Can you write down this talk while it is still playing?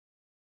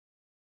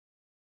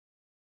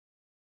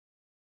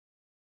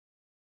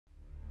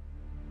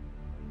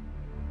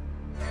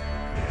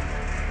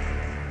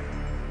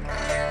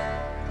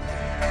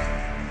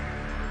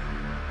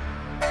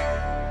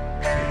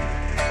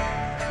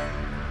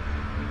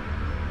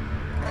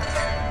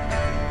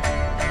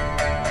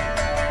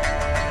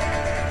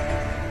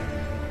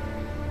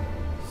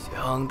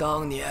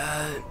当年，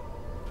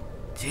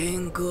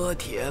金戈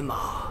铁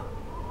马，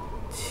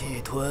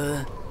气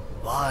吞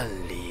万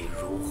里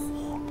如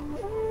虎。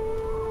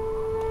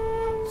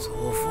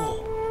祖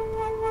父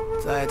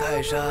在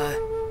泰山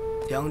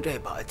将这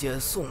把剑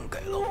送给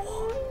了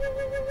我，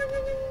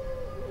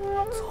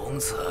从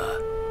此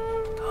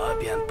他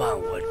便伴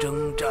我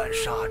征战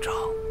沙场，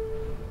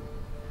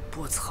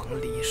不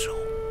曾离手。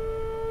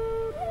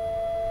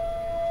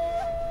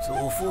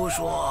祖父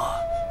说，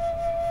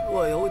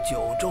若有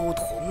九州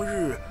同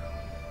日，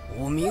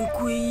五民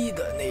归一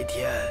的那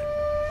天，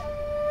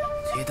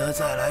记得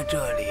再来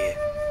这里，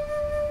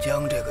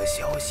将这个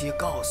消息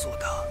告诉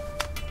他。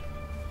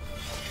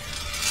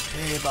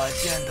这把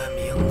剑的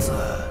名字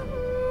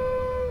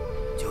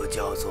就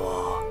叫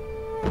做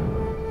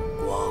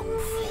光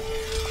复。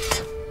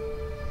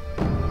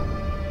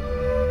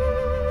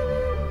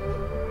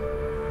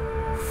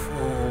复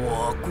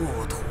我故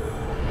土，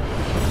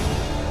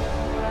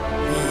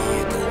一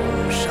统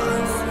山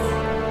河。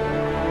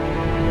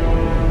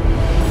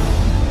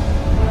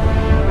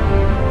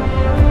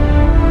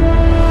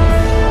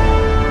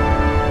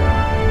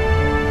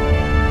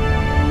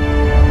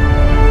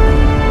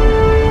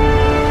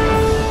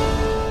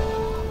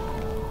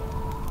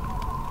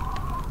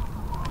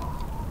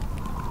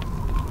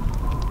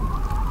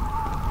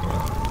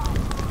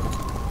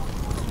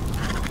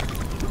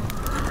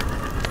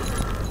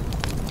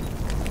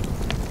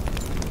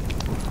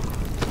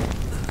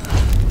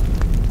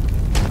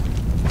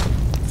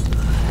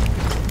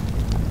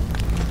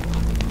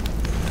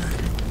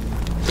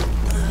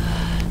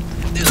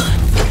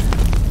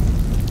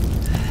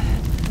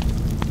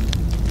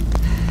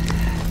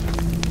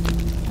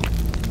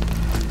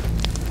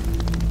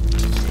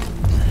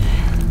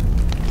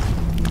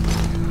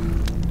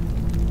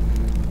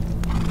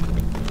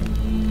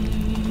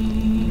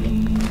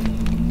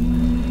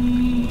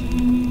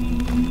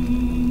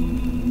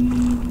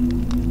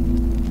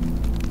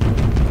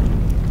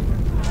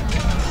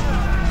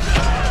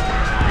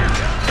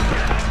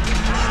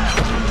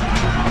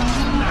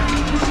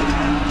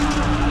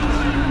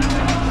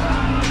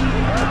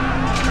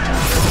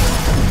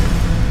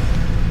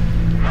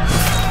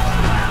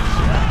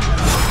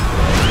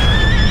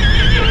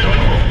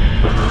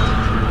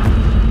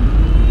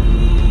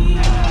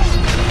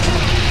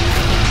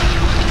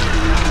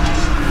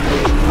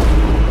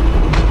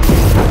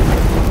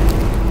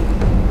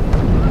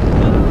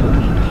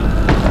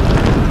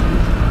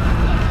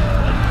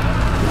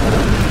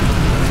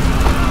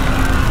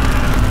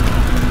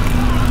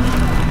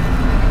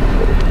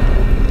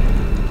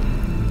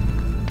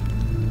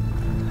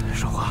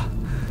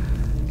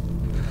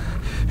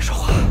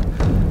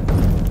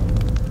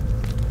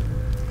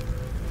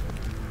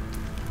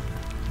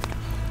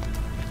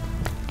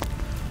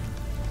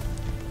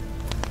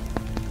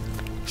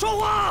说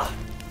话！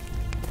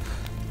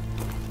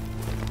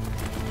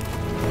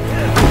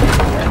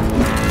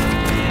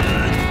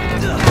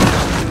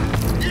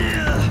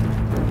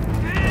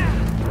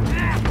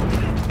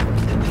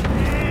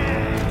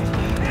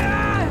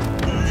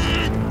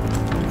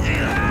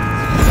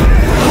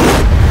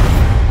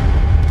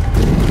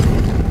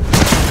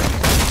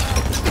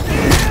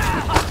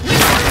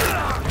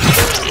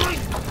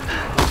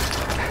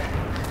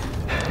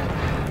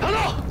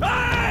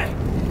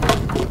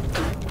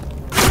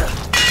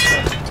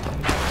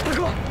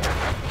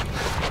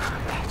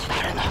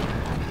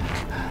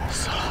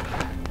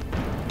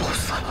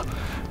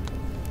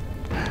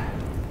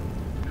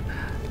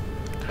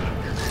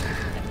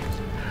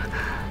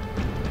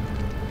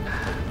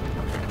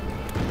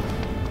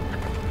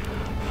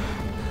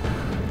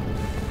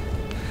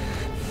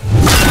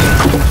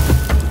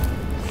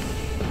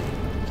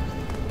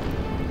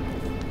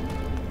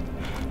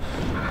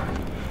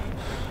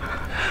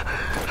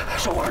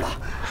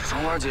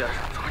姐，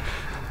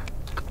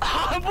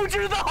俺不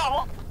知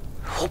道，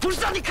我不是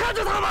让你看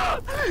着他吗？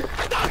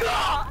大哥，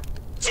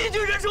禁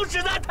军人数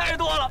实在太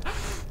多了，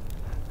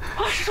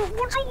俺守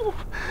不住。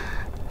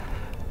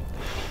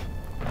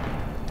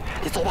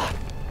你走吧，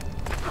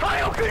俺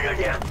要跟着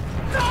你，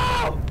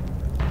走。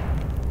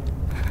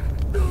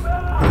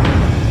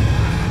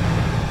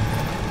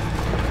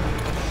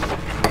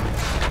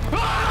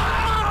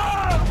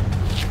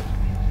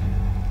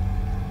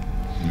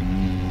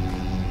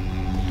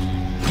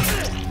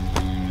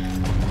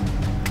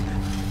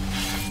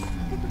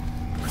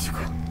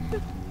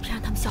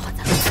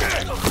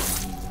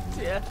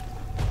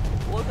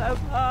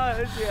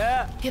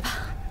姐，别怕，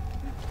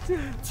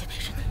姐陪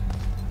着你。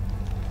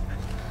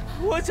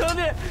我求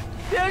你，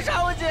别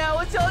杀我姐，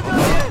我求求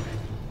你！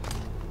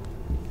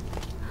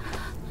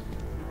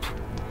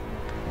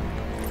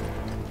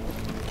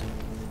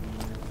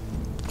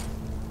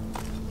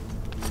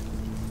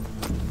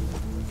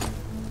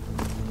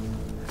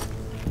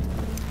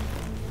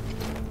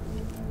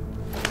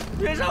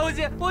别杀我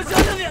姐，我求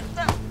求你！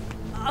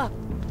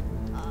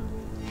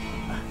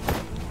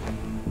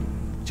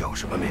叫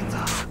什么名字？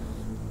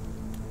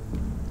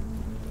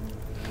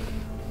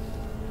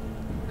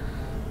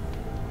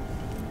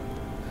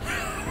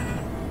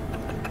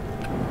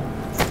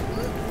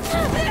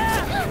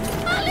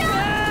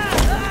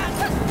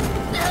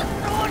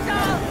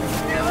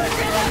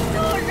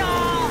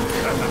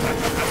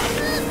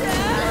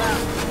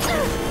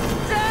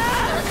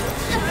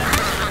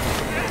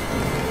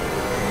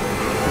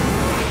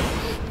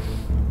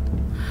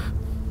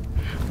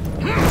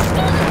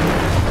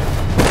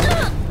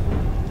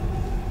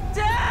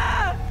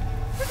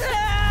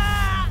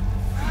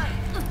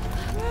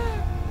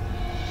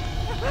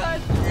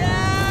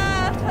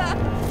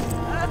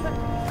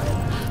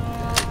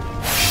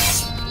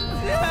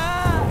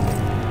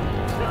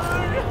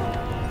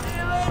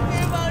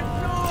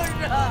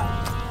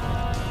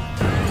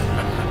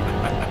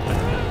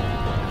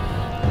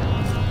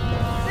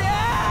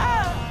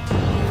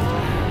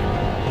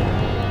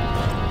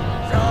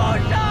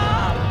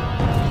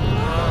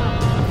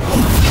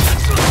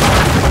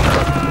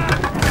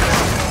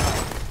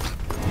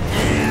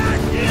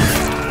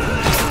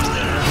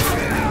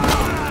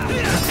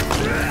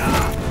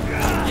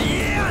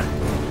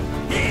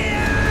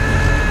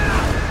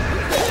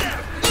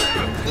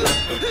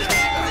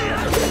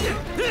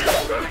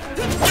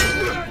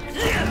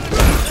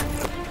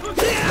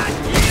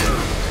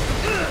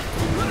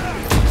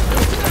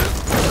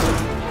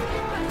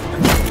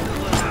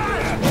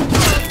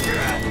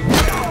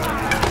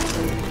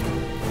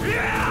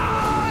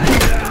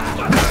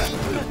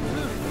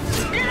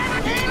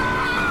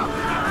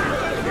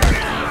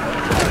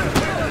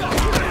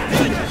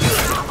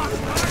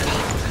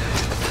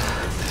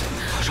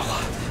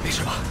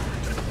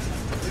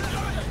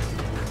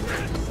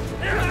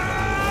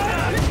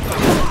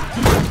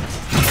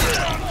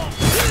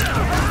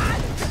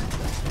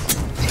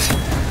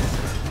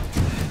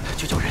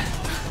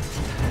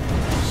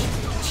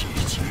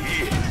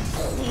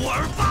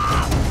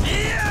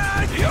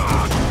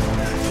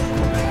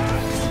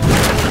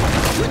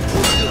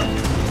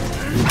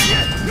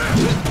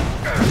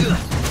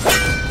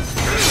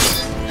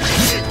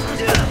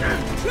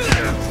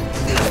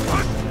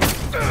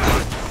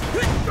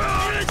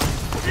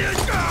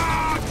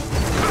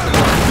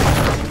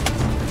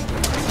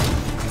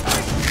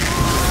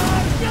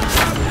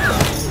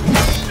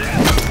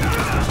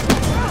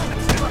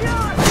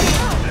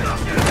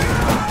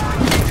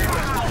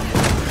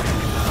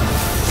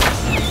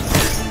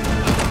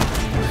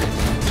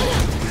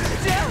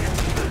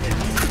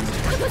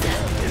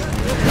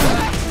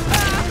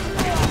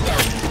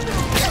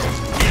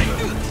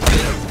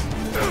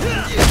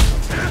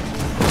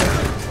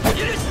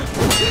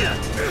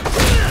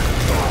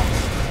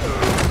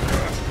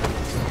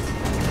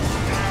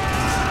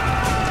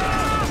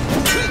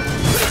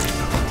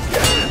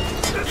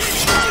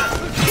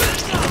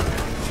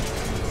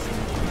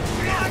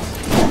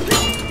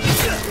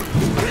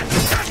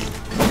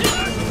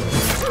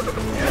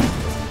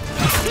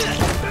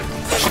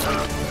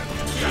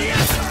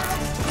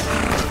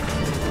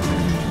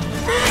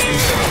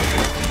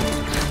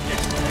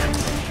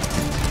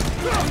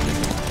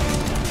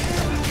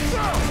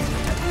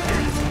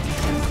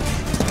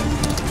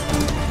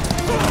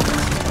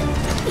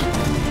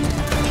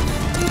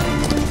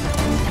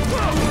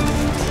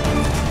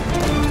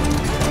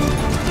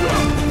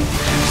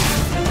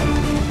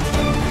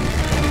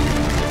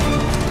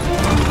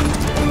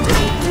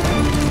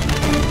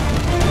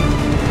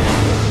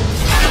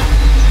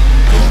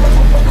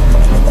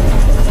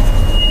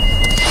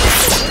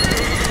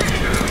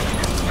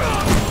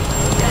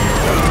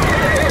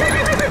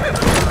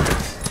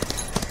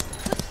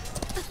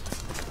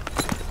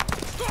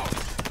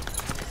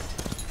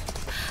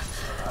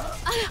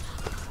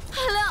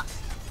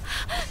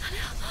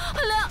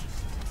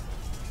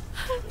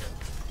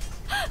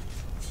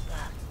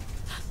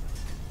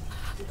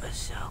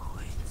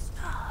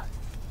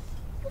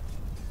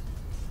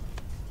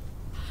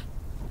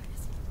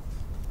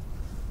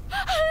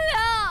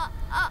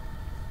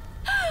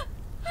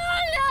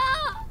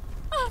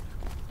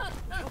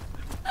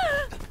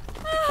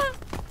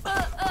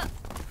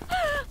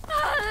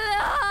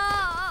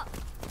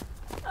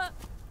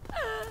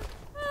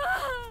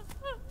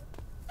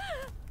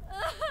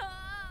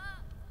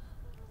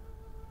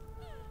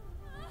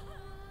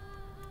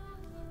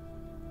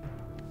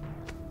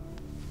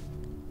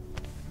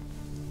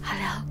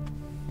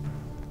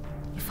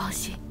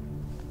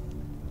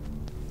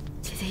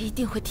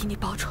定会替你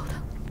报仇的。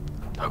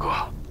大哥，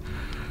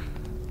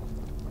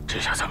这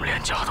下咱们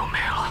连家都没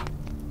了。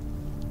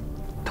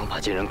等把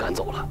金人赶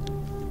走了，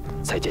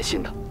再建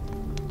新的。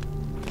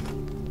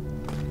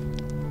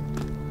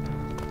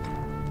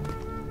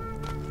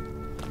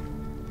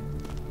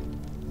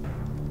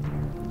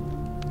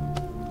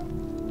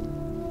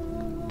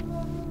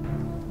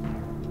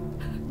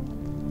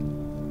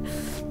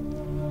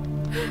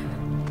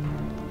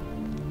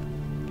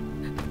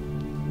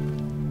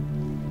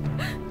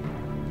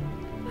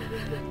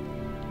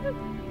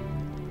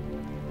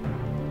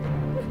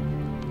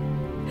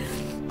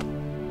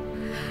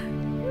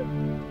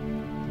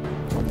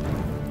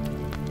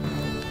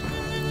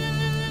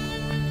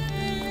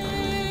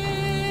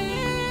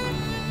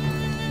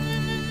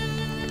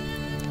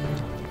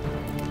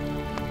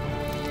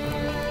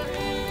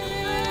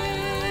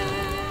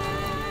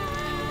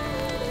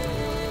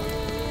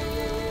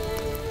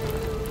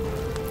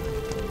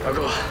 大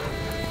哥，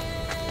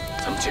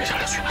咱们接下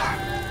来去哪儿？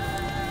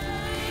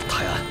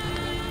泰安。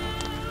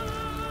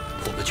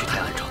我们去泰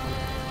安城。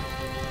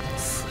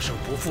此生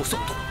不负宋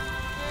土，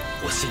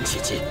我辛弃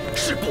疾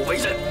誓不为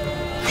人。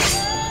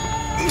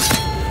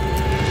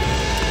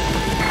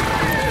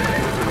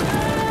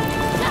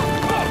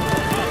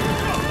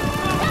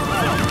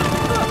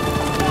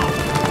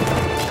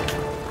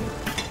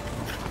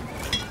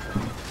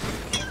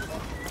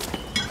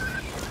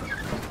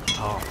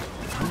涛，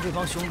咱们这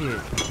帮兄弟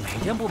每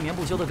天不眠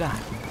不休的干，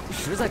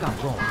实在干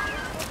不动了。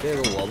这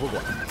个我不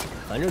管，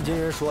反正金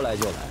人说来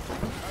就来，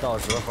到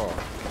时候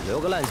留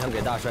个烂枪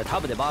给大帅，他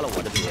不得扒了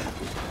我的皮？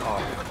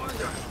好，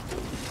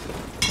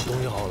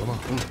东西好了吗？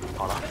嗯，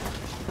好了。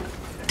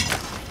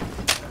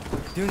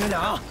丁警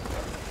长，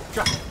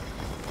是。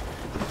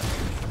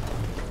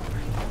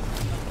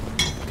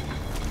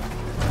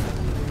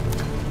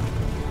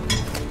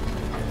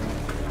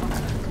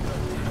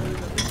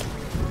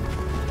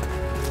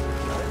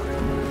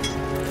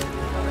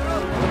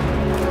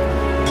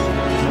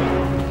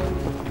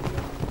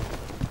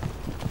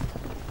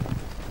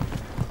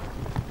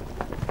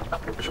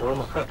熟了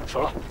吗？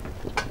熟了。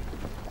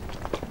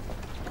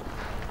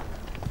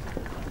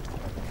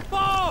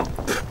报！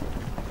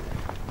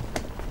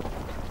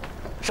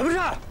什么事？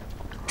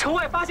城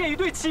外发现一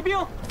队骑兵。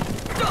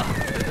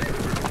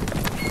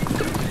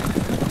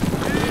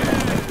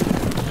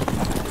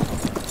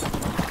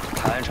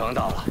泰安城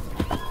到了，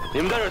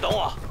你们在这儿等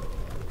我。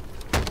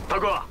大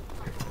哥，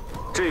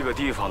这个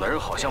地方的人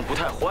好像不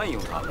太欢迎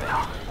咱们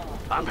呀，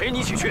俺陪你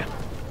一起去。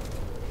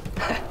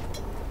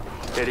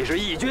这里是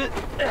义军，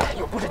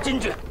又不是金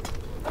军，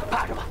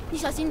怕什么？你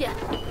小心点。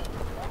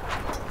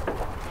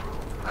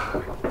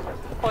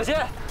放心。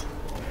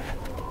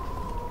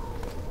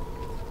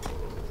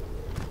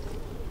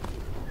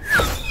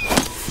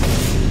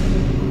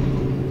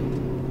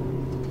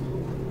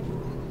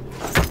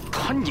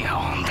他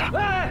娘的！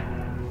哎，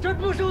这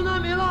不收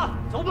难民了，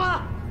走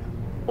吧。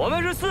我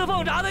们是四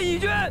凤闸的义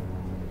军，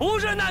不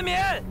是难民。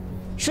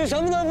是什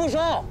么都不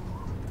收，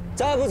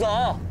再不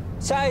走，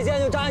下一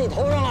箭就扎你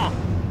头上了。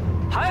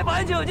 还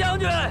烦请将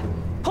军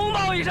通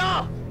报一声！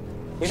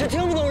你是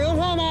听不懂人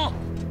话吗？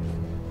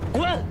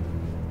滚！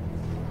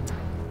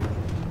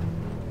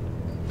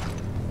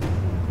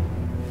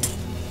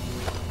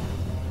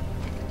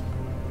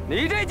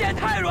你这箭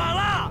太软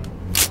了，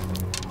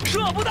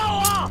射不到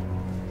我！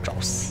找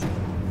死！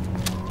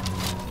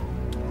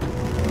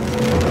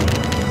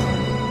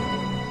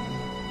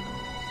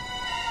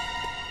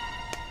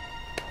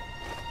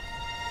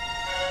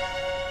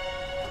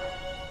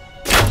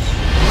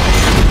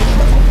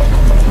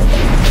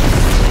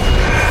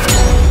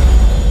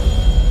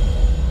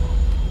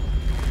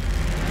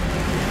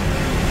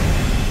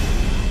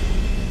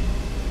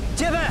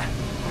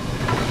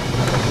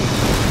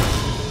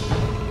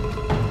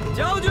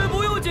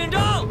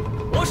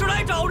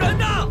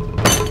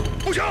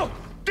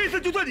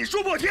你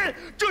说破天，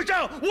这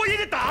仗我也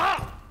得打。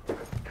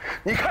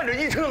你看这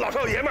一城的老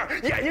少爷们儿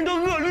眼睛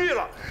都饿绿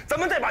了，咱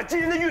们再把金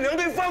人的运粮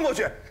队翻过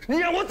去，你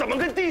让我怎么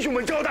跟弟兄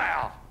们交代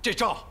啊？这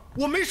仗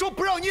我没说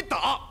不让你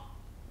打，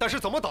但是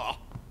怎么打，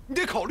你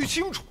得考虑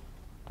清楚。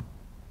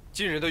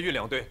金人的运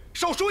粮队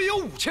少说也有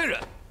5000人，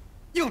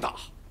硬打。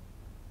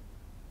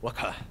我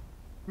看，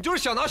你就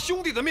是想拿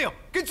兄弟的命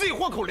给自己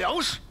换口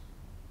粮食。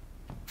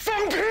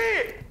放屁！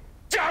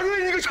 贾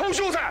瑞，你个臭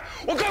秀才！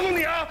我告诉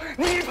你啊，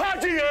你怕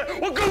金人，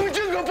我耿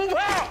京可不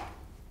怕。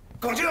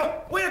耿京，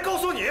我也告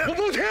诉你，我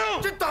不听。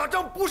这打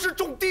仗不是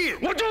种地，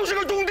我就是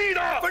个种地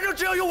的。反正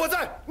只要有我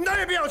在，哪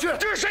也别想去。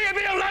这谁也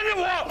别想拦着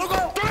我。老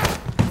公，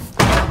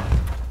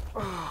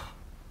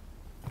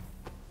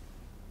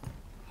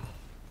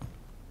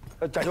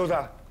对。贾秀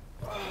才，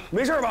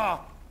没事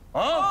吧？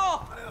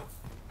啊？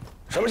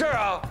什么事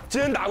啊？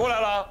金人打过来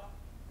了？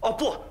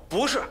哦，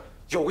不是，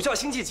有个叫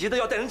辛弃疾的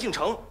要带人进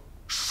城。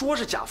 说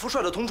是贾父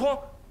帅的同窗，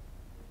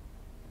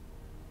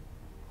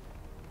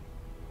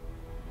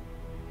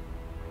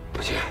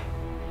不见，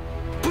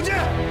不见！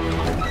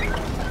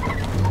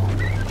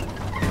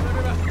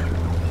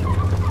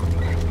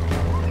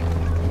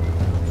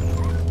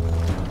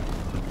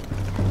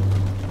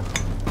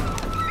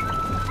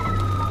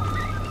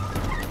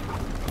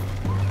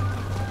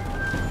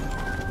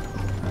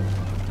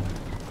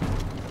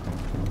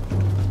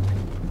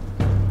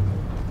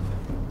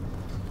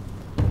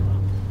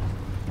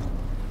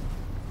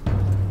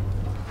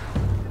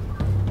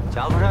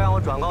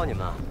转告你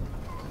们，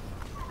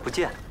不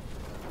见。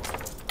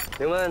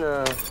另外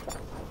呢，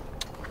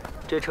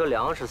这车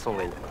粮食送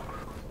给你们。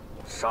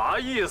啥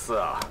意思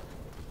啊？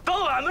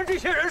当俺们这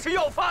些人是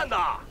要饭的？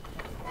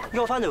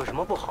要饭的有什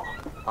么不好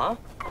啊？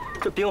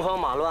这兵荒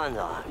马乱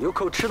的，有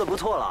口吃的不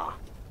错了。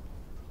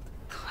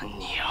他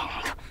娘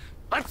的！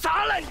俺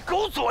砸烂你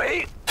狗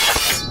嘴！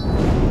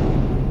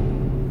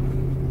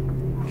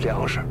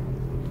粮食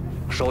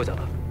收下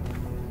了，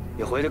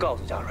你回去告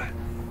诉贾瑞，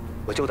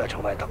我就在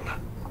城外等他。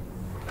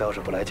他要是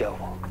不来见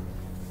我，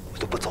我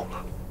就不走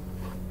了。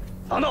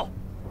拿到，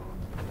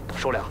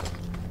收粮。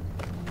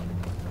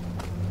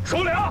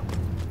收粮。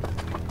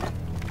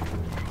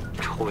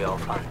臭要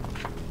饭，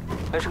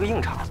还是个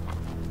硬茬子。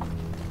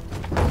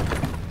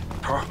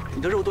头儿，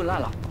你的肉炖烂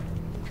了。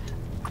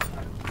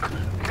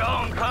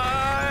让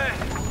开！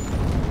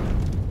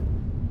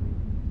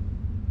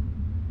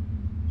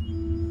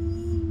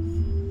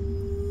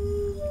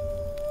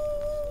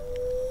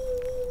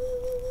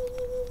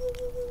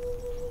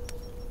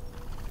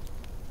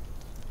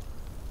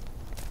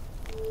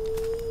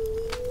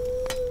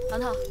馒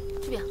头，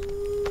这边。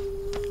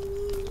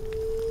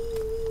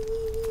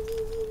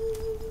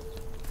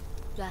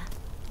软。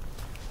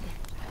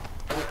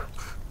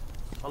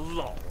他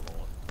姥姥，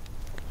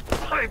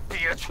太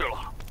憋屈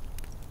了。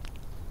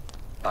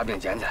把饼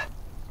捡起来。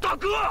大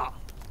哥，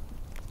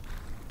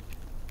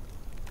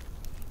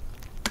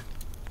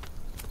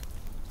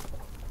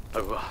大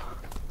哥，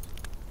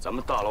咱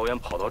们大老远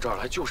跑到这儿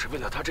来，就是为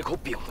了他这口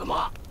饼子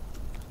吗？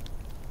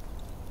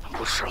咱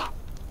不吃了。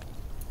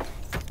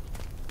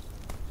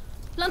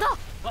榔头，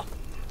走，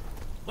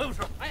我也不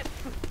吃。哎，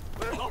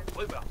我也走，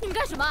我也不要。你们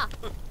干什么？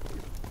都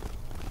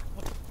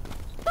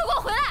给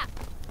我回来！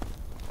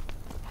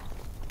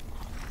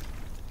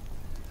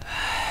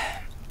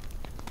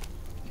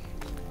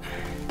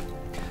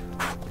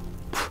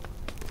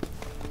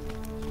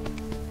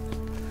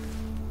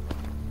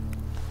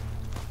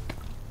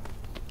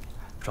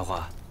少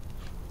华，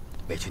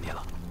委屈你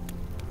了。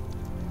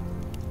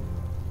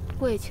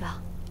不委屈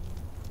啊，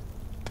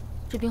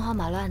这兵荒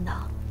马乱的，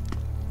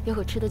有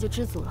口吃的就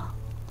知足了。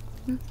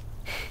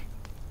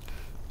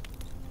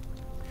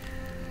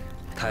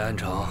泰安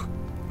城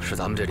是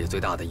咱们这里最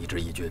大的一支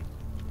义军，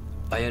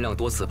白颜亮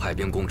多次派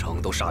兵攻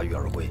城，都铩羽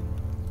而归。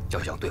要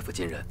想对付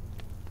金人，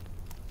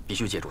必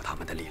须借助他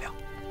们的力量。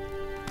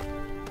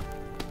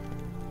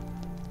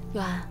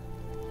远，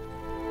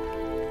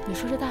你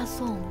说这大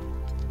宋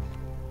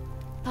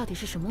到底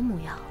是什么模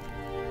样？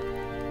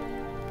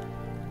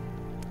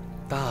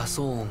大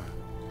宋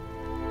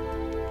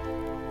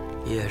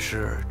夜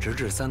市直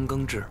至3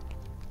更至，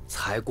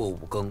才过5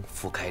更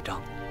复开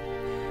张。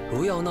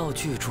如要闹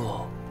去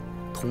处，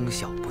通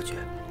晓不绝。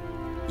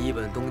一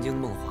本《东京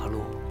梦华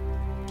录》，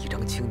一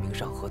张《清明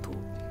上河图》，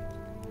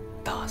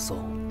大宋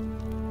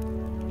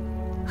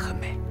很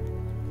美。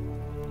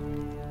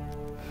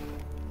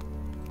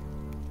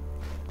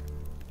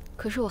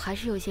可是我还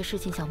是有一些事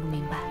情想不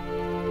明白。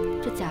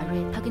这贾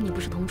瑞他跟你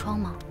不是同窗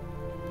吗？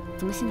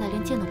怎么现在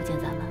连见都不见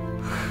咱们？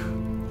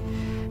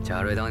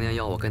贾瑞当年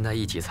要我跟他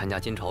一起参加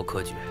金朝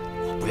科举，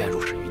我不愿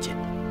入仕于禁，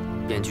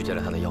便拒绝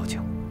了他的邀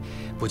请。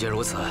不仅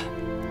如此，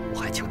我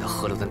还请他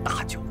喝了顿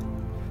大酒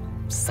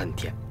，3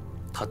天，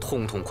他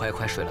痛痛快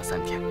快睡了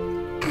3天。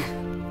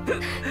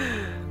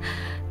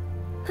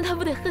那他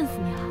不得恨死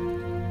你啊！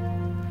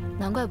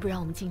难怪不让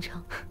我们进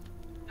城。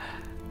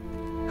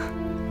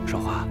少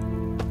华，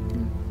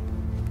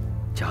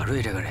贾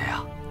瑞这个人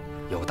呀，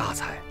有大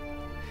才。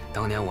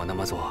当年我那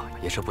么做，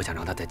也是不想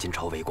让他在金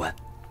朝为官。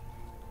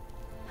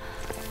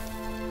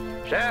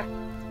谁？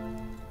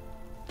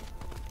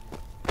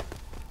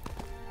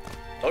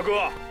大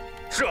哥，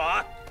是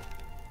俺。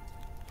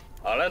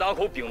俺来拿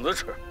口饼子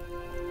吃。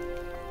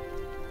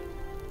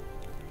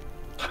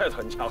太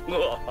他娘饿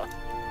了。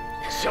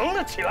行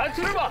了，起来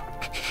吃吧。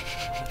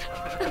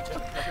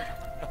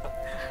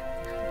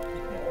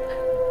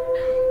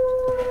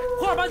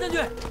霍尔巴将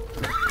军，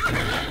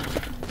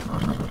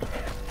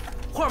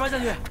霍尔巴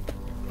将军，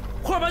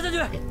霍尔巴将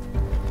军，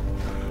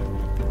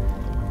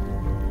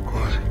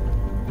快，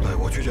带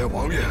我去见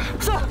王爷。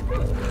是。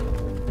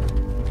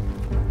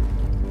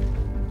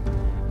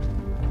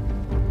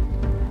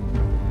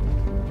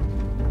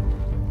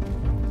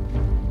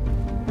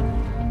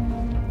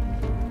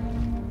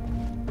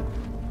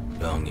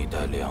让你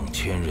带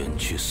2000人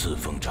去四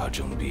凤闸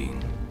征兵，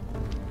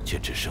却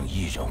只剩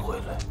1人回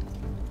来，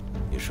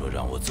你说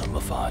让我怎么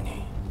罚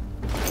你？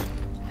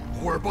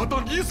胡尔巴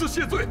当一次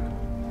谢罪，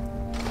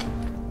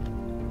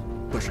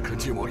但是恳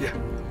请王爷，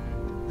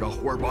让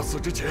胡尔巴死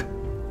之前，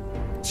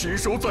亲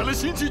手宰了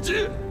辛弃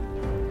疾。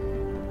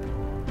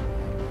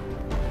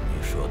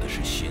你说的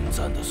是辛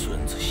赞的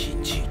孙子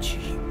辛弃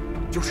疾？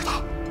就是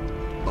他。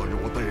当日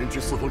我带人去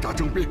四凤闸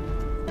征兵，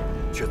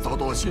却遭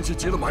到了辛弃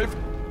疾的埋伏。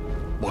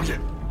王爷，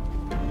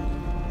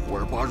胡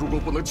尔巴如果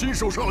不能亲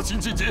手杀了辛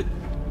弃疾，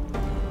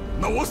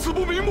那我死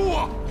不瞑目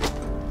啊！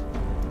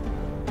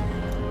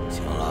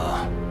行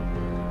了，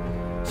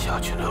下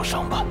去疗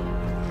伤吧。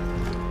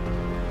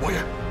王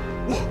爷，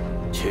我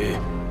去。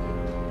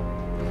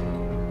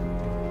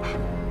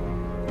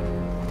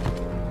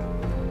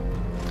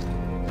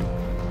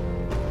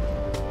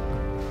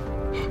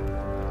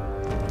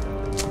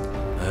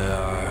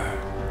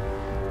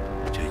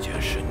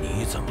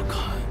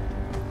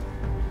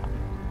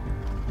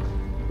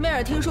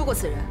儿听说过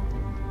此人。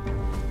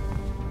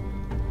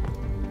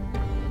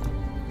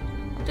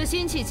这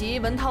辛弃疾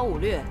文韬武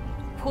略，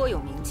颇有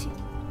名气。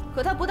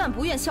可他不但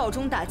不愿效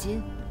忠大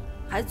金，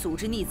还组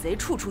织逆贼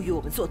处处与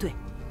我们作对。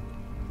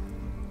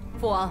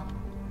父王，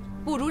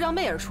不如让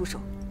媚儿出手，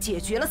解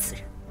决了此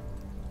人。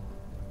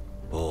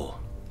不，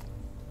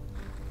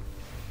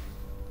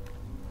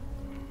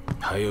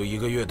还有1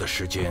个月的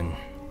时间，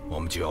我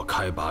们就要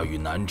开拔与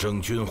南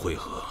征军会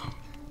合。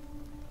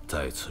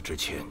在此之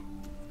前，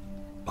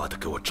把他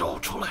给我找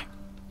出来。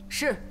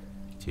是。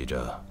记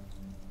着，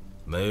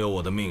没有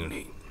我的命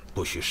令，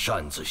不许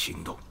擅自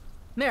行动。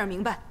媚儿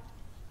明白。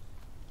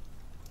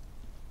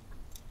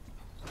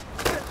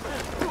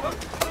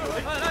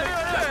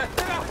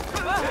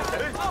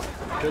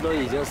这都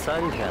已经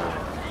3天了，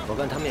我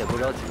看他们也不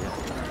着急。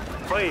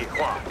废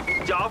话，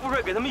贾富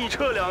帅给他们1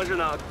车粮食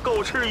呢，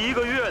够吃1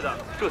个月的。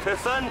这才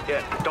3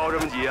天，着什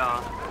么急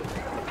啊？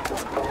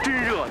真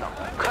热闹，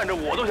看着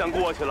我都想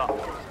过去了。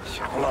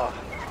行了，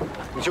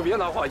你就别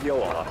拿话噎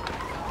我了。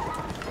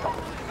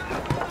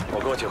我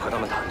过去和他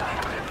们谈谈。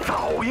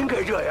早应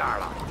该这样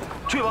了，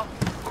去吧。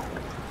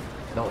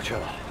那我去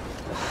了。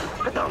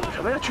还等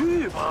什么呀？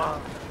去吧。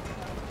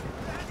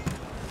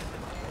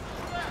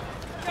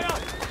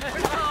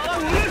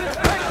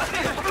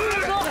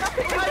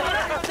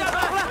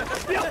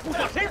别胡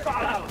说，谁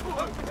耍赖了？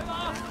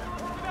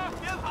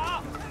别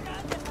跑！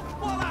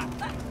过来！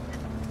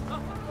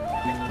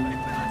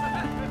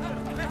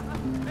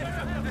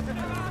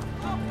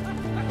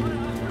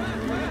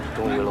终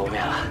于露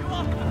面了。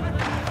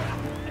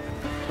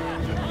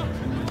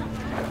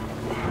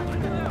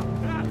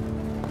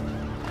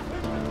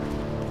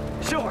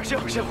歇会儿，歇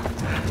会儿，歇会儿，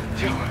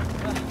歇会儿。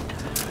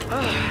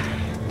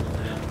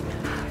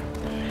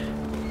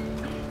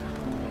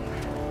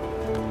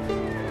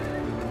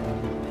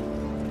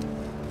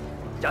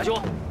贾兄，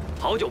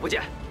好久不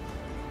见。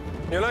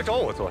你来找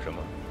我做什么？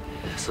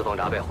四方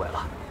闸被毁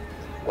了，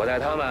我带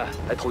他们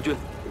来投军。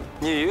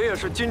你爷爷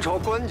是金朝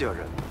官家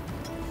人，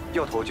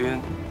要投军，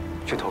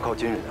去投靠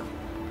金人啊。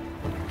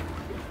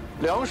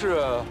粮食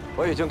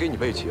我已经给你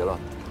备齐了，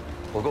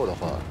不够的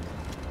话，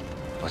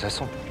我再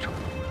送你一车。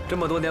这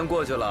么多年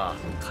过去了，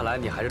看来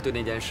你还是对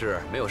那件事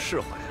没有释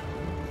怀啊。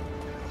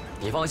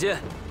你放心，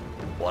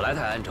我来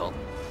泰安城，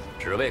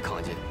只为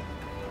抗金。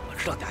我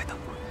知道你爱等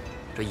我，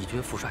这义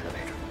军副帅的位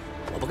置，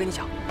我不跟你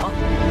抢啊！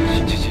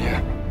辛弃疾，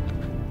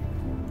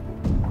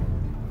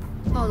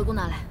把我的弓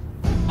拿来。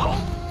好，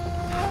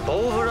保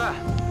护副帅。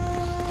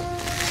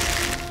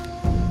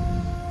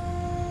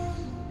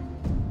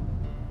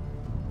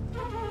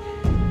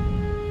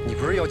你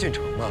不是要进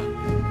城吗？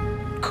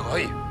可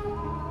以。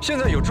现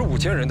在有支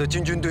5000人的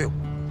金军队伍，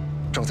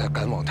正在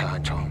赶往泰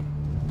安城。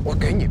我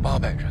给你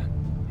800人，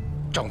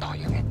仗打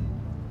赢，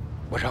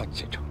我让你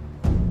进城。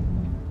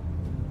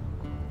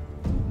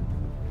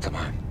怎么？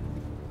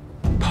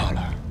怕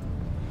了？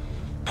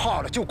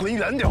怕了就滚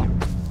远点。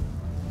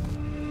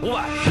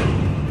500，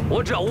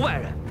我只要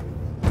500人。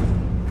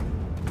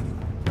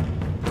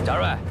贾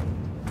瑞，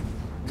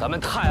咱们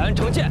泰安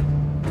城见。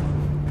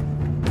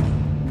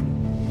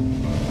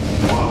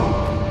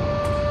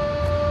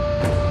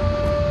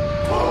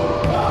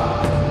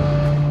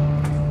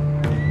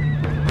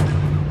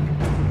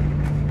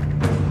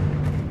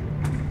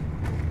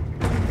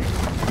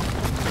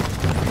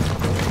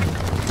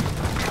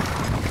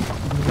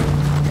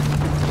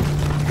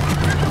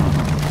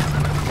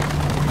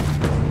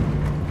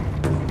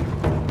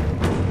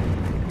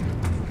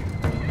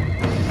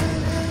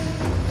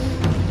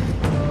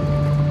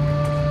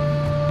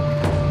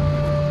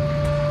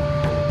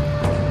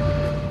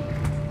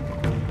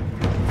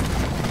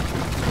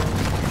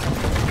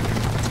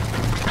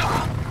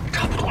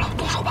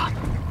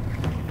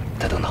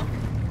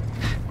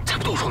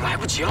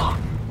急了，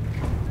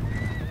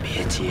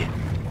别急。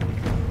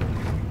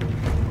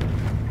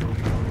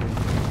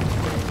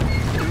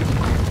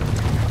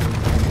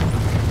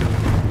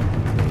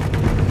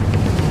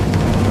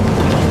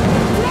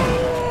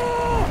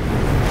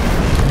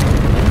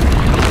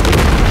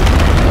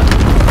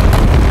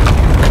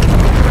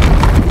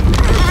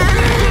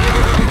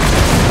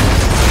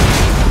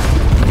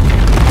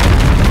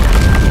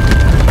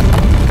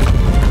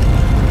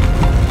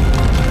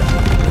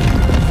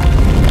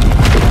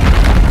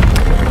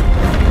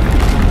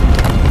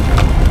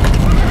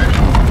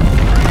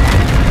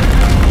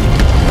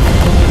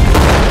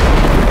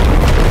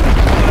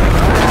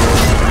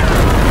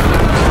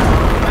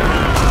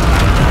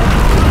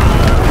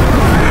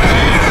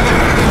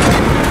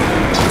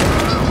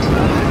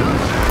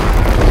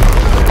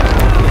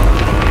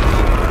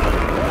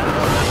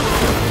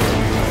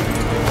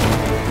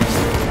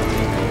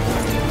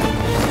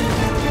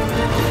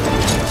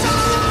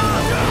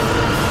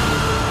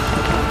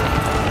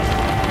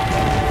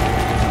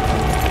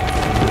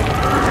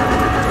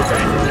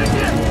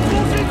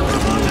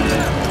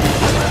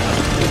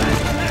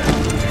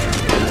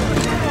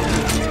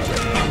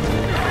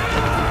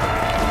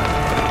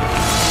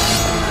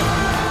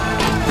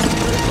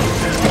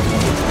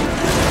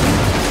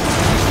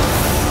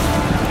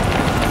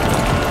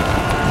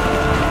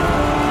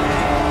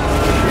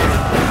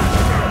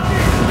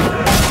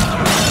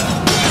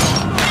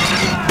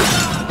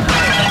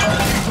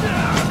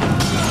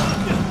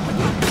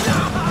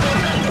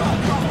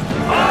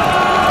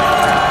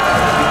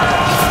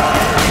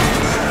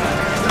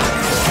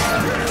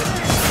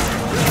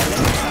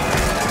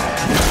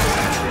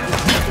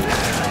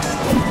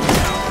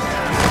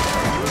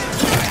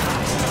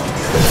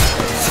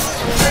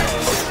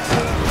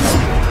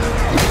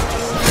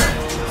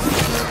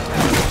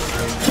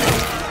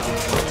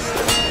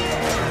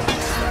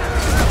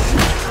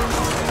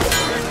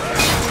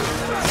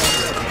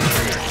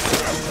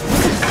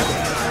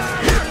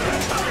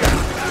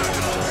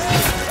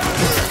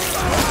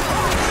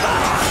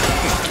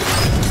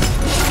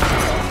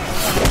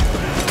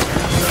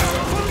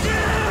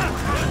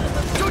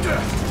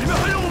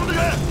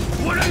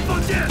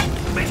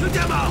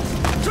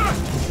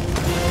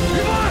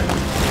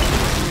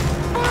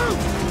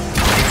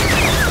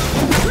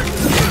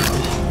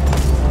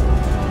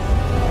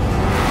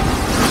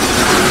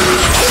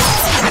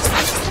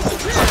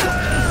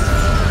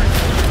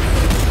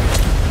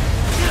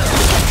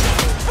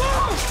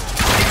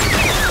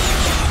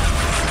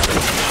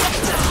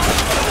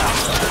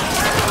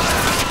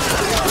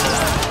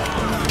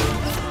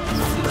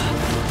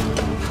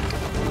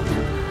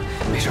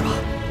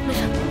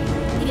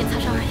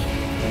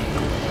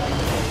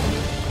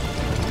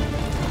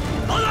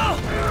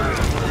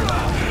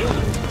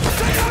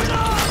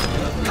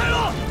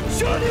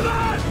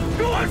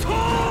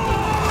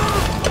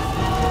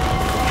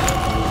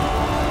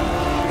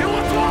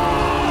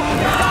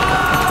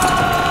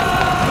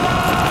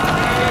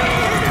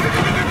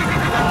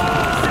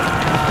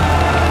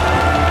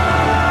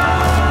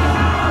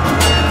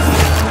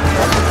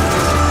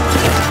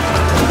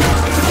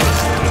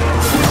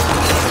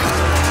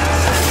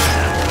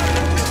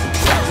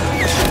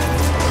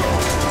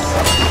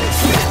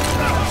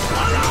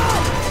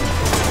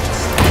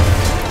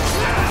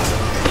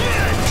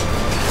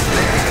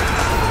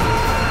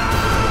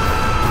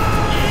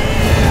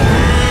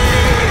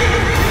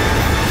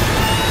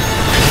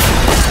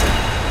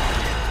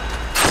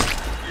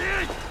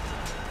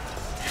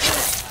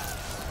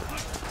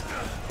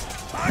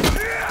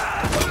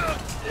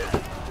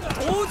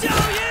武将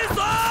阴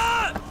损！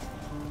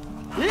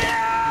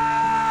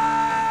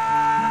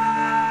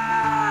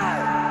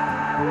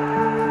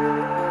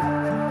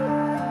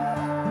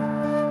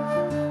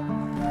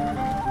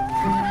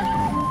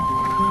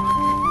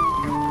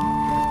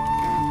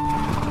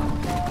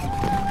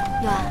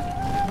远，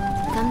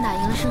咱们打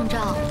赢了胜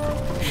仗，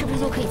是不是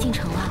就可以进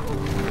城了？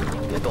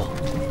别动。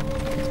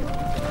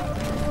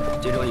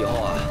进城以后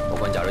啊，我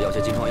管贾瑞要些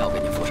金疮药给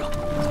你敷上。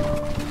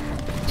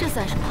这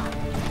算什么？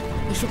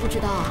你是不知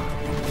道啊，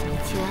以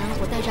前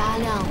我带着阿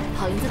亮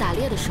跑林子打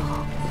猎的时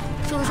候，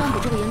受的伤比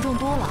这个严重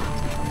多了。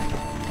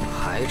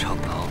还逞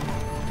能？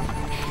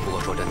不过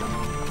说真的，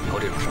以后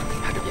这种事儿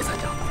还是别参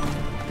加了。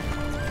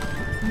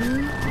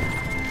嗯，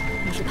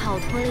你是怕我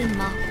拖累你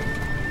吗？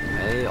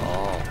没有，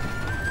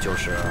就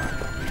是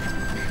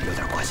有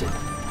点挂心。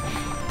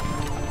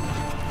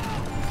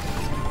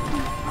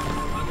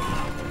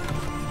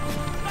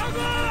大哥，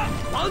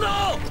王总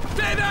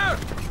这边，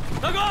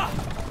大哥，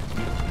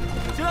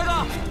秦大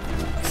哥，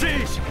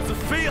这小子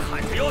非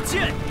喊着要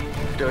见你。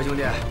这位兄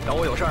弟，找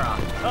我有事儿啊？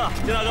啊，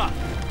秦大哥，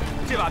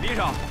这把匕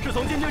首是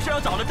从金军身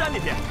上找的战利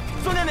品，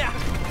送给你。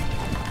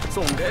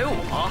送给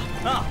我？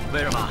啊，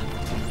为什么？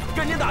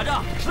跟你打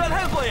仗实在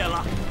太过瘾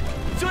了，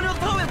兄弟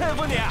特别佩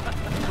服你，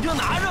你就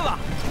拿着吧。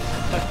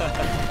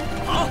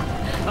好，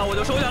那我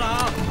就收下了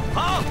啊。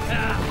好，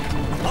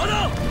保证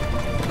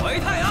回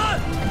泰安，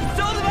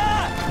兄弟们，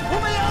我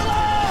们赢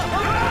了！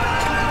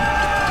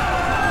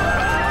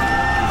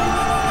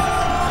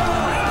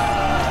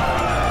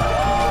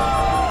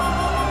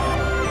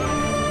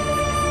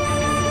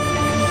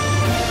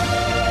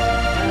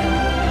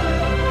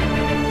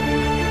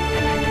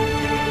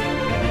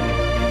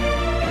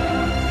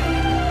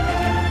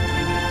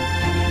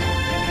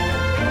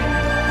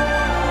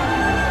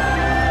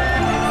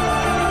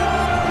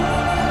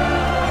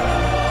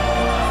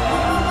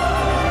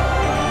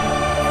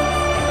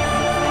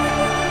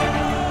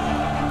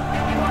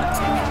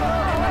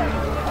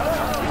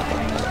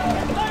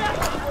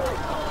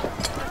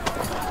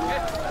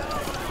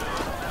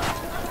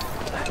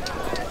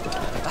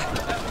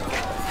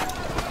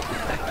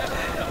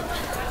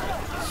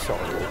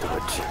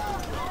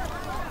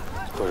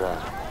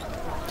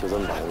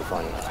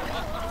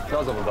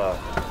那怎么办？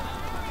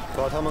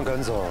把他们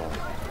赶走，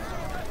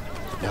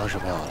粮食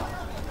不要了？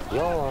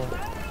要啊，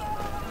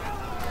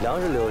粮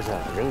食留下，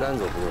人赶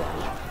走不就完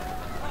了？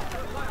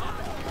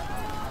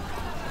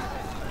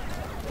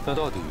那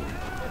到底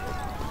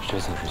谁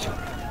死谁救？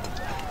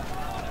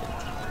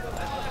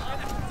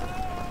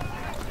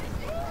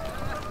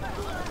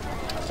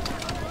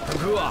大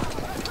哥，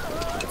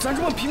咱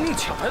这么拼命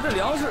抢来的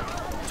粮食，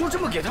就这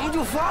么给他们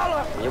就发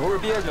了？你不是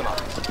憋屈吗？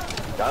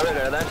贾瑞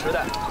给了咱10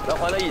袋，咱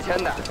还他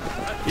1000袋，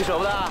你舍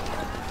不得啊？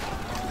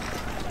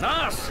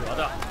那舍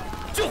得，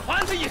就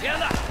还他1000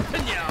袋，他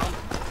娘的，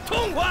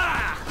痛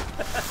快！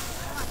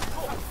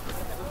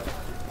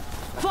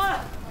放，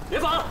别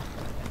放了！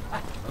哎，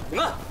你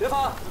们别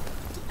放了，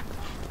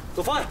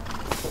都放下。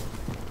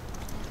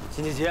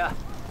辛七七，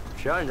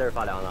谁让你在这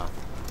发粮呢？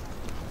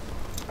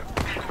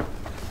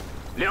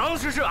粮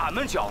食是俺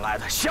们缴来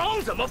的，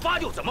想怎么发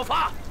就怎么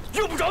发，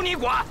用不着你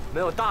管。没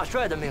有大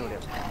帅的命令，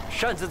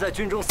擅自在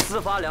军中私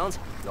发粮草，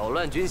扰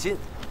乱军心。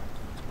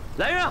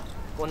来人，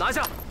给我拿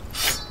下！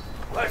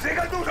看谁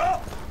敢动手！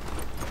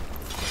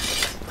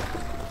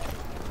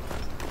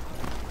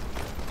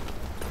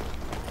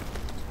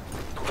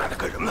都在那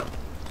干什么呢？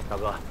大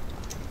哥，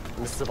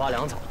你们私发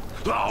粮草，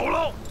姥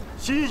姥，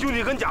新兄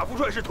弟跟贾副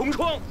帅是同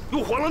窗，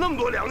又还了那么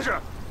多粮食。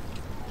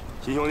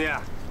新兄弟，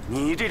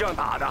你这仗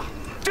打的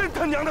真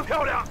他娘的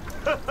漂亮！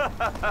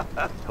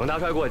程大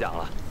帅过奖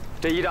了，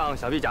这一仗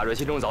想必贾瑞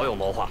心中早有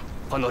谋划，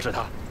换作是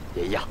他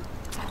也一样。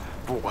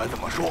不管怎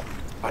么说，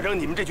反正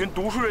你们这群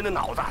读书人的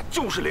脑子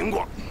就是灵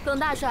光。耿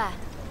大帅，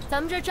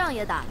咱们这仗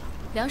也打了，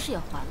粮食也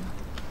还了，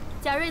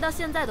贾瑞到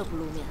现在都不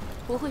露面，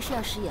不会是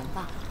要食言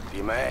吧？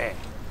弟妹，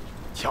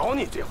瞧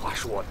你这话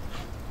说的，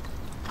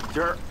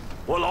今儿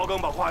我老耿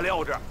把话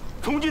撂这儿，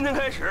从今天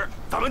开始，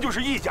咱们就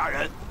是一家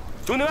人。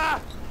兄弟们，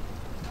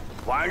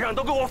晚上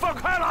都给我放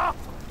开了啊！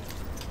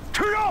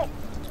吃肉，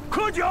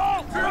喝酒，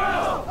吃肉，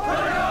喝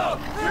酒，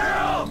吃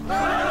肉，喝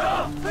酒，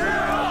吃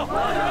肉，喝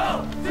酒，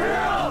吃肉，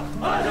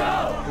喝酒，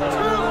吃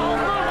好喝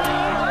好。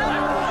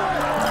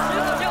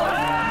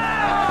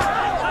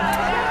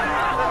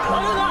王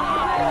哥哥，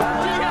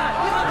今天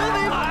你可没违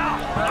法呀！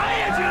俺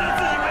也觉得自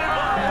己违法，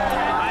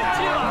俺今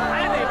晚还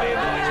得背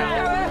锅去，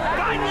把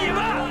你们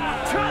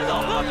全都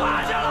给我扒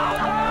下了！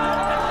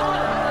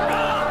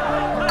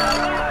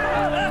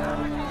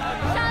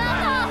傻丫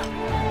头，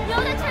牛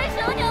的吹什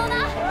么牛呢？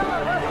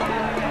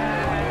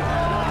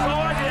少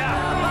华姐，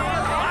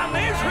俺没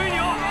吹牛，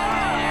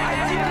俺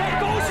今天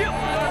高兴，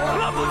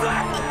喝不醉。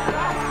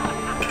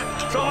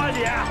少华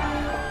姐，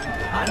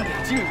俺得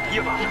敬你一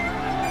把。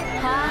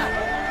好啊，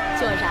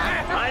做啥？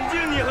俺敬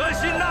你和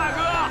辛大哥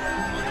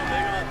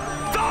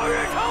早日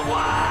成婚。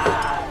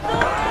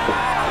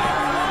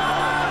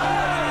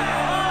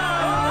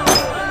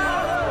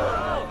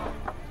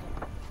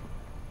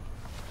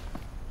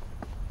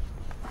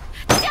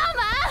家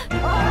门！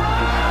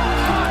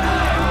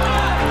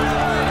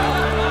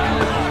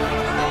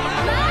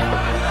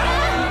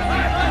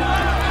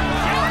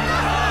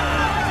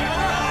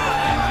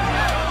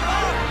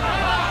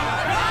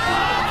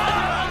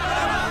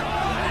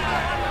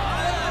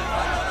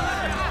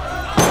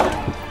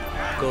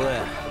各位，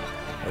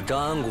我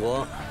张安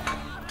国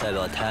代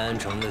表泰安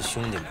城的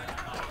兄弟们，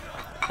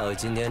还有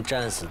今天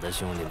战死的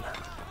兄弟们，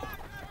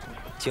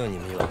敬你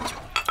们一碗酒。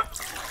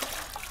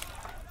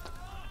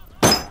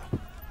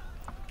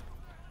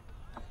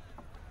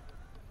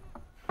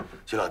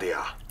徐老弟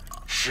啊，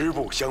实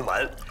不相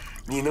瞒，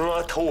你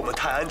能投我们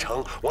泰安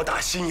城，我打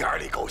心眼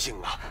里高兴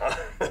啊！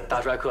大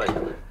帅客气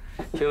了。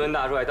听闻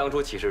大帅当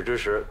初起事之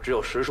时，只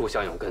有10数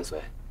乡勇跟随，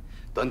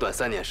短短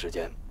3年时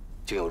间，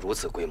竟有如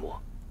此规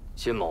模，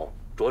辛某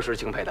着实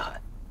敬佩的很。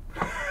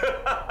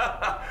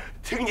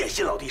听见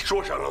辛老弟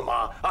说声了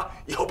吗？啊，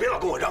以后别老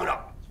跟我嚷嚷。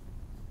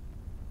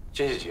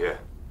辛弃疾，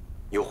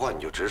有话你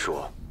就直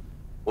说，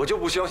我就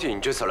不相信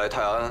你这次来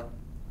泰安，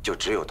就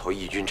只有投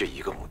义军这一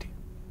个目的。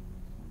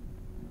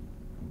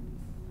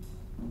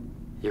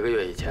1个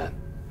月以前，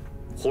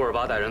胡尔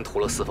巴带人屠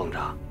了4凤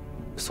闸，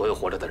所有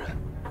活着的人，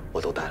我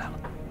都带来了。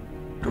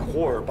这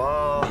胡尔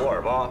巴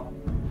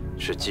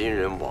是金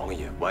人王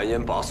爷完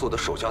颜拔素的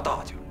手下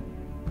大将，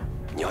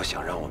你要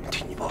想让我们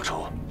替你报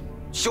仇，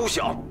休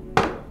想！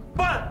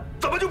办？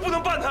怎么就不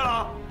能办他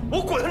了？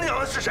我管他娘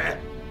的是谁！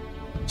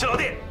辛老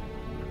弟，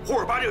胡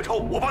尔巴这个仇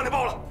我帮你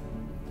报了。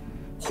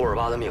胡尔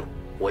巴的命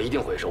我一定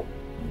会收，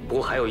不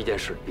过还有一件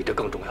事比这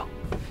更重要，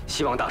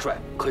希望大帅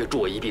可以助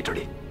我一臂之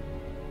力。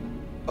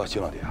辛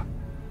老弟啊，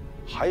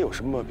还有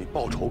什么比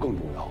报仇更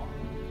重要啊？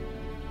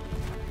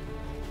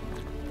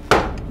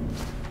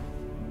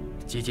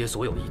集结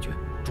所有义军，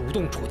主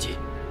动出击，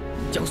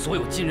将所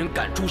有金人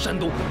赶出山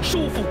东，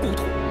收复故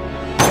土。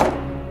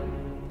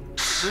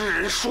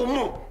痴人说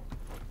梦！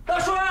大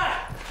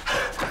帅，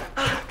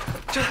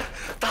这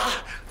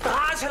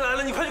打起来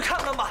了，你快去看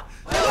看吧。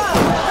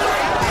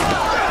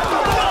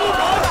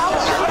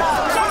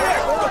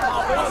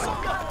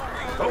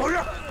怎么回事？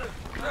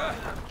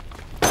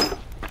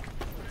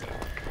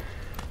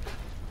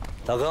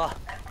大哥，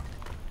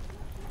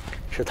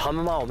是他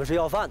们骂我们是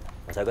要饭的，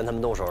我才跟他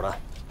们动手的。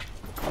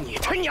你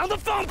他娘的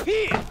放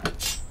屁！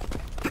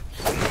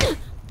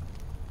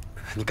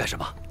你干什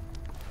么？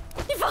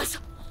你放手！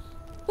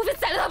我非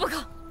宰了他不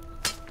可！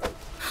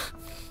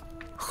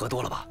喝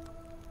多了吧？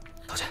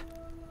道歉。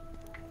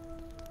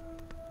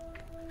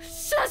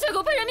是他血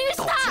口喷人命的，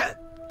是他！道歉。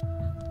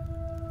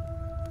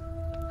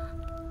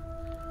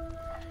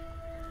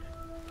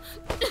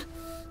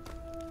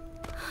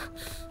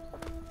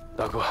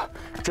大哥，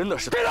真的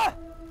是闭嘴！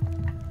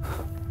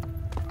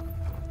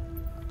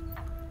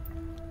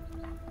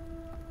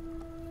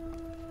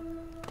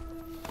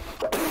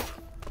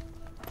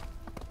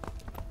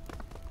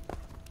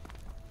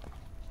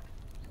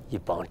一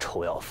帮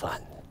臭要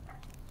饭的！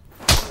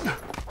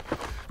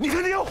你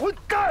他娘混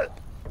蛋！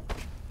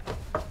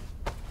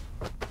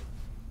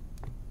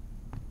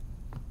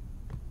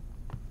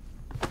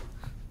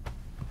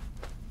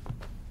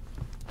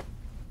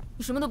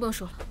你什么都不用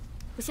说了，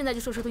我现在就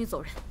收拾东西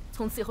走人，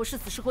从此以后是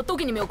死是活都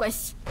跟你没有关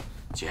系。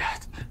姐，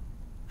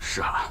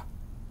是啊，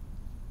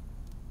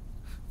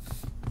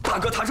大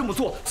哥他这么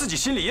做，自己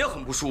心里也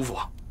很不舒服。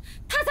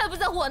他才不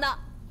在乎我呢，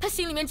他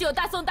心里面只有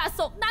大宋，哪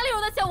里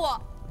容得下我？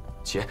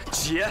姐，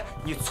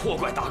你错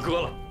怪大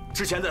哥了。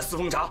之前在4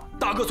凤闸，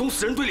大哥从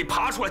死人堆里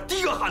爬出来，第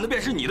一个喊的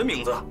便是你的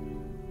名字。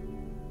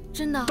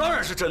真的？当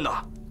然是真的。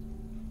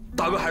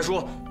大哥还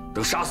说，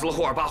等杀死了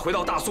胡尔巴，回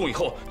到大宋以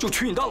后，就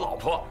娶你当老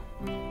婆。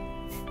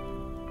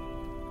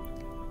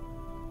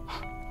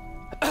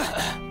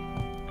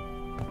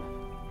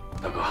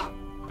大哥，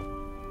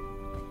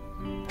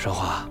少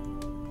华，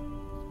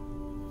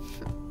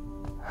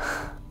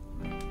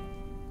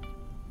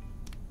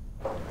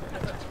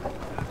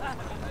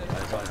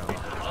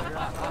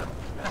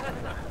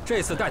这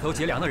次带头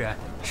劫粮的人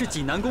是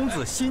济南公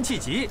子辛弃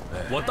疾。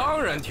我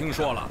当然听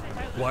说了，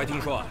我还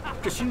听说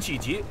这辛弃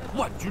疾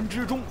万军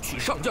之中取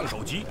上将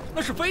首级，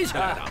那是飞起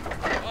来的。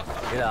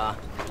你俩，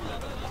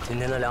今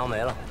天的粮没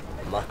了，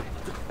怎么办？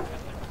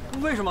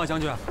为什么，将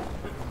军？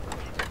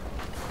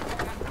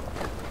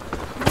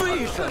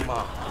为什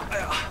么？哎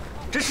呀，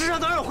这世上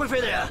哪有会飞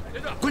的人？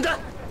滚蛋！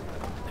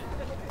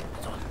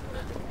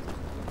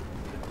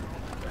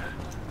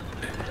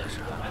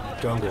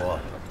张国，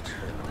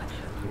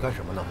你干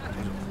什么呢？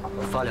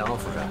我发粮啊，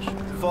夫人。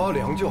发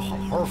粮就好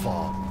好发，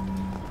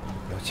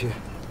要切，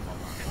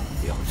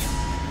不要切。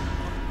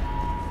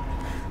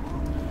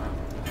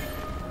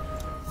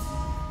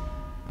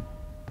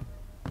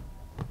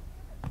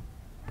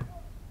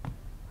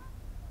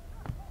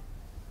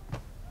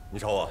你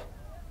瞅我，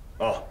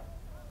啊！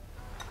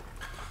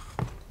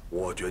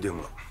我决定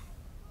了，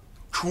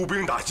出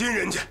兵打金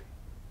人去。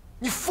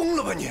你疯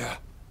了吧你？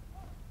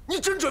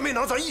你真准备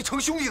拿咱一城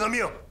兄弟的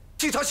命，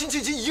替他辛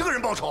弃疾一个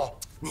人报仇？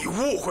你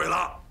误会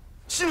了，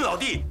辛老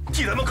弟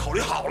替咱们考虑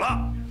好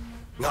了。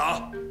你看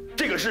啊，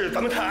这个是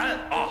咱们泰安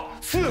啊，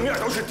四面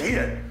都是敌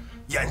人。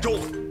兖州，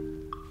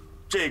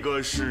这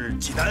个是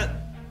济南，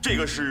这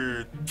个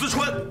是淄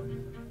川。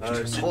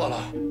错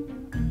了，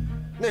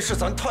那是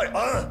咱泰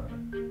安。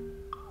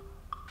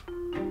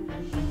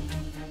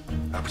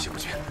哎，不行不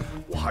行，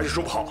我还是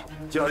说不好。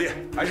金老弟，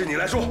还是你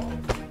来说。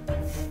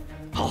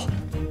好，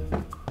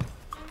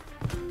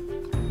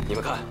你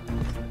们看，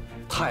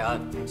泰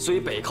安虽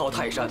北靠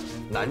泰山，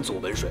南阻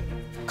文水，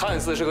看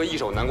似是个易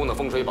守难攻的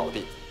风水宝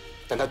地，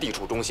但它地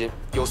处中心，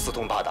又四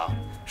通八达，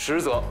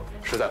实则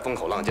是在风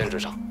口浪尖之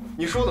上。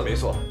你说的没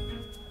错，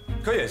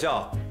可眼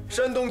下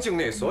山东境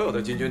内所有的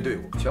金军队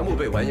伍全部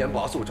被完颜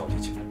拔素召集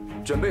起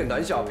来，准备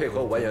南下配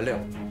合完颜亮。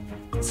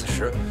此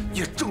时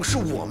也正是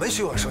我们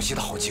休养生息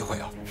的好机会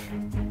啊！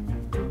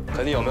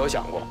可你有没有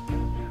想过，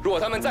如果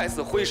他们再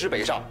次挥师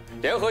北上，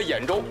联合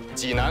兖州、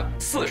济南、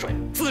泗水、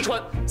淄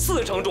川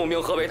4城重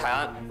兵合围泰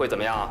安，会怎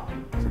么样啊？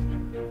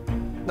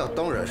那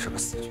当然是个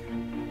死局。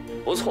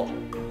不错，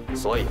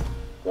所以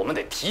我们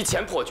得提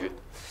前破局，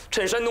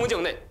趁山东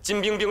境内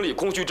金兵兵力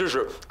空虚之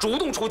时，主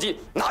动出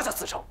击，拿下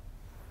4城，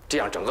这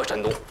样整个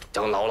山东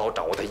将牢牢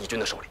掌握在义军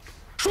的手里。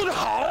说得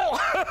好！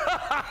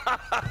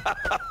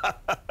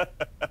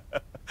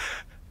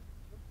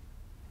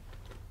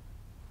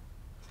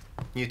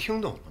你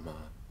听懂了吗？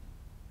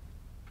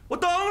我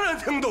当然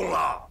听懂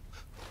了。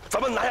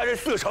咱们拿下这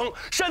4个城，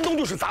山东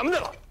就是咱们的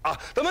了啊！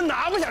咱们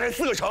拿不下这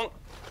4个城，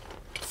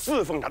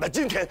四凤塔的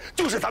今天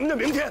就是咱们的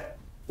明天。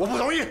我不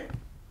同意。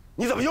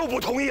你怎么又不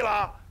同意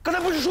了？刚才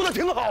不是说的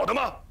挺好的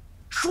吗？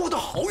说得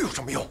好有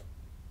什么用？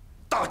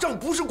打仗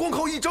不是光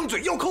靠一张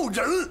嘴，要靠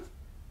人。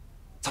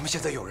咱们现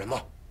在有人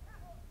吗？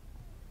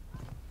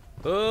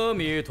阿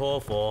弥陀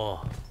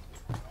佛。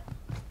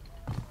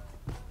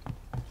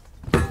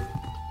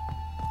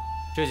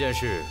这件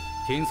事，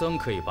贫僧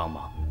可以帮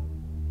忙。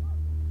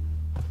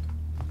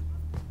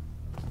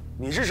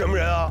你是什么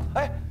人啊？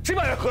哎，谁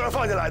把这和尚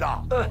放进来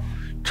的？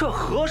这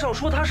和尚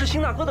说他是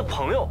辛大哥的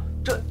朋友，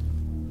这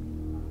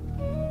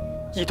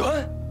异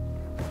端。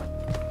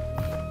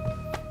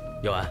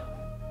佑安，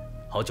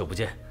好久不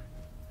见。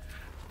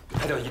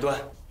他叫异端，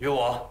与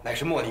我乃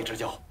是莫逆之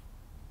交。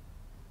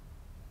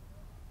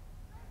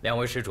两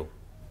位施主，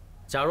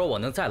假如我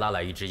能再拉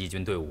来一支义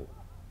军队伍，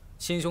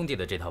新兄弟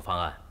的这套方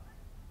案，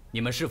你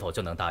们是否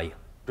就能答应？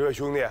这位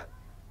兄弟，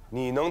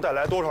你能带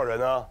来多少人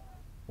呢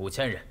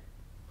？5000人。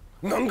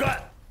能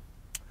干。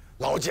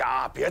老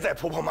贾，别再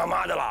婆婆妈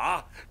妈的了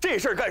啊！这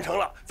事儿干成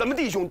了，咱们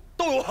弟兄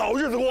都有好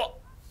日子过。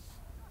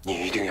你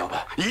一定要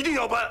办，一定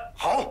要办。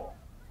好，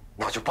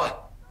那就办。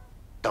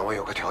但我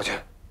有个条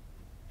件，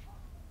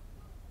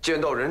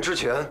见到人之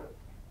前，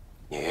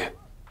你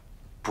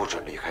不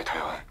准离开泰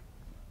安。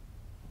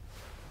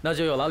那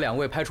就有劳两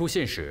位派出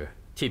信使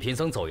替贫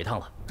僧走一趟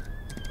了。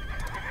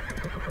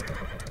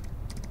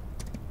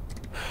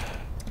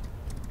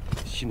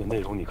信的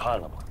内容你看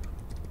了吗？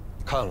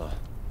看了，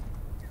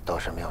倒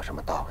是没有什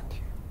么大问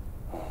题。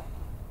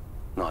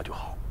那就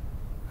好。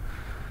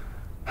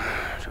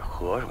这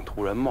和尚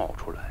突然冒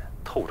出来，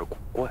透着古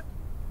怪，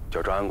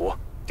叫张安国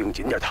盯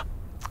紧点他。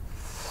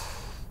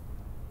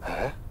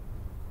哎，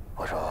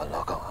我说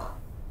老耿啊，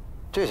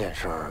这件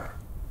事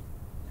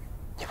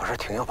你不是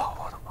挺有把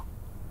握的吗？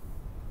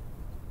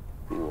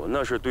我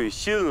那是对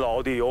新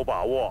老弟有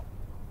把握。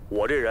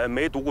我这人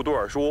没读过多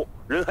少书，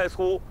人还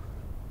粗，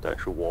但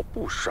是我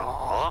不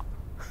傻。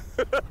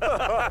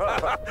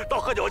到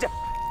喝酒去，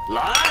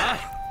来。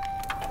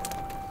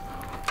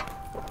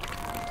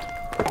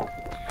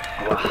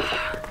哇，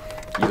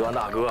异端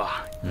大哥，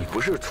你不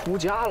是出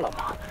家了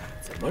吗？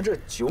怎么这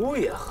酒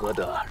也喝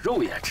的，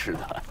肉也吃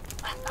的？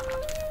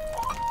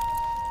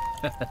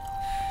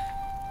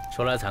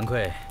说来惭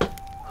愧，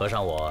和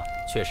尚我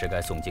确实该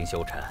诵经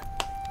修禅，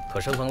可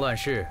生逢乱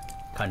世，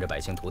看着百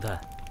姓涂炭，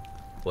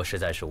我实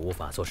在是无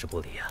法坐视不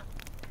理啊。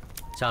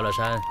下了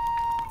山，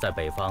在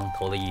北方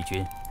投了义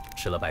军，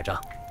吃了败仗，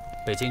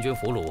被金军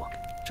俘虏，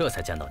这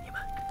才见到你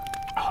们。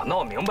啊，那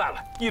我明白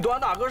了，异端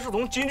大哥是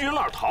从金军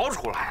那儿逃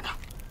出来的。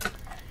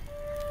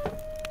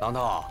当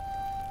头，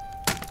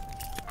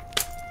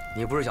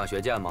你不是想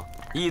学剑吗？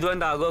异端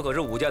大哥可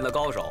是舞剑的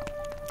高手，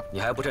你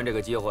还不趁这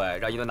个机会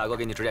让异端大哥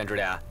给你指点指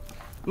点？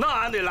那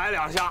俺得来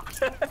2下。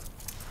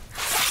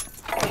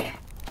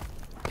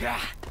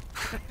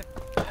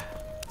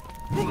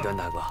异端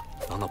大哥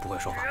难道不会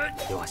说法？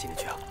别往心里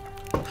去啊。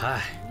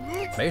嗨，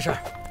没事儿，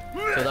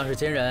就当是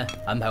亲人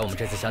安排我们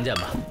这次相见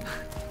吧。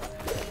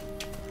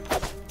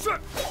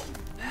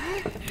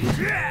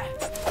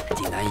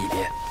济南一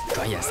别，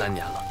转眼3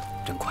年了，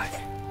真快。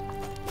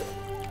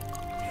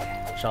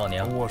少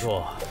年龌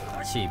龊，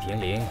气平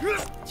陵，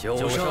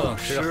久盛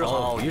时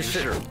好于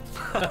世。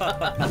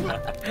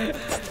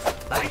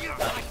来，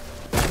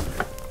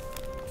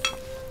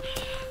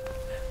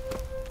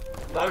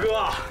大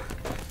哥，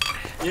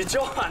你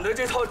教俺的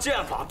这套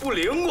剑法不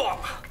灵光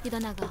啊！异端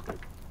大哥，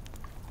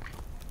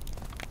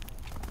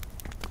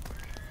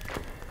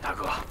大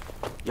哥，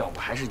要不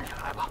还是你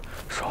来吧，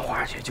双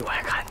花姐就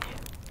爱看你。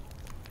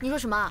你说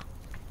什么？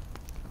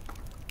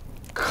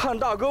看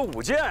大哥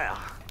舞剑呀！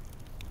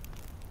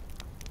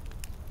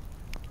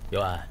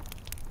佑安，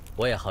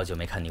我也好久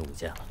没看你舞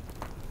剑了。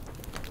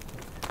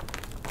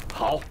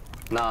好，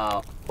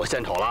那我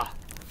献丑了。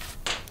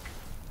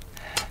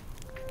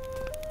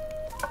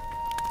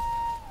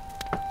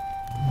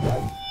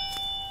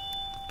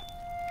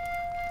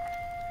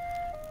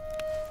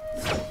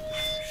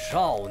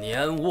少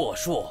年龌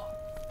龊，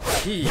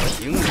气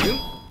平陵。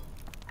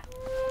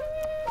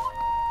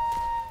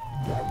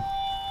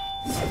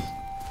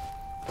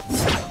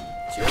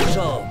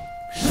胜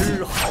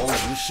丝毫无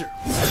事。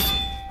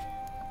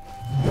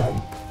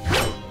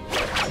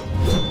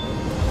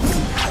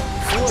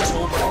所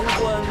守旁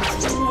关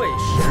初未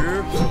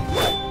时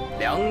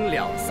，2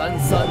两3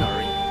三而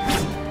已。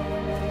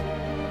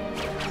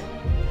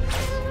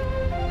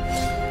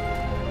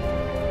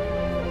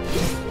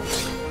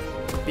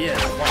变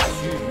化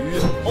须臾，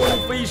欧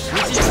非实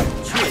境，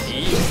却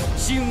敌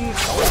星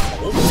桥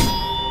头。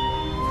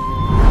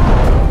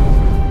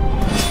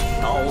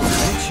刀从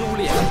秋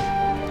练，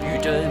玉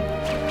真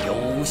犹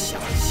想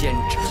先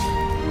知。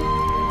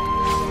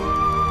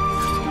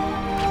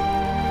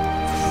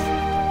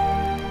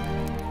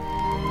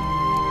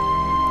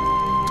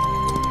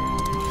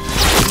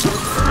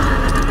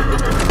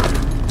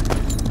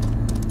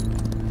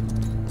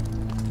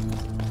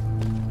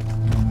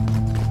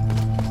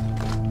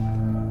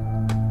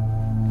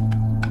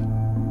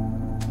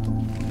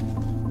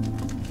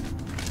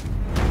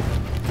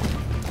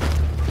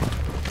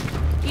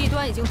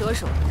已经得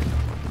手，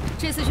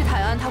这次去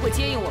泰安他会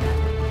接应我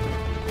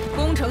们，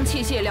工程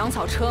器械、粮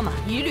草、车马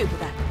一律不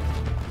带，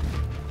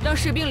让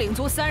士兵领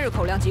足3日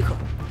口粮即可。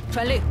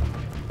传令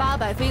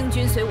，800飞鹰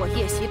军随我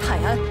夜袭泰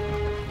安。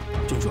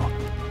郡主，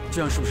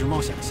这样是不是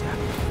冒险了些？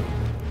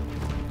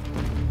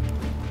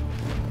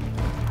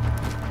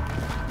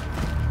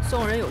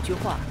宋人有句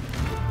话：“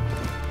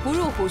不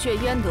入虎穴，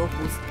焉得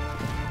虎子。”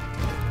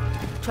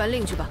传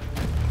令去吧。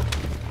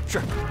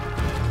是。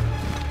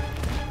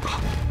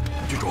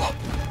郡主。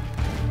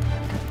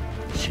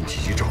新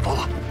奇迹找到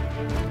了。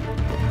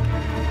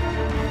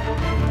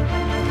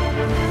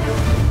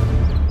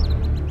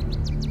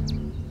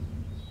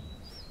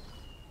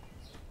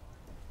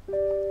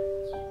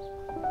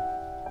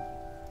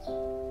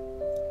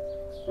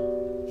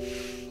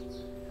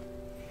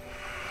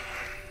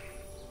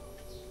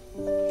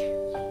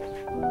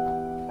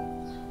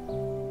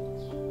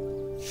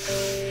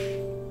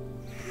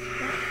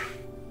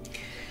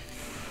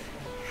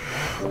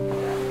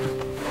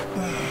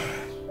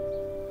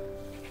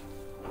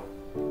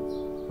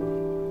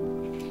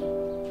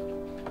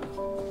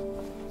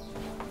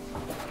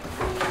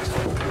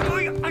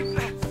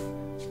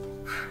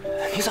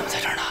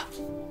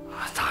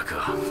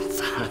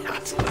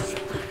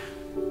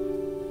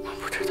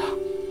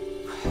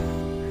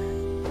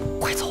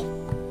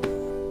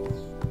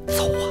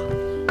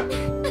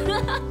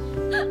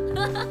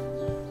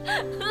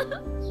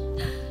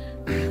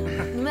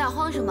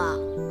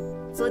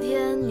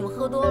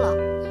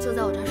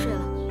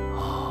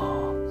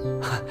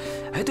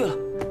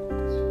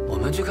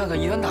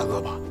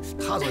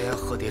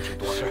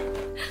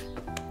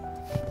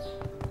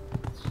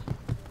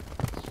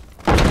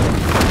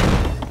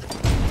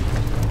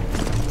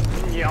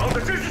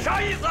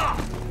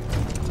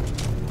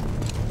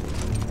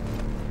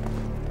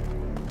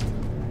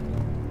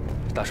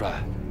大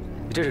帅，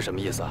你这是什么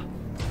意思啊？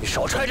你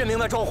少揣着明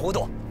白装糊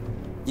涂！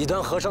异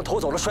端和尚偷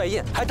走了帅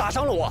印，还打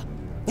伤了我，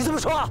你怎么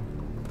说啊？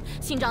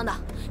姓张的，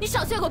你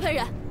少血口喷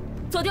人！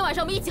昨天晚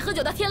上我们一起喝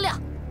酒到天亮，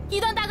异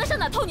端大哥上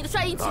哪偷你的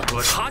帅印去？大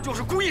哥，他就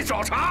是故意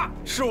找茬，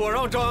是我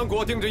让张安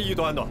国盯着异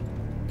端的，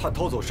他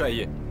偷走帅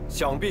印，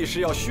想必是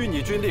要虚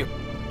拟军令，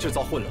制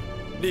造混乱，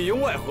里应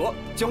外合，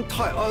将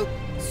泰安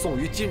送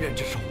于金人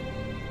之手。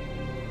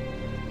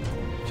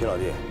金老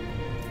弟，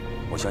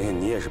我相信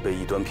你也是被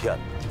异端骗的。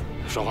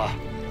双花，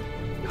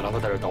你和狼哥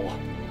在这等我，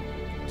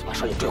去把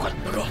帅印追回来。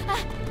大哥，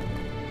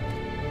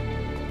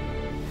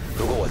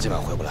如果我今晚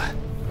回不来，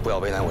不要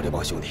为难我这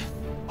帮兄弟。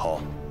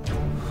好，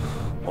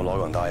我老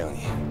耿答应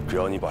你，只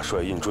要你把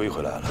帅印追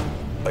回来了，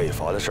北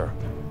伐的事儿，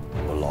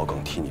我老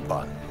耿替你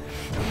办。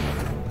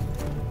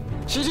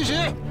齐！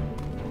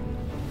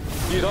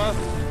异端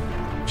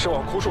是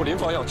往枯树林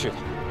方向去的。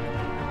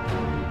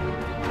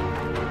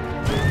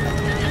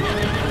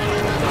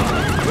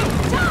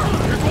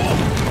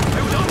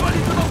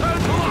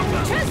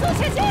全速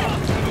前进！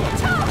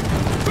撤！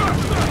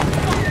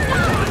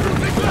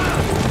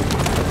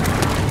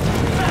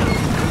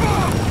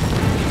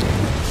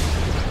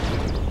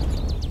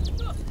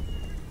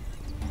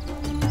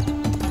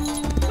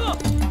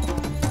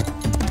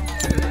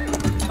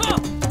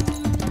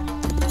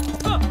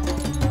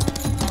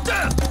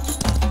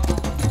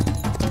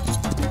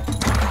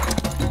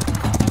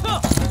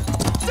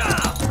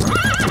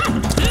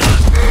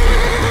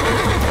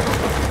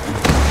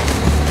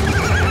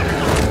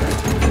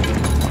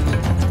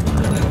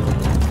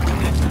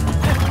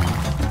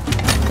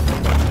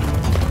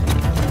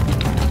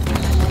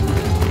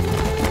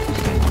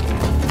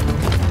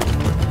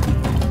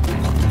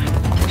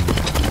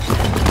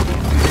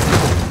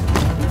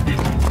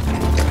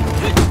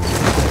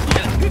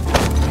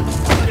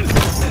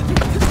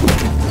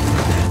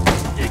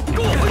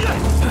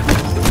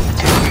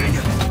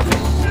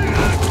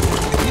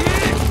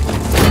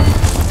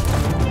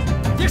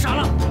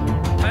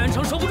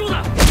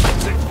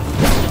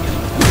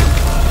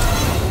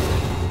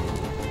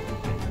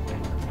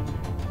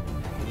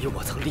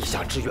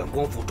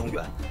光复中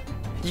原，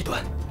异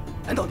端，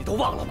难道你都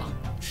忘了吗？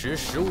识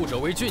时务者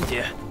为俊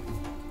杰。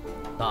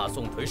大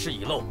宋颓势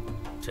已露，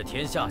这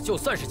天下就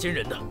算是金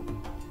人的，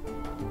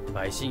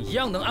百姓一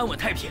样能安稳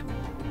太平。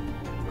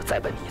再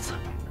问你一次，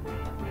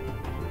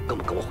跟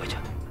不跟我回去？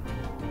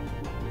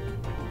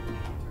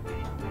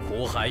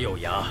苦海有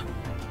涯，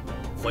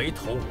回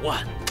头无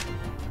岸。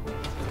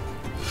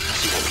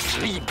我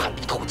执意判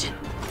你投尽。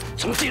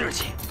从今日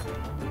起，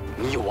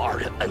你我二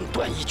人恩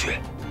断义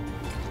绝，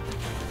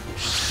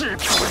势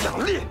不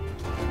两立。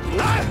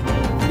来！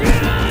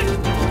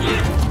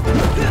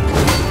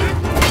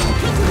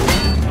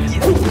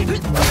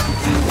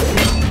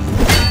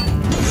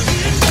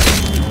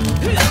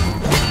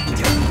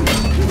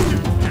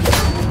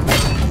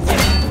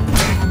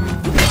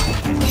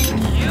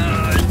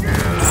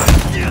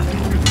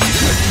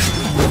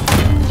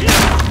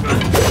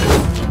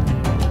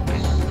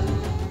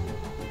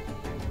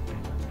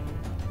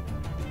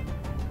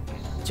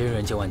军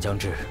人今晚将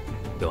至，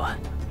刘安，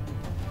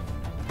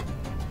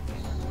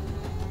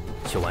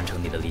去完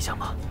成你的理想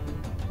吧。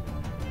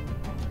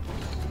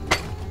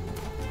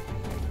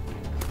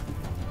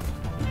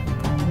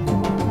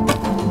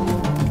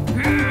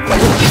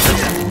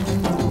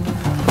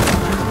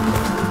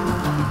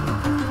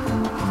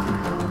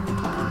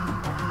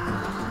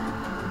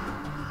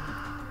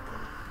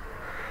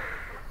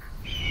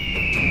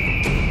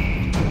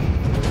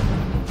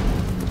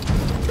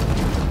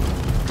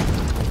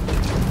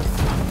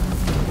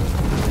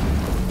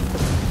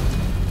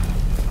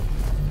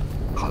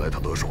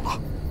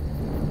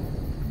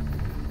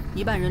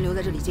一半人留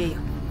在这里接应，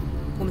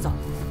我们走。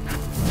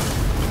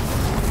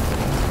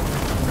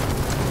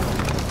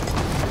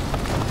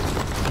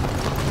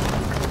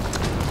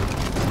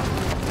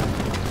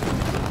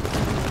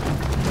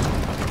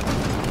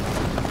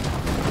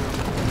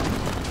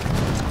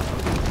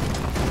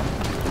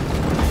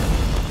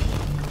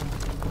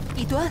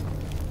一端，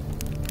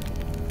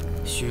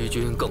须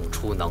君更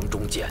出囊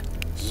中剑，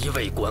一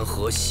味关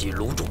河洗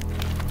炉主。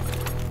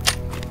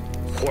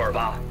胡尔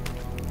巴。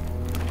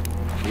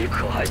你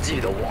可还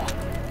记得我？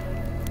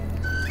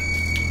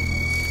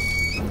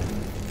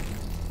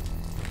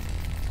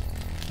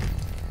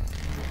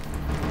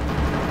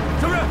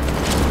是不是？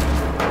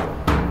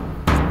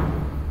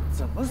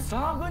怎么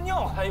撒个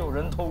尿还有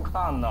人偷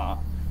看呢？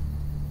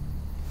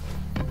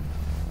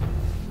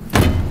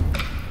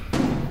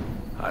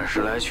俺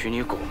是来取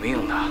你狗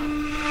命的。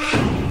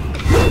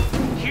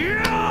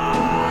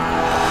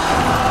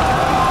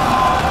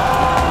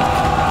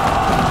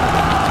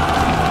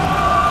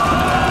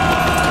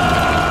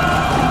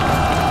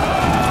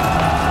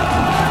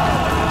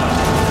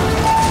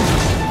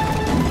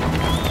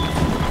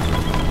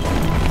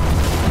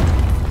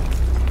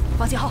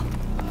放信号！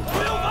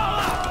不用放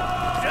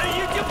了，人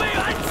已经被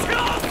俺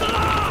掐死了。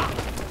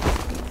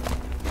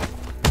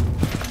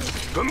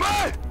准备！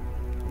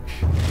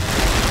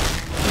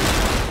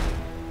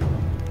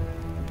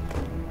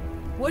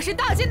我是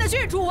大金的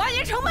郡主完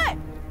颜成妹。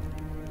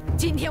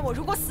今天我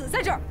如果死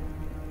在这儿，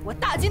我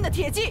大金的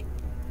铁骑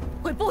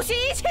会不惜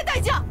一切代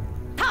价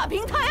踏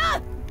平泰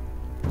安。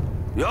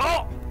有，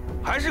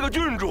还是个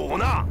郡主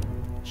呢，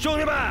兄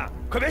弟们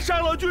可别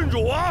伤了郡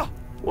主啊！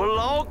我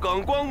老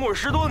耿光顾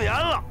10多年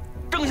了。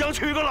正想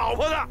娶个老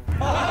婆呢。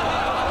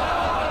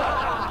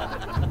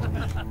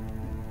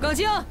耿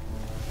清，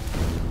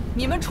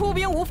你们出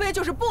兵无非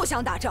就是不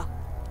想打仗。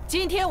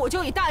今天我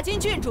就以大金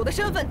郡主的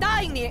身份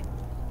答应你，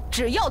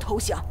只要投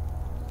降，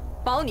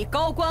保你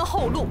高官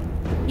厚禄，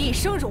一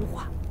生荣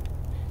华。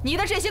你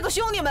的这些个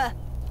兄弟们，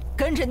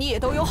跟着你也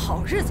都有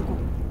好日子过。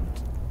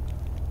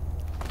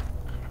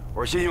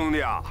我说新兄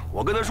弟啊，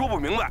我跟他说不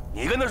明白，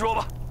你跟他说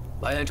吧。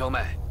完颜成妹，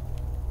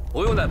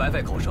不用再白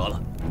费口舌了，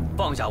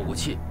放下武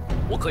器。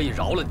我可以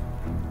饶了你。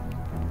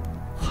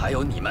还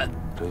有你们，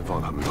真放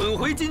他们滚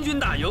回金军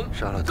大营，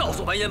杀了告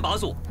诉完颜拔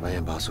素，完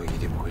颜拔素一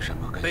定不会善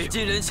罢甘休。被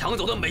金人抢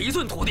走的每一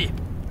寸土地，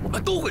我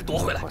们都会夺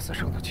回来。破四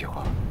城的计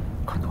划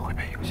可能会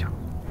被影响。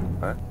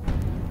哎，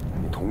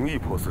你同意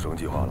破四城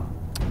计划了？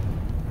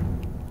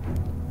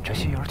这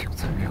心眼挺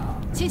脆啊。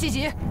辛弃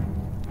疾，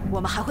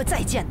我们还会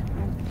再见的。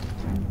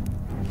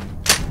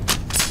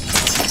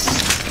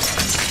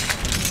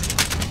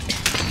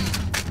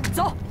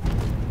走。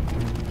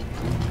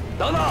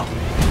等等，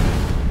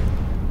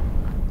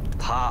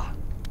他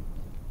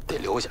得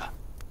留下。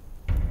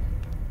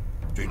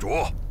郡主，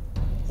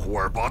胡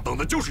尔巴等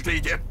的就是这一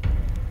天。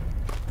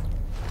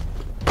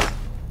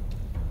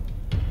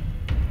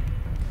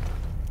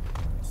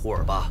胡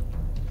尔巴，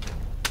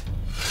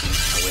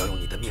我要用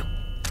你的命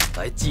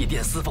来祭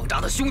奠司凤札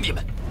的兄弟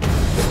们。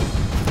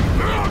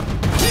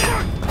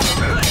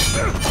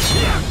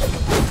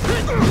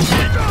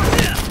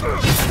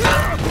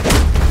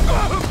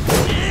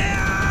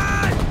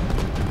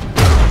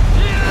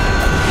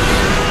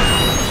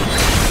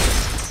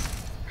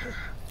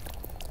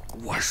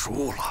我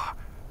输了，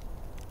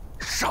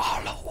杀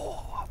了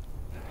我！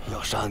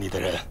要杀你的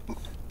人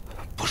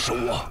不是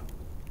我。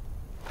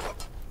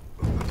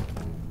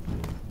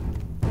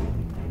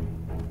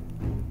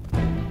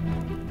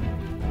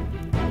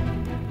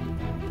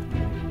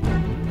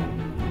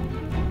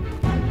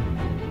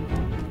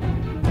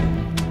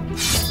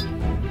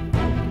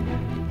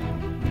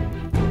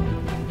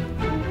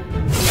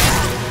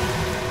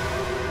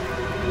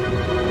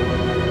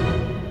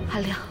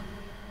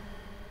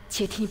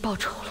姐替你报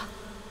仇了。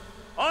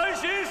安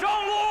心上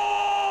路！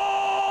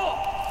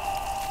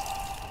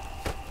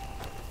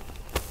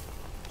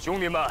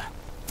兄弟们，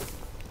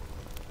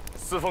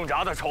四凤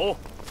闸的仇，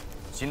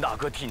金大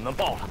哥替你们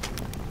报了。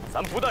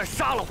咱不但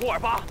杀了胡尔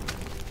巴，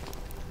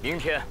明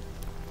天，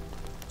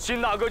金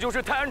大哥就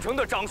是泰安城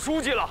的长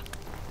书记了。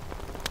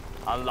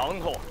俺榔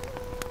头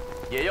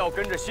也要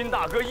跟着辛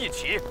大哥一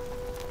起，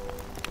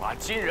把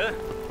金人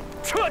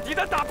彻底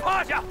的打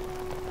趴下。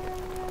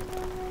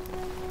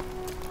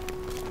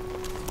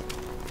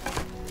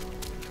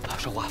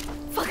少华，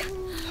放开！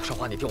少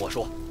华，你听我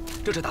说，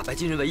这是打败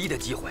金人唯一的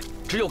机会，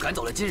只有赶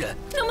走了金人，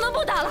能不能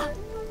不打了？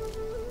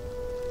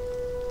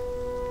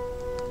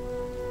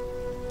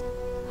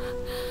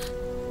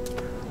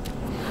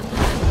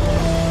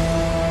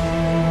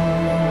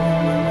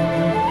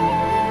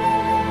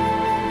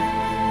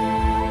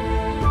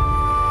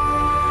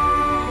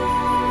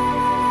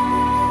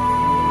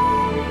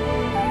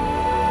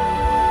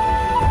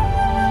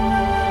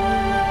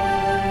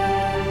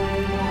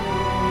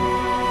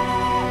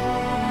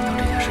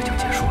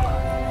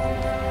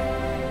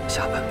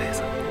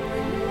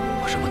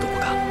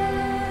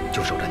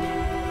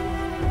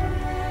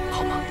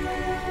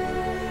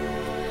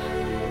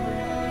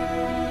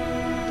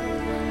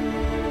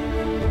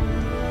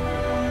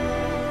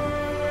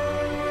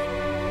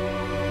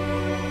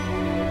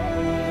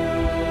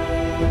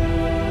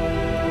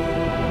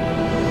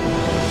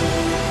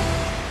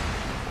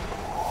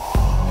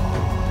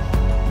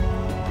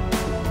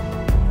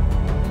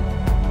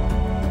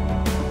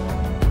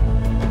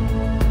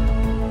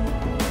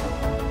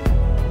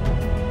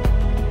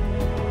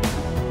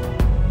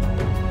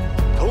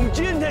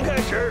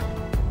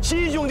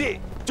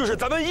就是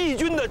咱们义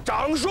军的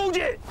长书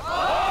记。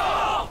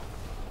好，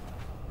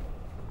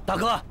大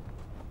哥，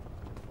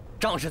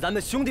仗是咱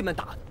们兄弟们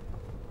打的，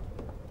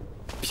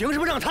凭什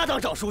么让他当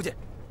长书记？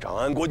张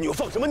安国，你又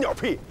放什么鸟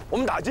屁？我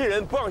们打金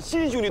人不让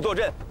新兄弟坐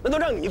镇，难道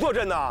让你坐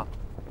镇呢？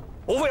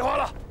不废话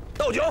了，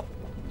倒酒。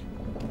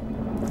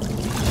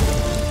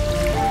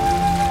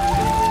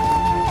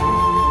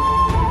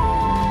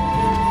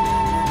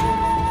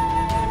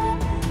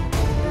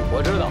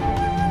我知道，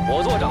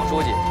我做长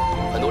书记，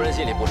很多人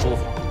心里不舒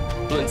服。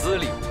论资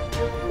历，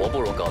我不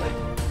如各位；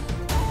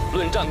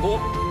论战功，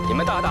你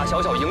们大大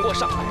小小赢过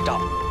上百仗，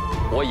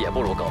我也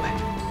不如各位。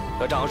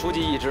可长书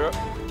记一职，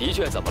的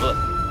确怎么论，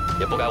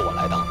也不该我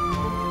来当。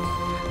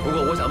不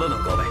过我想问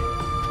问各位，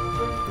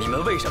你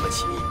们为什么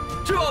起义？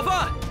吃饱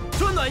饭，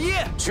穿暖衣，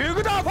娶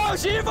个大胖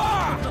媳妇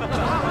儿。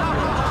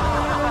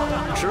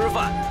吃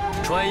饭、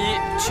穿衣、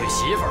娶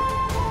媳妇儿，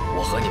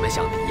我和你们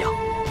想的一样。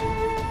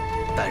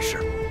但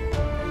是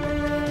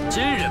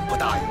金人不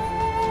答应。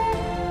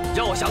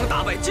要想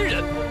打败金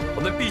人，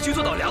我们必须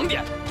做到2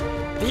点：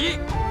第一，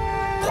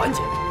团结。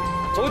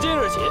从今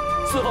日起，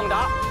四凤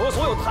闸和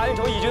所有泰安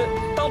城义军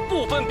当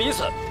不分彼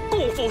此，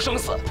共赴生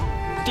死。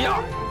第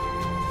二，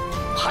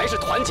还是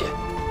团结。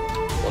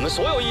我们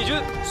所有义军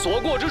所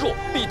过之处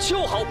必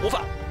秋毫不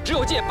犯，只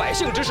有借百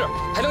姓之势，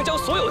才能将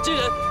所有金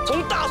人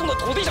从大宋的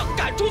土地上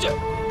赶出去。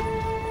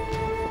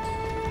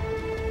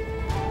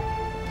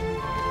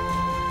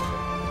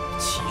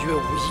契约无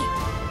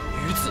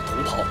异，与子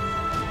同袍。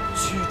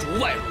驱逐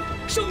外虏，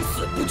生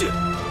死不惧。驱逐外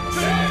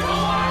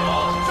虏，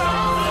生死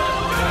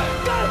不惧。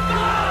干！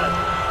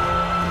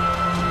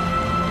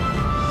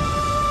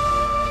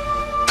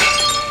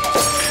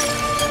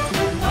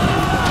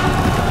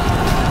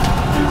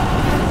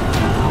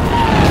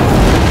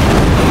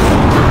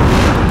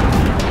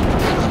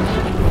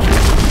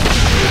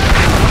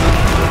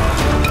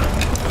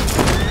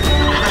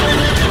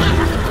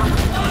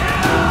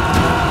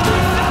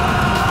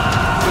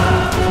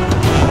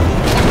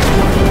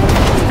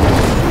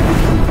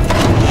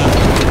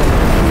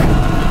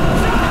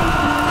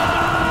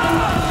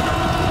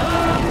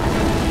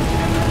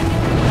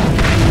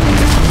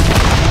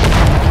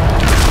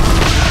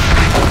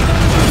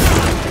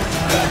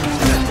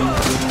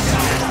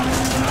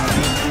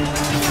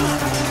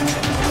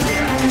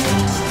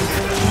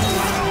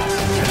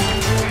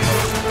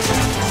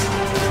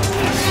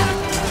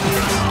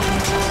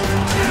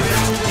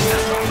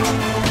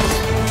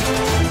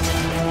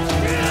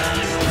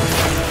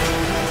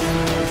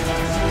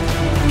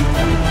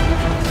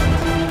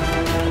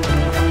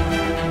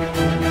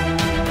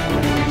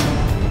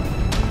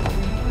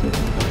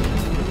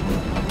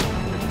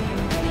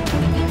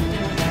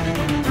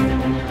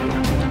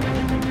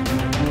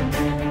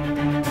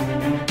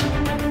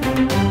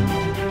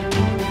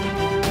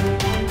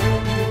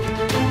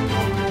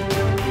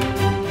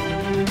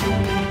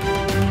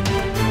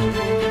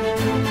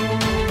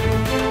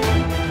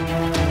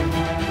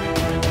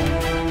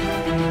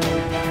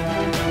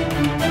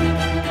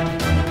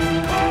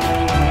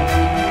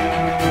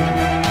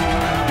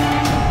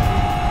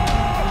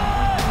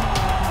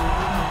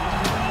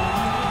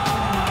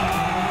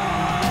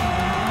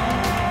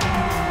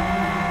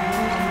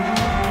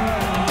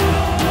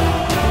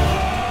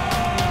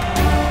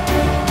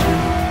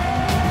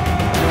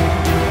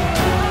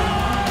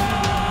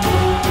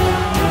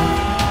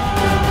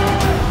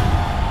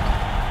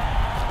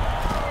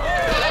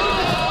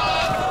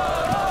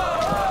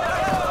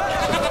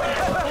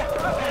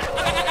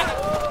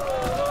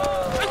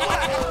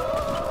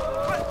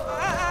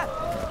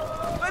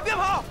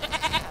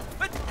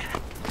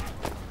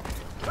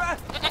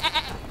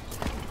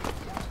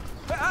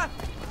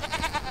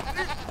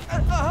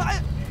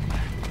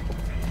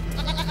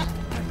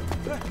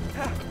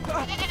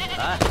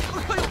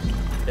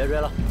约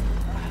了，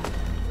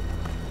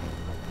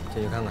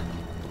进去看看。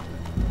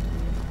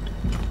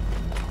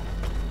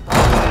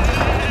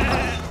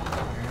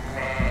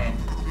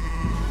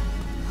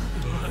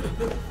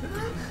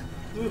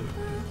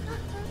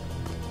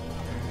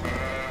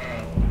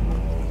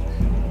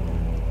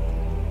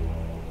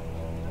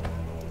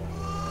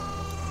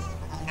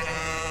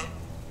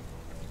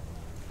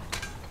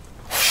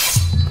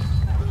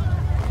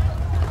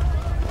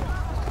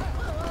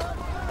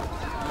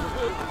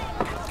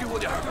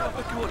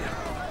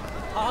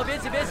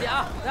别急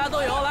啊！大家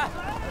都有，来，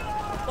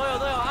都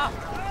有啊！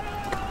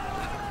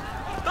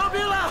当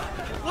兵了，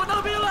我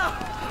当兵了！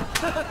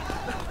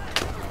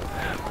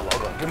老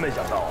耿真没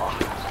想到啊，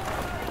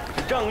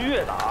这仗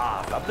越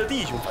打，咱们的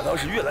弟兄反倒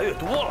是越来越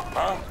多了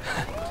啊！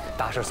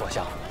大势所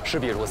向，势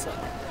必如此。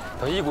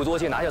等一鼓作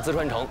气拿下淄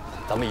川城，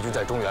咱们义军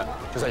在中原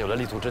就算有了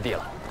立足之地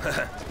了。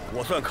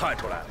我算看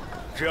出来了，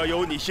只要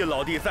有你新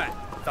老弟在，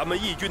咱们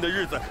义军的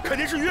日子肯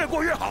定是越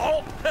过越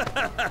好。爹，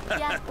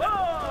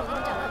我给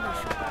你找两本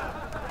书。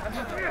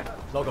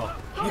 老耿，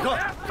你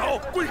看，走，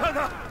过去看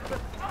看。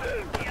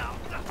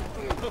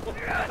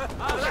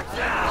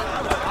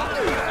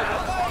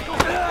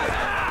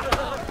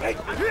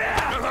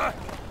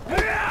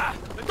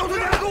都他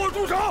娘给我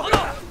住手！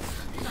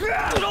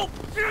住手！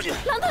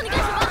榔头，你干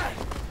什么？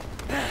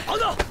榔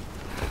头！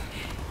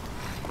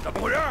怎么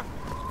回事？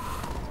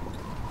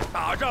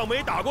打仗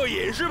没打过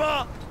瘾是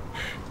吗？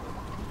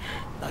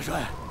大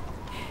帅，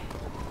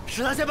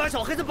是他先把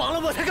小黑子绑了，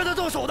我才跟他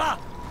动手的。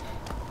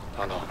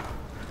榔头，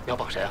你要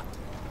绑谁啊？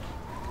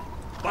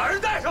 把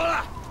人带上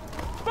来！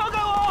放开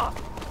我！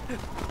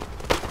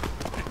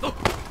走！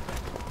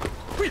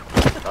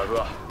大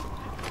哥，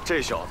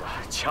这小子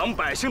抢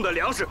百姓的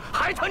粮食，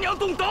还他娘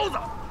动刀子！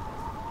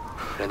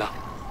人呢？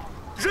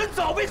人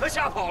早被他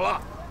吓跑了。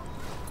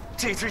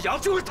这只羊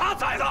就是他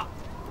宰的。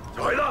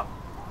小黑子，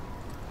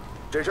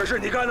这事是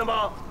你干的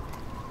吗？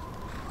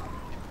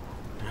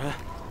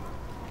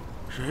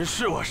人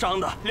是我伤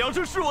的，粮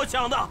食是我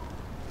抢的。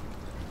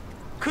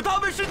可他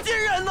们是金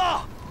人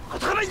呐，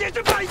他们也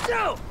是百姓。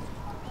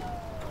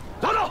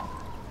 等等，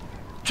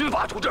军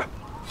法处置。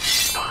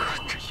大哥，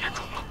这严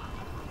重了，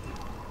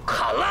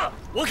砍了！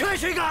我看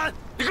谁敢！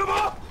你干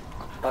嘛？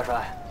大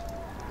帅，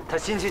他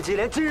心气急，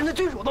连金人的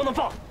军属都能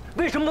放，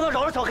为什么不能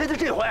饶了小黑子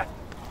这回？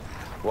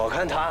我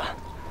看他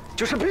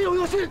就是别有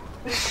用心。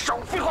你少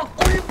废话，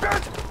滚一边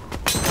去！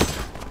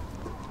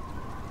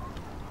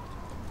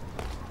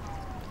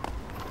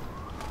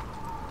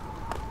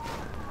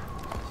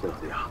新老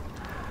弟啊，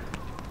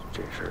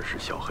这事儿是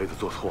小黑子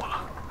做错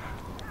了。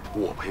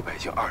 我陪百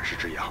姓20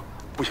只羊，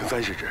不行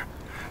30只，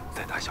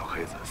再打小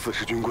黑子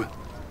40军棍，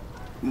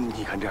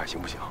你看这样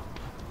行不行？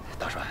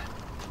大帅，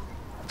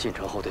进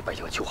城后对百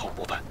姓秋毫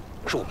不犯，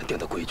是我们定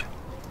的规矩。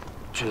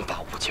军法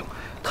无情，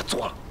他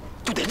做了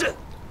就得认。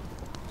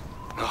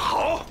那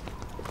好，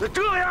那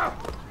这样，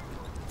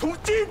从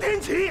今天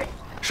起，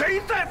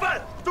谁再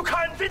犯就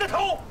砍谁的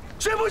头，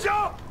行不行？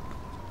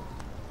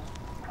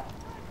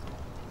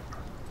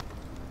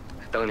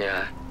当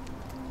年，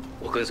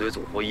我跟随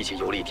祖父一起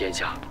游历天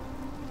下。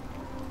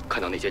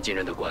 看到那些金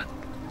人的官，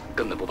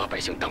根本不把百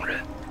姓当人，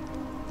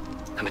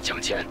他们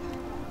抢钱、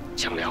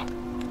抢粮、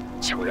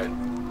抢人，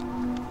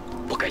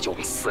不给就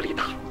往死里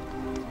打，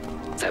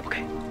再不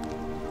给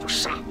就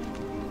杀，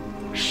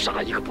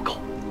杀一个不够，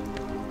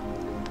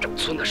整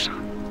村的杀。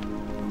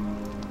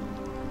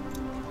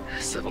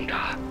四凤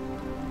闸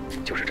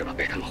就是这么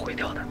被他们毁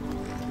掉的。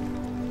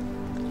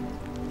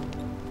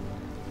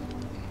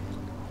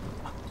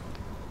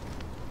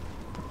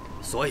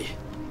所以，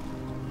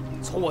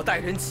从我带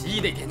人起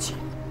义那天起。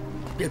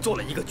 便做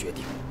了一个决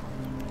定：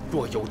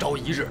若有朝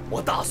一日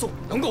我大宋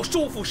能够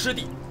收复失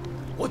地，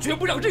我绝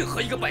不让任何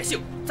一个百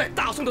姓在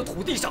大宋的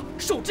土地上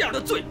受这样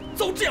的罪，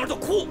遭这样的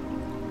苦。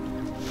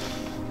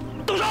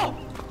动手！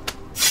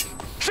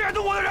谁敢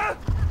动我的人？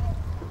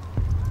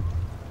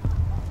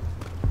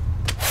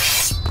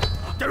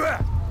贾瑞，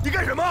你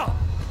干什么？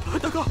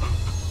大哥，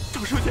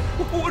张书记，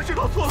我知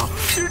道错了，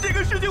其实这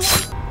个事情我……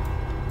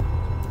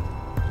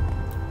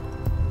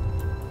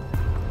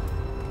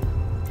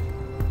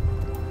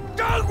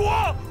张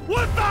果，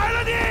我宰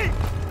了你！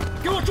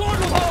给我抓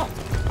住他！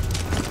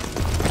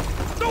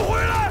都回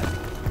来！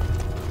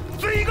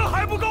死一个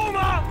还不够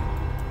吗？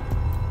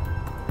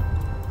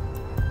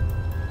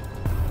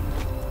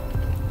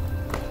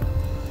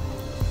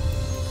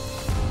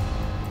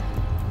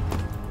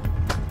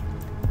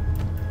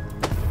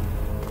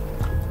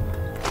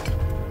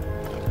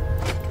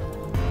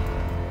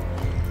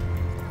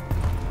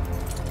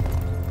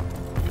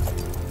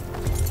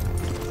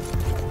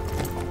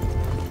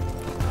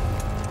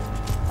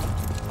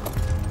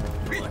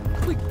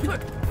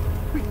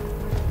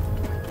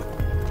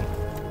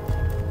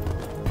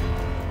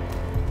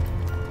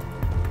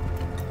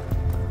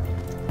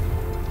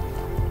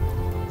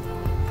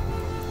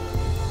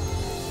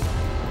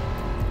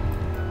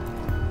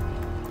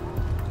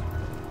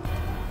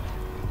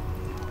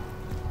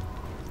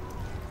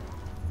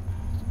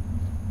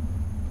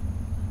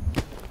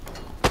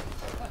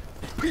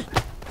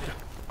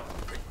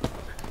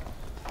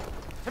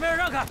前面人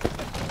让开！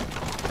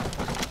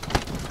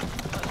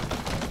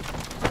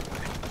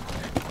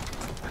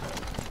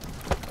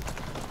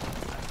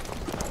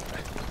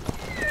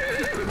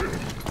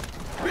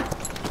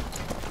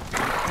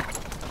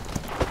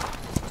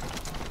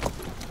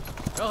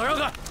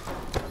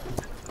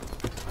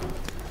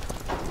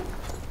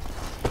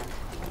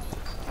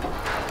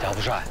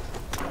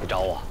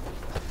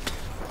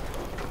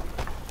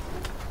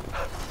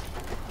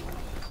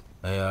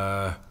梅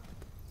儿，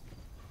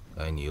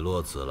该你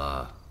落子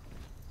了。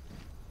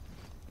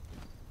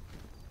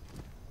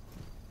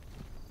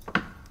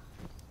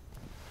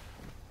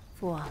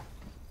父王，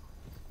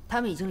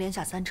他们已经连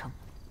下3城，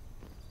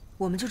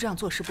我们就这样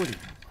坐视不理？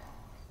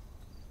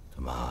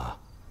怎么，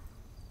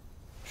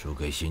输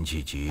给辛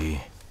弃疾，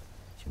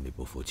心里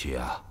不服气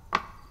啊？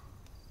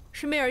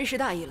是妹儿一时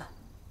大意了，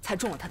才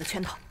中了他的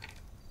圈套。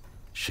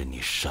是你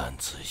擅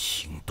自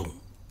行动。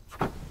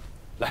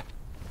来，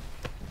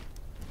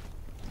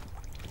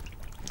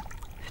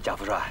贾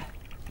副帅，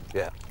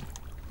别，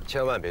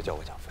千万别叫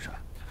我贾副帅，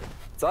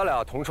咱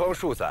俩同窗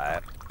数载，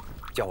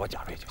叫我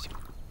贾瑞就行。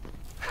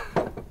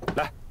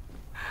来，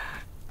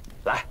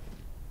来。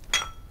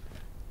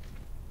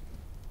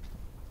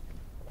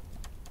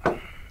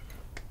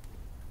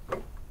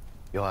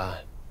佑安，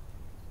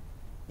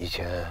以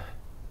前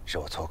是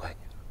我错怪你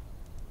了，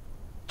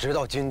直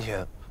到今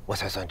天我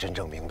才算真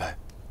正明白，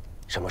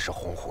什么是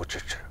鸿鹄之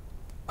志。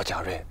我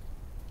贾瑞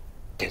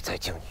得再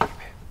敬你一杯。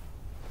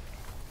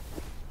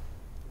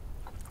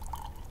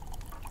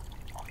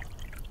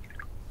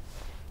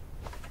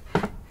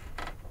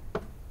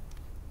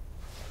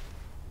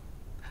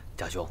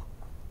贾兄，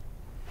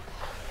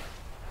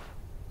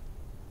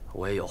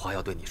我也有话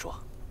要对你说。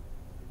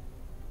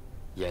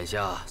眼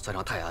下算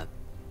上泰安，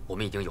我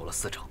们已经有了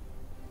4城，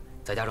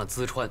再加上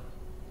淄川，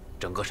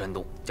整个山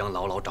东将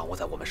牢牢掌握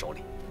在我们手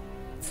里。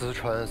淄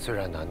川虽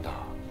然难打，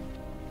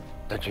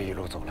但这一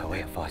路走来，我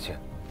也发现，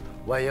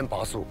完颜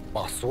拔素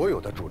把所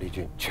有的主力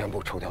军全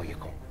部抽调一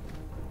空。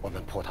我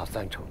们破他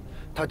3城，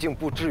他竟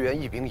不支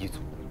援一兵一卒，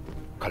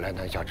看来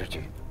南下之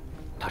举，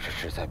他是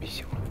势在必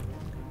行了。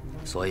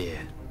所以，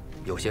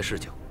有些事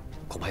情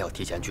恐怕要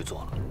提前去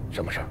做了。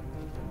什么事儿？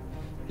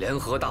联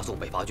合大宋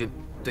北伐军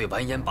对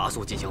完颜拔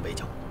素进行围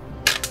剿。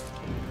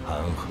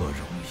谈何容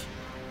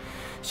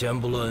易！先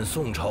不论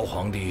宋朝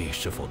皇帝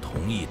是否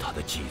同意他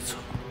的计策，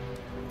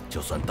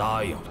就算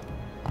答应了，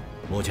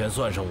目前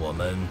算上我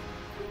们，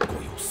共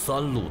有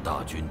3路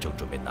大军正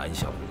准备南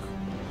下会合。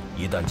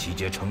一旦集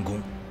结成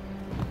功，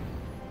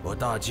我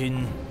大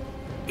金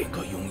便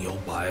可拥有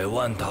100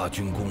万大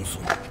军攻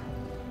宋。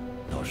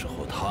到时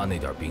候他那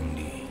点兵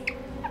力，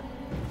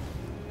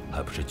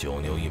还不是9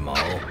牛1毛？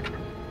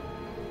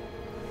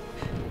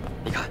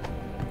你看，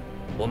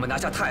我们拿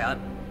下泰安、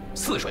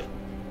泗水、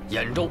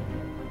兖州、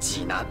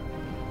济南，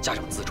加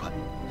上淄川，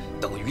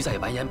等于在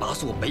完颜拔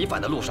素北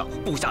返的路上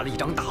布下了一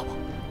张大网。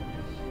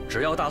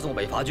只要大宋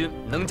北伐军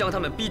能将他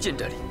们逼近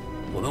这里，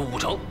我们5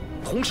城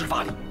同时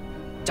发力，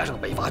加上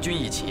北伐军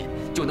一起，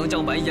就能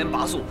将完颜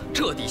拔素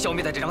彻底消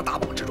灭在这张大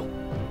网之中。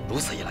如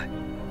此一来，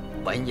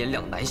完颜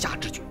亮南下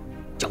之举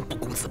将不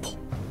攻自破。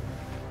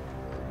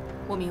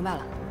我明白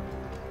了，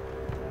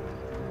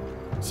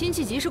辛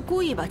弃疾是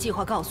故意把计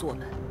划告诉我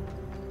们，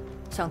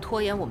想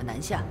拖延我们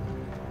南下。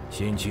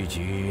辛弃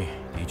疾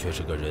的确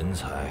是个人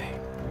才，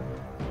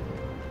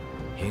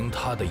凭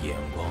他的眼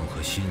光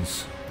和心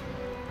思，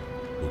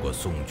如果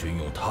宋军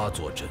用他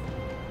坐镇，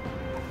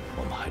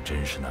我们还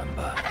真是难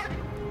办。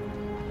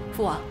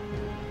父王，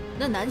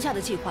那南下的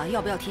计划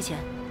要不要提前？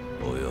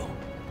不用。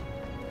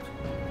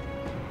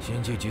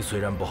辛弃疾虽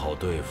然不好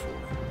对付，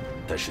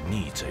但是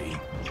逆贼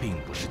并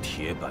不是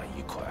铁板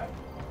一块。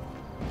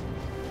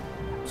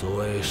所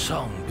谓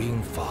上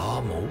兵伐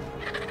谋，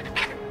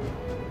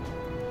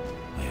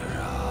妹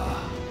儿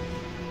啊，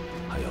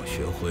还要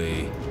学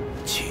会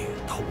借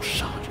刀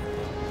杀人。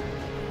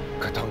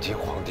可当今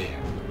皇帝，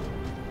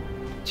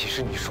岂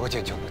是你说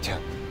见就能见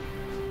的？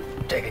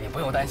这个你不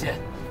用担心，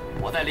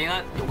我在临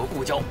安有个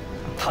故交，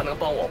他能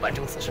帮我完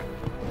成此事。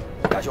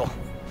大兄，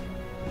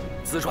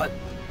淄川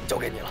交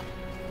给你了。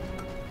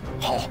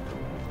好，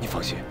你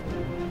放心，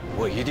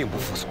我一定不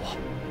负所。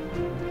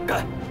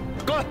干，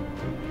干！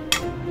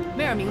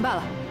妹儿明白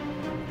了，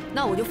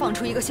那我就放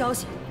出一个消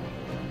息：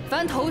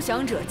凡投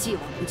降者既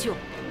往不咎，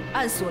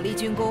按所立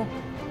军功，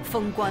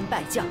封官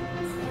拜将。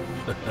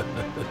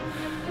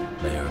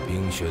妹儿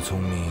冰雪聪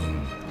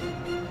明，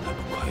还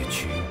不快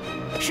去？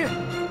是。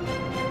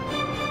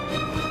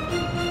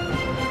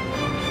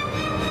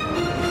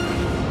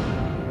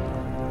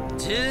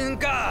金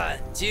干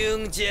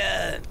精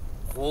尖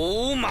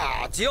胡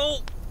马交，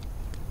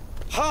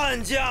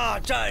汉家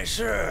战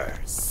士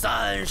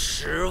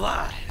30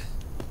万，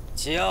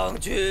将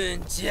军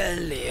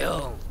坚领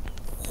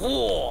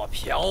或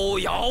飘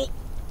摇。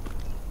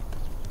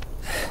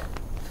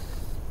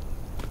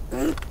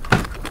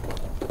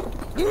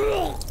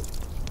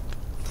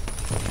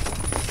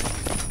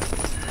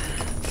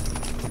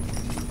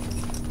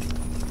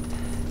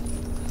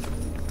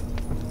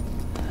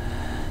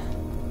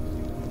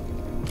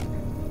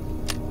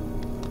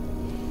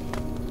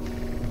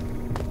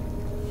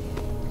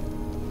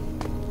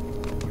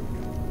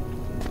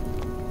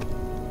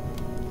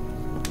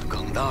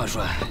大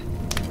帅，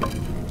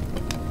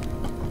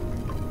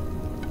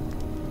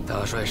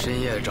大帅深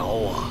夜找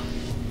我，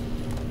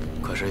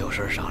可是有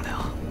事商量。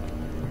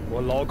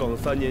我老耿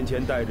3年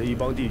前带着一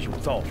帮弟兄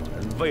造反，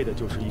为的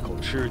就是一口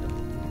吃的。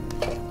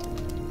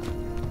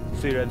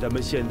虽然咱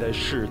们现在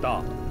势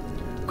大，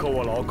可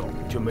我老耿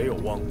却没有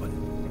忘本。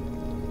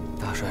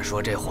大帅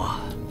说这话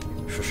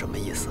是什么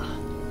意思啊？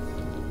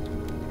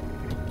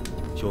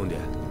兄弟，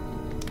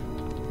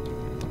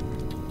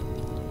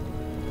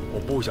我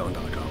不想打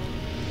仗。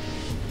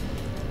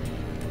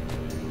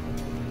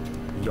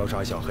你要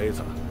杀小黑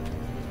子，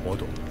我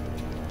懂。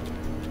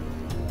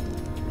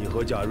你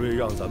和贾瑞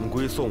让咱们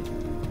归宋，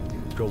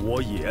这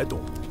我也懂。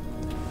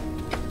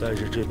但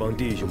是这帮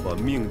弟兄把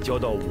命交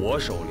到我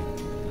手里，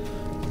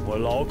我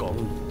老耿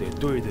得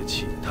对得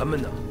起他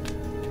们呢。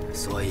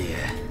所以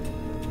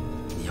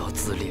你要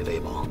自立为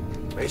王。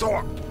没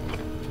错。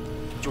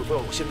就算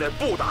我现在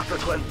不打四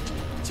川，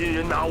金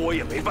人拿我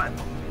也没办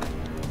法。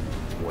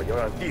我要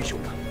让弟兄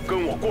们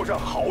跟我过上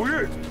好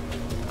日子。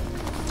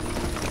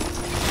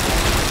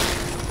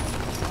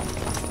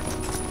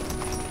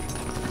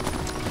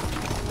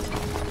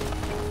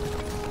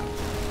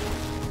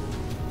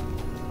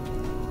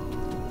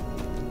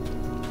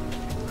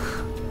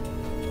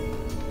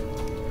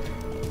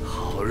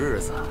好日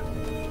子，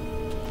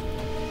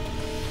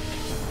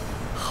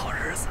好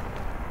日子。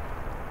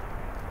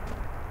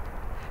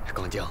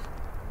耿京，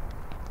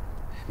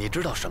你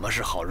知道什么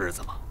是好日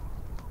子吗？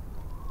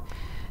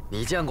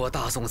你见过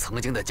大宋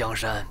曾经的江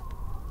山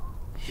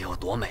有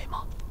多美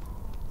吗？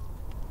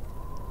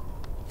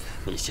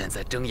你现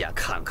在睁眼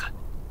看看，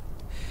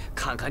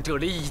看看这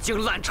里已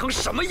经烂成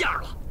什么样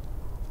了。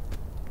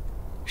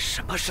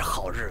什么是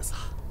好日子？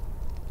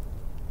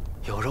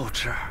有肉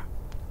吃，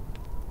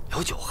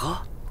有酒喝。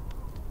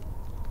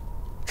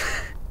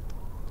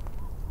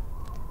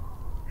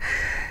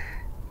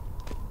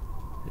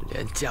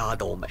连家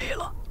都没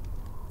了，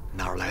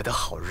哪来的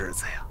好日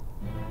子呀？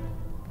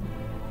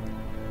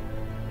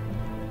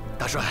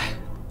大帅，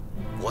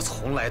我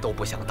从来都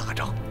不想打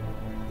仗，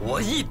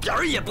我一点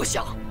儿也不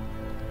想。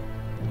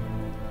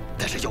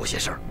但是有些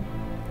事儿，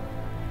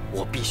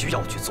我必须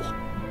要去做。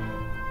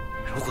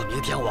如果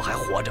明天我还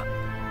活着，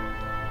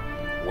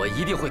我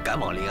一定会赶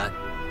往临安。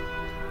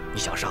你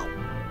想杀我，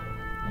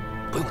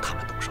不用他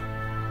们动手。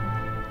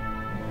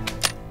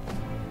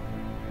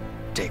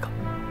这个，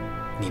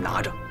你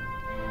拿着。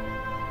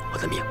我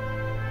的命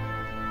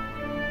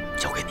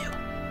交给你了。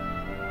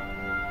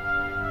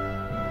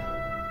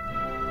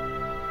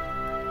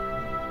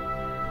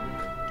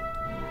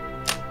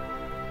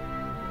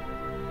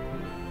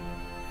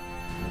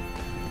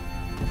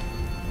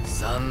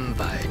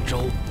300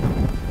州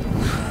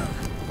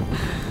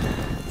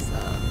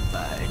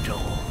，300州。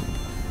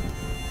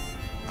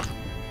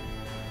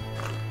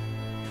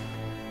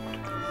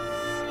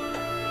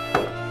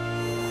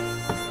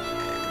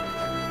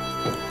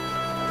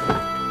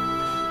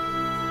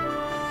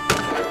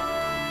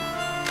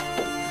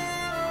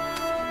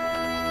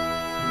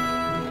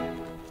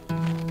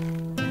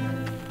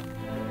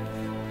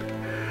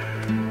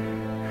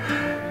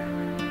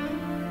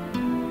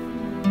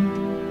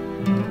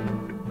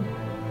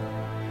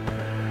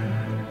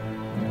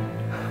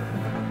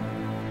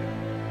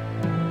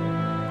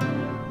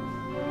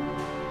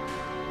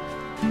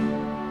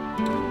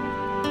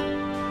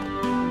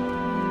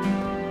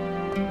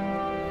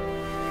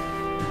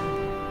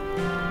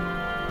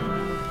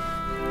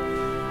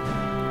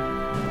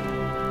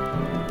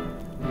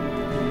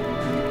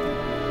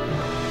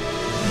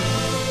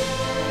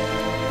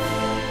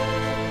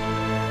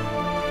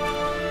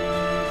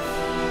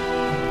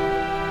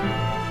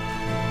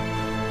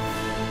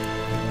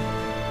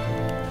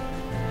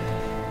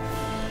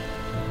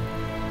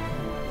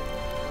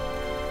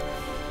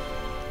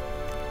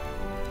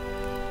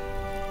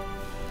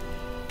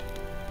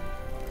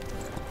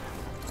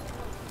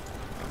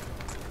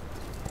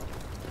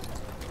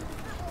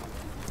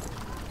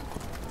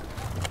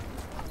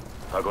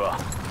大哥，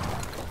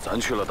咱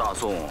去了大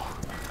宋，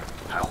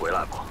还回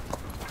来不？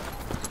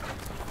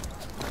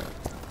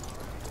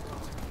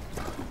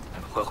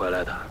会回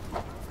来的，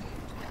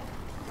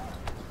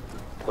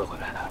会回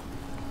来的。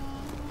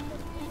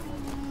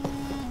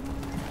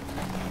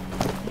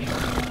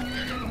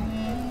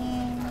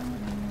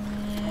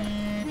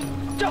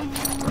驾！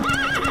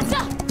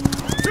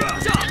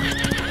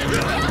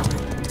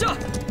驾！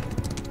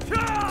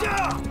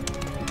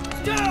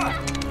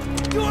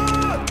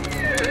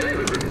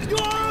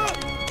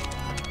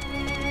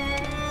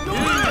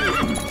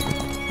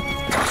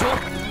兄，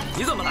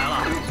你怎么来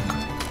了？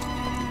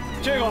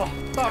这个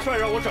大帅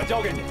让我转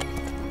交给你。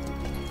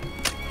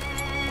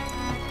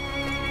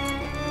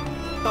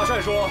大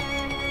帅说，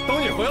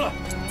等你回来，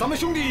咱们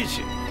兄弟一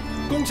起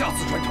攻下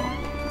四川城。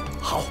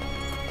好。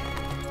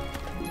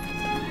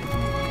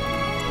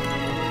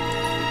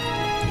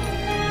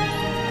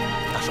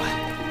大帅，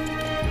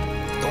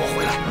等我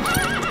回来。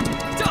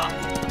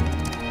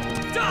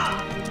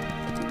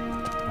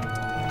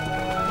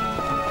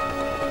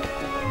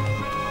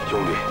兄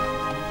弟，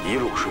一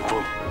路顺风。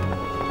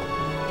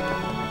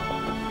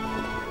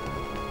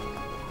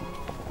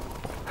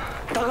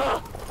大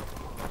哥，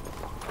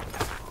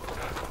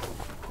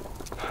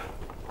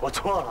我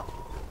错了。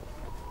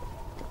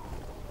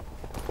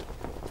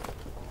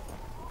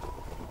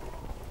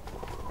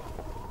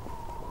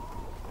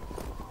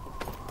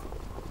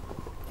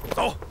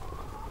走，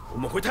我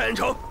们回泰安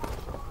城。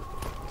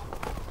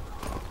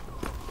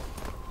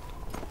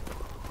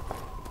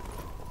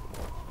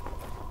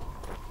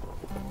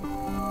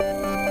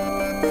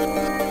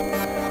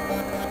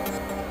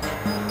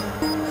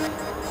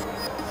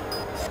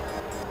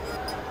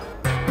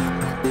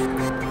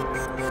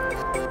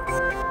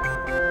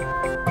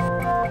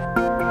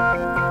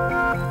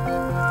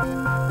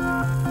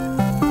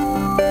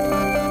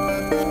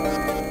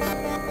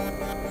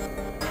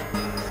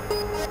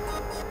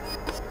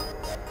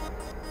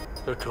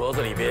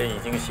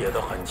写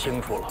得很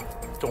清楚了。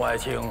众爱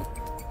卿，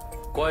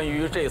关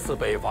于这次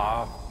北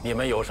伐，你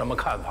们有什么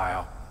看法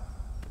呀？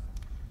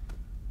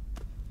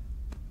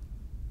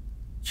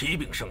启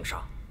禀圣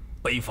上，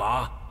北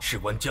伐事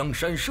关江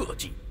山社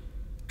稷，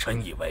臣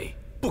以为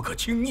不可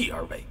轻易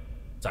而为。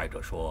再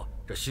者说，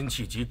这辛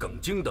弃疾、耿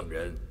京等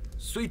人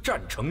虽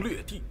占城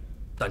略地，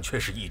但却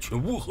是一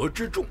群乌合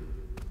之众。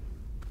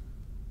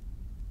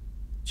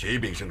启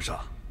禀圣上，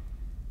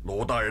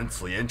鲁大人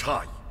此言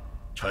差矣。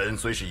臣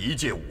虽是一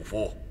介武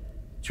夫，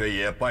却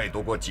也拜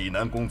读过济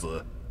南公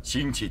子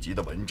辛弃疾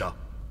的文章，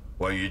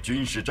关于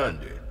军事战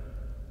略，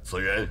此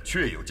人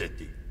确有见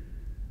地。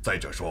再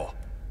者说，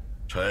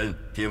臣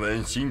听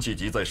闻辛弃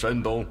疾在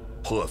山东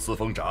破四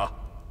风闸，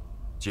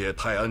借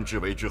泰安之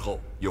围之后，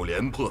又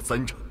连破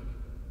3城，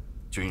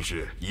军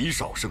事以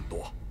少胜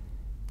多。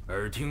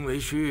耳听为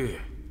虚，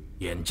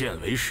眼见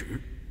为实。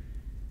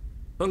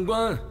本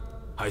官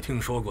还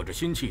听说过这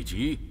辛弃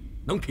疾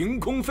能凭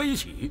空飞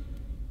起，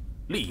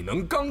力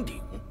能刚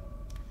鼎。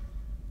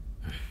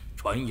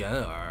传言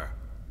耳，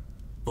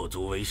不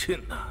足为信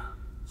呐。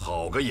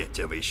好个眼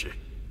见为实！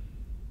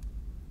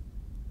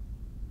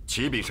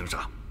启禀圣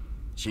上，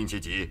辛弃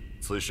疾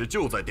此时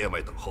就在殿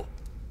外等候，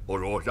不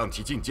如让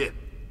其觐见，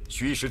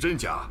虚实真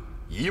假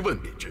一问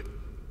便知。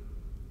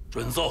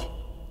准奏。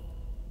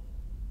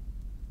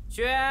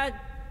宣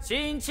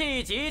辛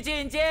弃疾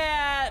觐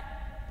见。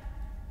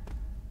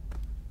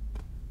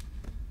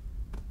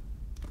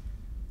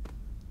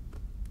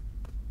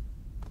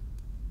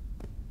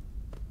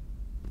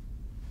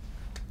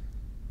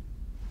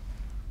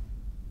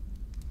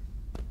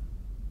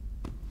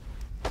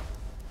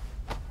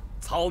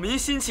草民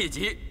辛弃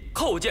疾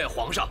叩见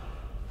皇上。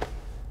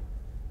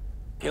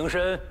平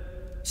身。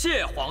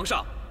谢皇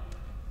上。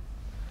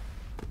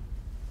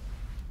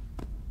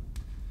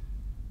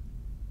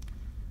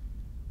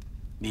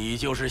你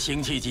就是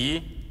辛弃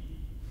疾？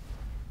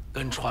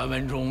跟传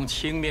闻中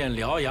青面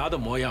獠牙的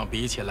模样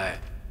比起来，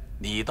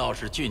你倒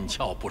是俊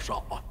俏不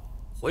少啊。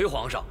回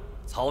皇上，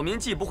草民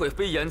既不会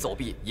飞檐走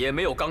壁，也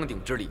没有刚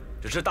鼎之力，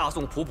只是大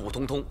宋普普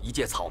通通一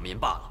介草民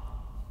罢了。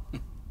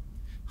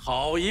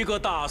好一个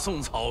大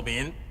宋草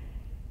民！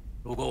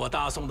如果我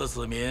大宋的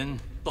子民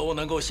都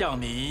能够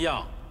像你一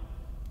样，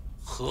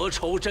何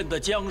愁朕的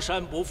江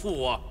山不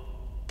复啊？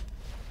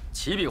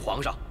启禀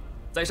皇上，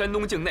在山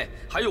东境内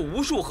还有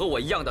无数和我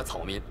一样的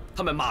草民，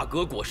他们马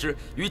革裹尸，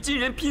与金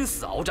人拼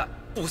死鏖战，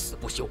不死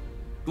不休。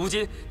如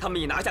今他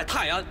们已拿下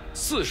泰安、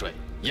泗水、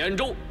兖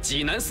州、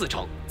济南4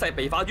城，在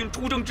北伐军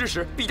出征之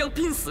时，必将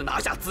拼死拿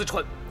下淄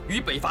川，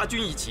与北伐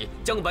军一起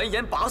将完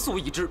颜拔素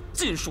一支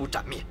尽数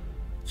斩灭。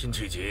辛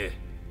弃疾，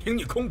听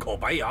你空口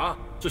白牙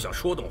就想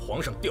说动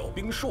皇上调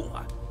兵数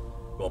万，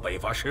若北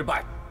伐失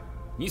败，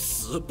你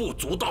死不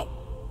足道。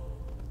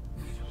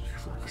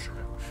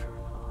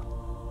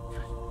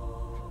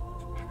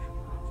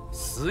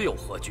死有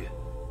何惧？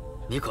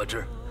你可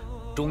知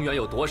中原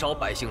有多少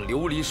百姓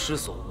流离失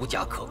所，无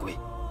家可归？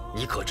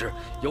你可知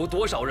有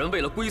多少人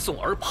为了归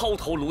宋而抛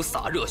头颅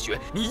洒热血？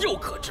你又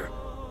可知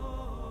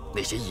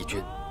那些义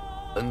军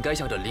本该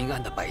像这临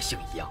安的百姓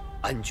一样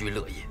安居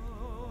乐业，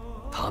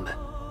他们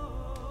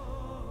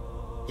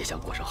也想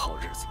过上好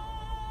日子。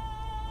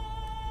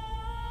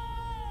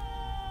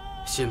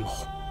辛某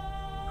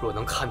若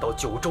能看到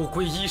九州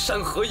归一，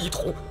山河一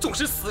统，纵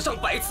使死上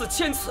100次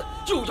1000次，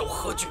又有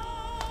何惧？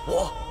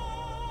我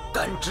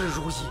甘之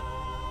如饴。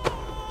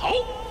好，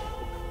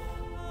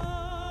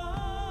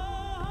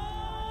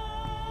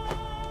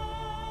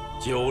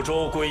九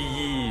州归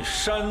一，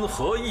山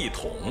河一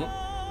统，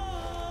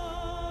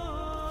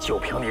就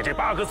凭你这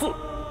8个字，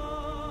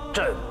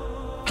朕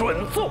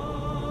准奏。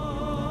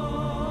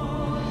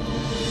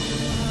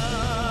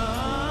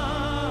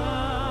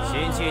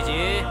辛弃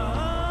疾，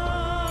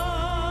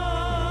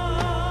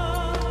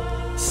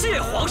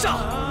谢皇上。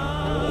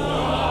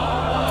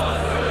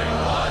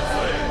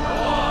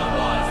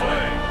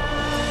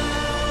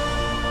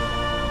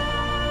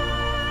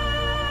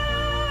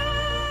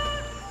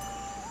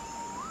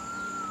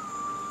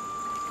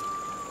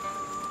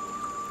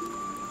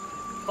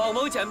访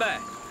蒙前辈，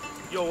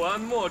有安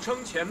莫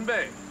称前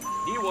辈，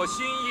你我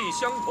心意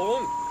相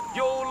同，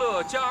忧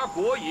乐家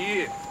国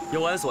矣。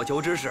有安所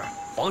求之事，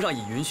皇上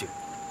已允许，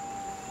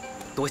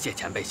多谢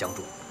前辈相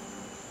助。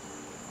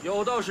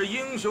有道是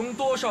英雄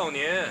多少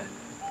年，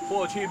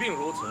霍去病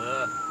如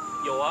此，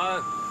有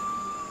安，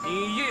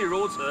你亦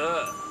如此。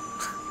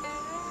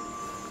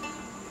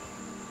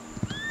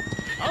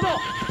唐总，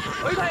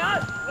回泰安，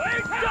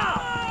回泰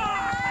安！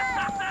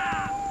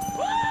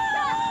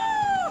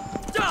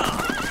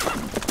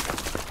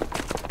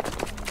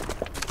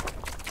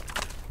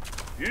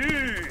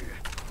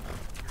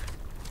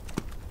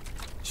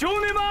兄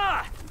弟们，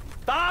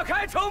打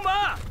开城门，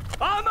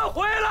俺们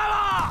回来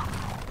了！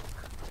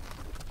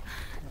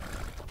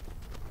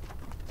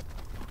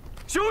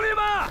兄弟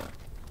们，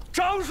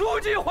张书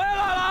记回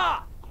来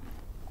了！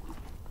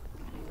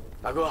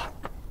大哥，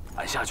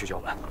俺下去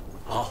叫门。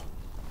好。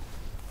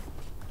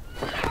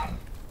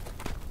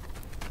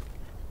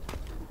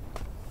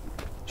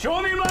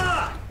兄弟们，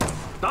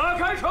打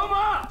开城门，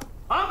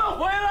俺们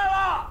回来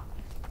了！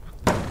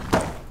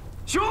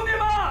兄弟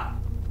们，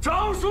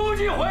张书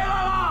记回来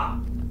了！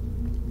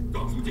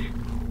张书记，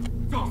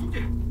张书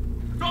记，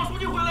张书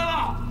记回来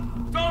了！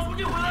张书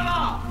记回来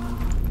了！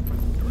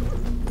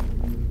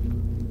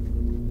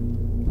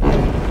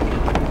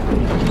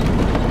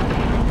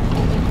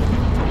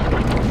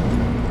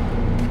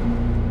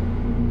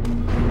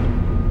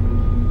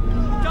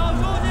张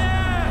书记，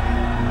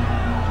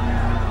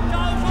张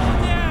书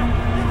记，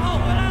你跑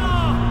回来了！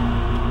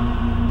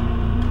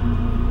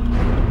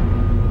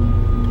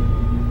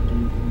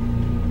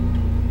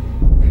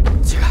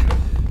起来，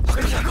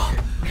快点搞！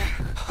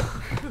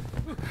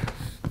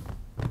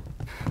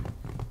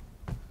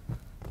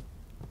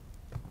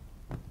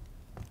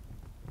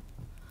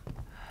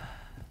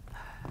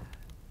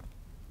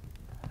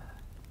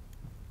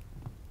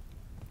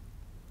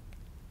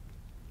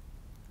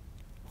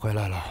回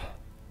来了。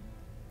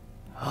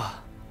啊，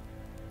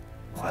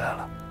回来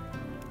了。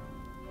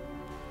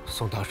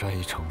送大帅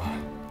一程吧。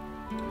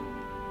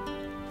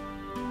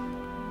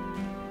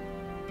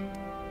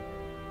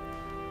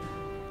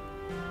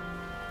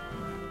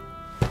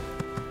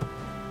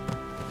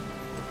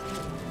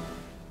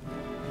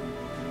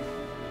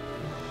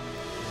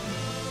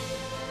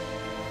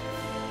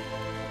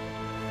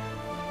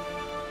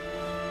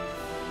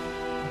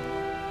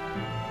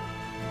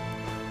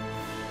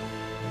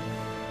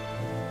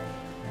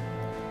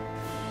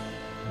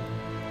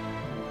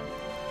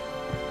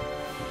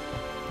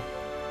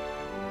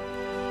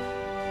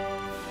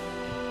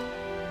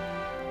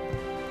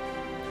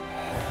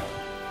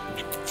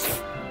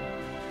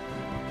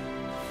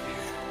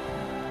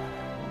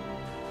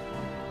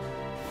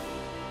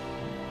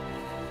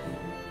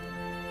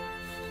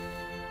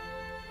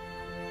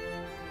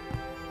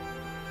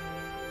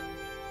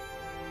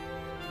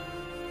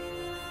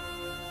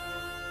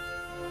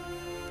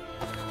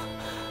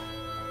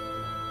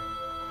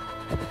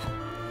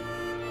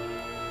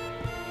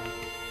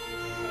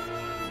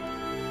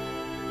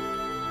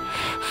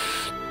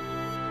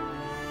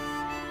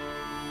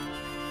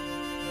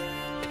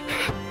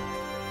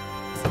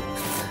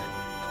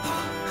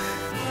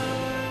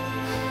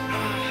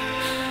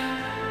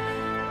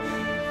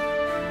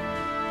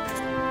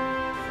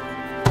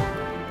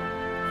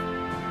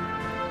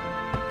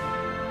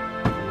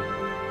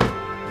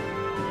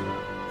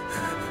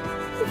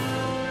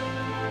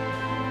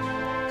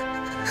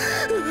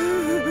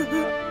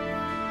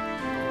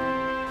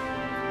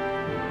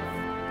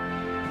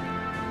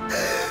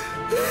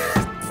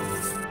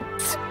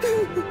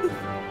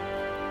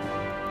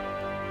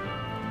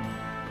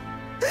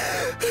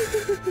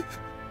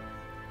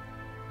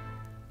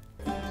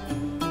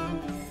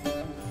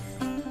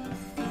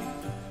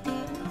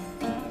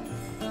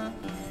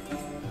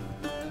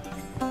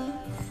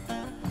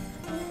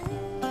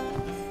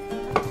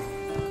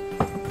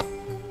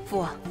父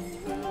王，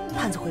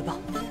探子回报，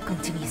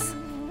更尽一死。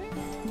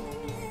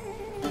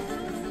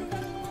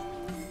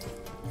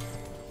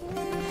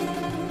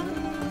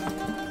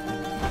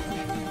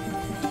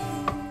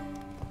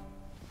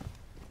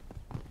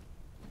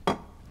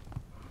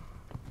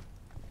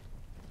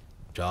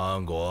张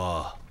安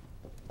国，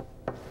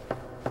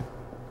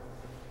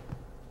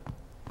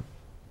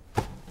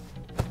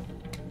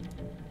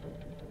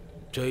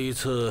这一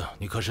次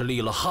你可是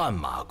立了汗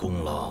马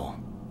功劳，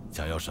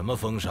想要什么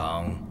封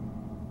赏，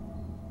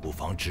不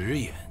妨直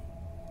言。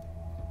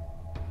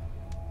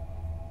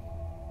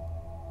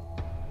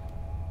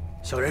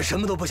小人什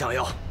么都不想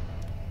要，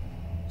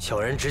小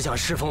人只想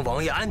侍奉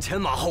王爷鞍前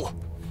马后。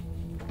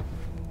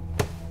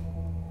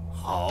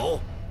好，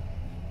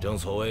正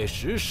所谓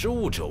识时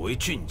务者为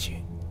俊杰。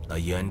那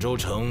兖州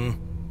城，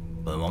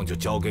本王就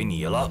交给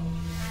你了。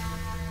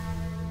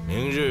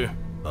明日，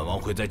本王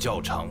会在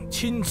教场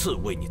亲自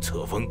为你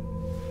册封。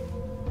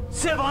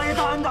谢王爷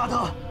大恩大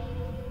德，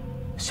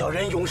小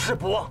人永世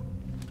不忘。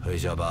退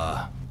下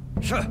吧。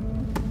是。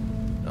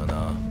等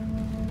等，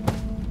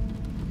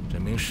这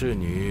名侍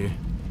女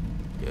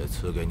也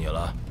赐给你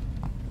了。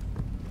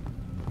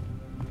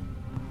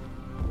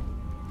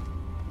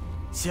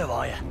谢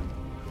王爷。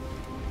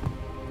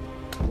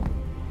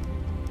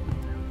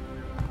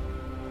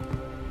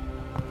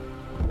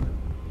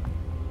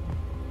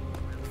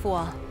父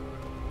王，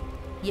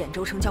兖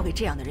州城交给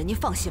这样的人，您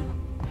放心吗？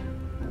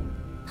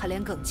他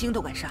连耿京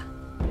都敢杀，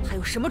还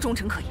有什么忠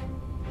诚可言？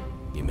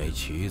一枚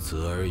棋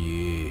子而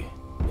已，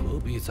何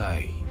必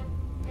在意？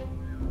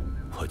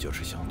我就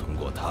是想通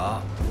过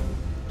他，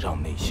让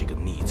那些个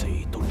逆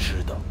贼都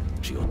知道，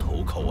只有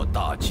投靠我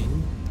大金，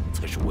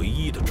才是唯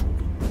一的出路。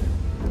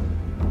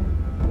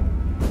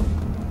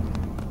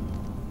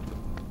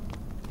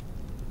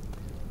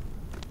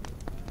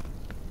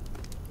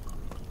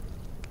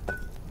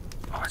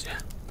二姐。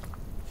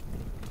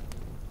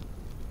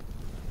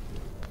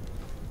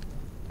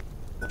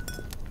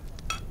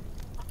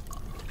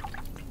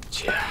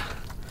姐，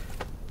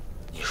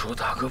你说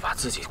大哥把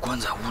自己关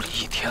在屋里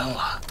1天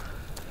了，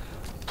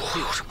不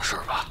会有什么事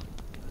儿吧？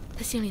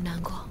他心里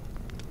难过，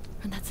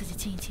让他自己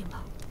静一静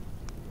吧。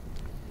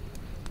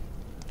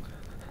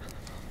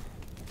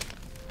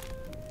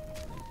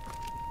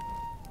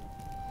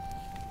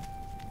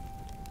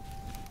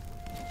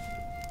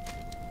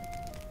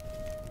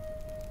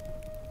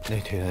那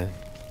天，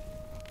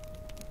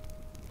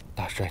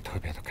大帅特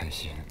别的开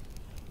心，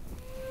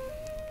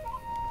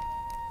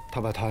他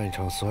把太原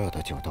城所有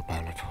的酒都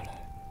搬了出来，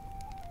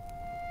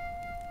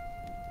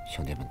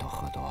兄弟们都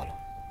喝多了，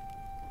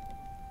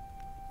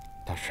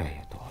大帅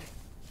也多了。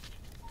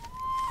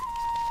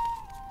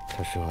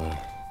他说，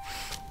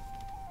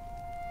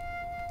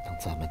等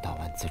咱们打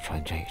完淄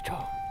川这一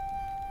仗，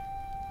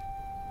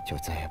就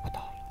再也不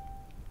打了。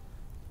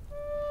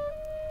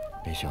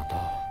没想到，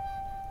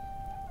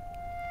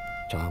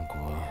张安国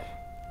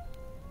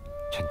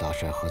趁大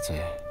帅喝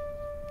醉，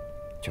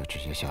就直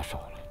接下手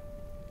了。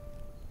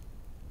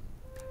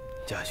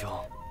家兄，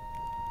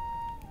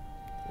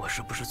我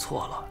是不是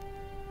错了？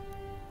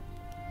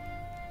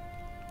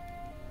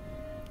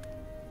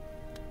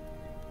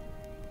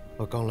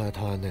我刚来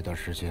泰安那段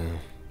时间，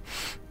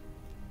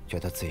觉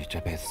得自己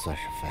这辈子算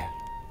是废了。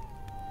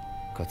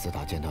可自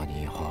打见到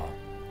你以后，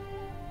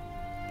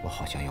我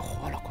好像又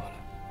活了过来。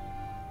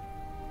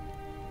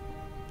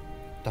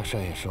大帅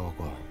也说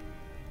过，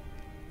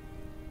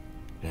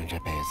人这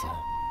辈子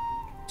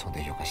总得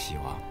有个希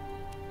望。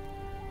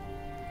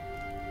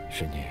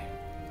是你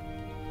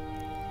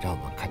让我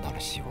们看到了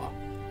希望，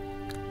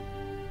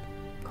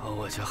可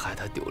我却害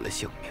他丢了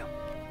性命。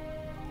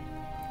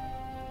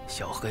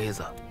小黑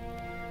子、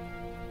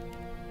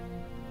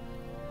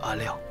阿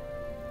亮、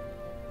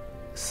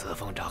四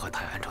凤闸和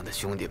泰安城的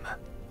兄弟们，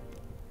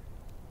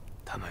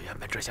他们原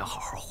本只想好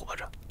好活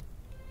着，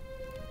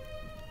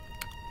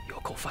有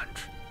口饭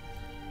吃。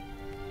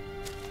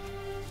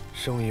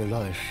生于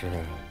乱世，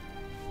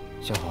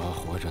想好好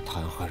活着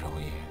谈何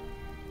容易？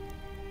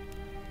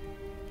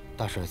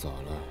大帅走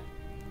了，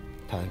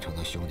泰安城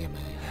的兄弟们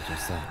也就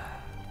散了。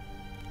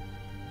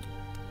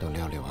等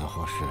料理完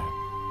后事，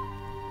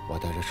我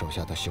带着手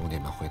下的兄弟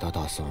们回到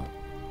大宋，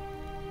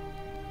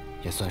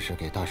也算是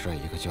给大帅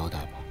一个交代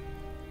吧。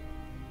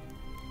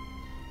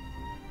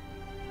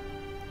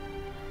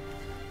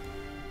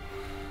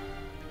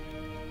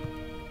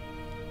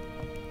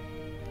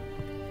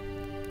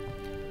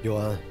佑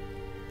安，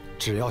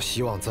只要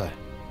希望在，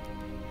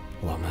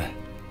我们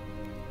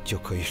就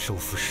可以收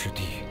复失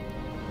地。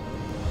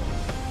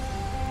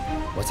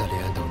我在临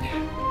安等你。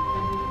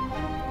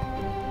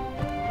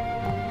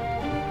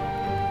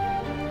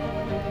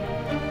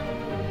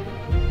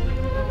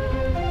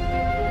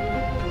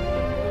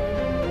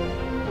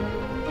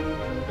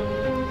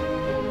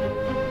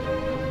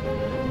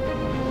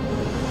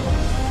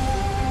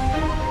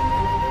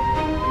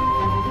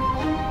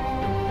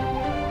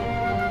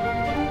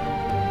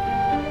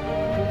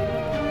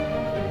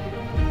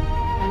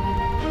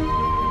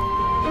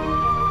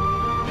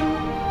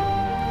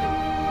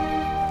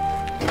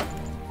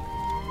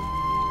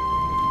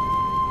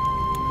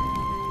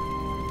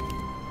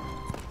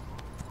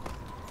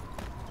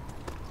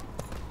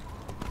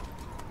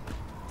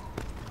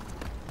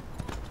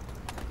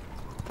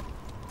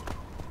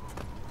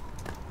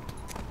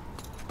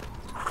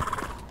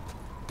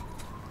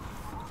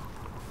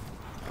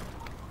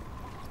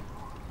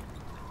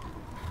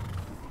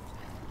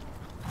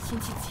辛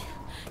弃疾，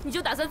你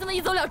就打算这么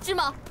一走了之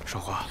吗？说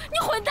话！你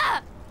混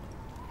蛋！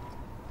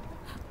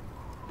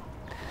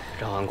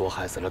让安国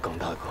害死了耿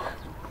大哥，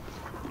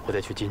我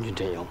得去金军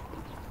阵营，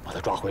把他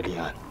抓回临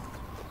安。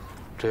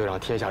只有让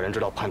天下人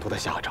知道叛徒的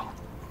下场，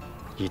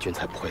义军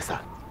才不会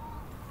散。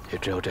也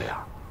只有这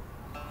样，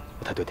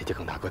我才对得起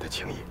耿大哥的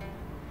情谊。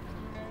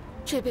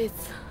这辈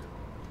子，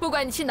不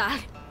管你去哪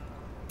里，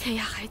天涯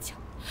海角，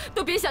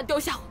都别想丢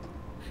下我，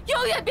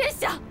永远别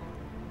想！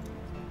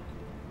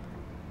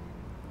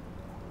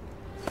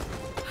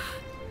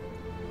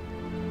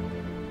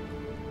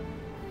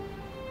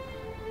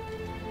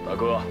大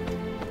哥，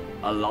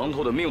俺榔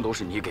头的命都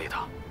是你给的，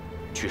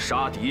去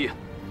杀敌，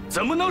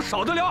怎么能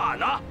少得了俺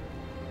呢？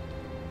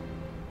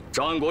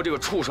张安国这个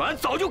畜生，俺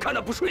早就看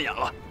他不顺眼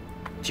了，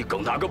替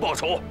耿大哥报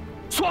仇，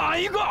算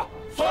俺一个！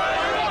算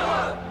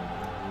一个！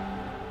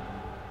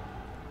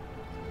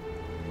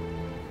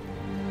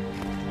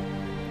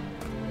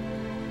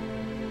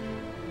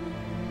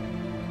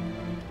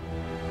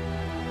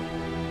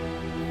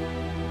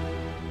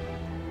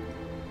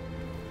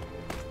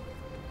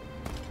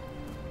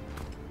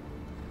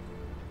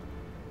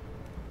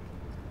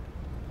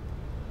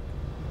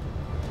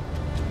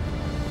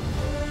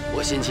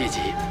我辛弃疾，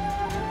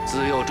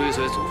自幼追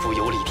随祖父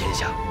游历天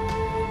下，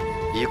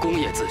以功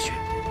业自诩，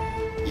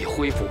以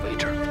恢复为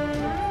志。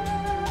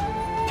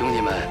兄弟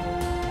们，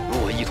与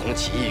我一同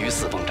起义于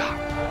四凤闸，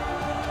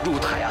入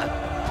泰安，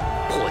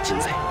破金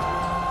贼。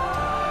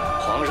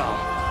皇上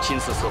亲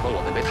自册封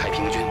我们为太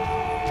平军，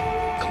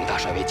耿大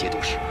帅为节度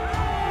使。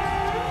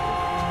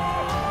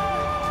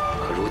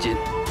可如今，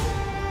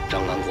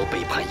张安国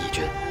背叛义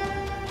军，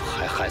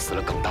还害死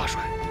了耿大帅。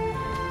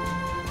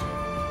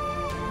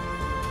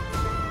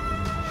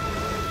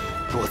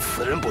若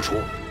此人不除，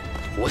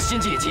我辛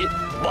弃疾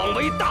枉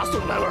为大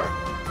宋男儿。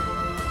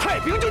太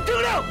平军听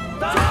令，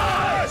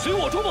在！随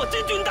我突破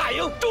金军大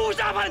营，诛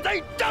杀叛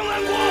贼张安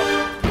国。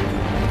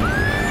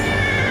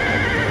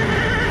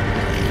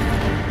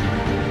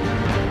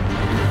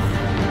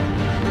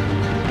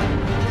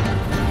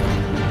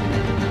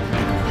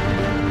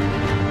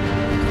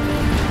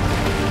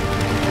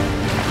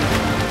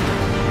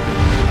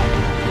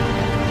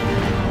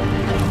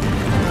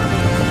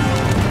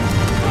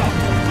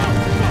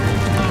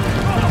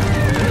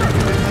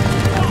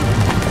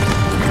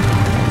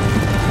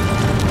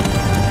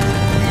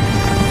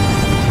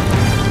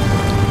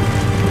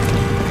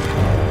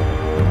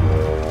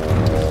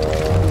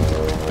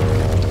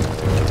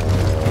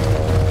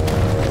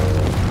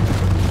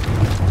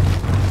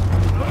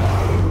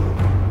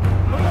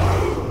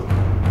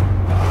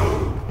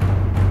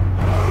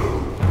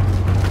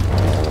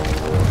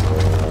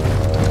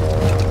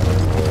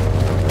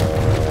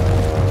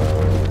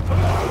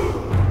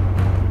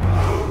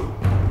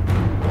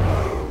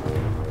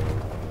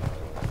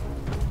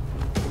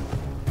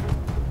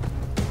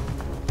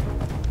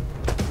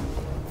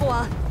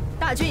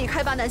大军已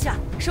开拔南下，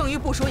剩余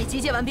部署已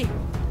集结完毕。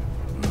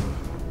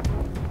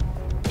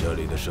这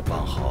里的事办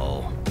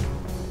好，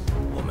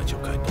我们就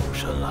该动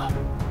身了。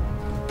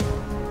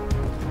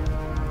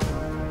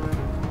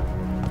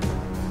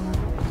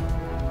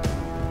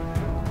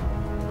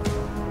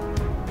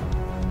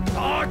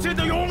大晋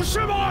的勇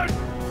士们，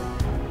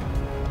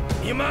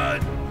你们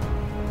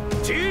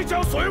即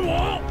将随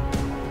我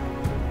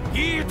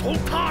一同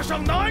踏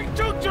上南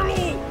征之路。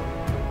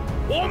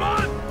我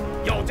们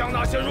要将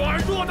那些软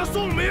弱的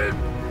宋民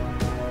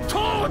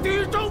彻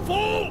底征服，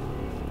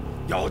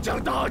要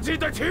将大晋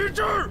的旗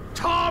帜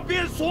插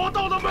遍所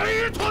到的每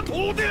一寸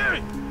土地。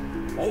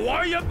我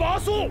完颜拔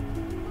素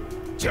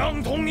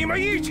将同你们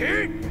一起，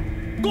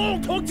共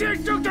同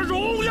见证着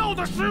荣耀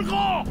的时刻。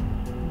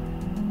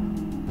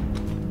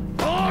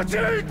大晋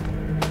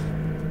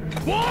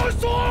万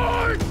岁！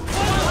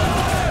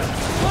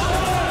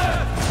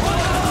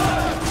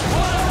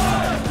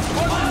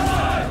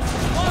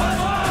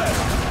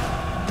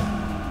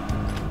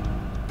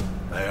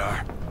梅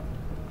儿，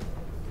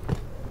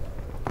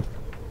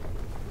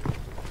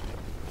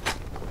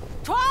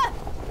传，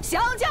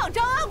降将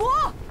张安国。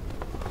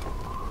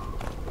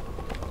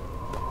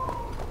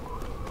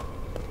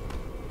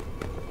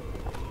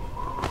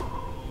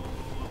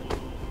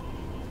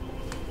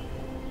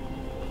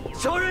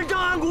小人张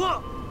安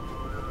国，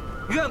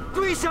愿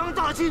归降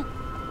大晋，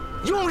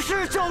永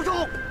世效忠。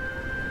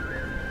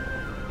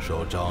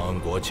受张安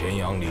国千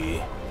阳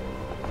礼。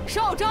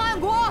受张安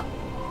国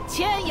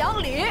千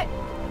阳礼。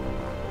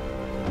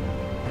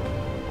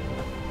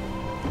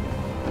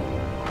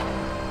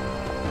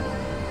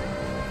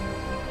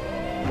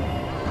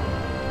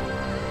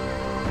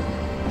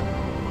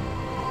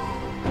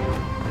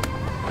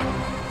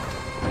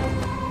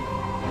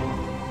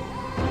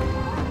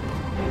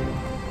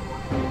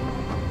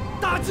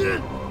大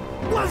晋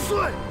万岁！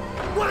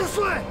万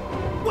岁！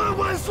万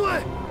万岁！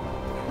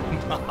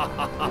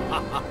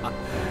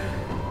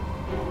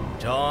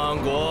张安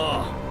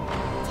国，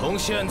从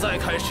现在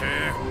开始，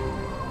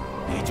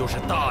你就是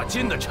大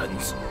晋的臣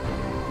子。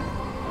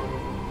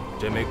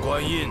这枚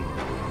官印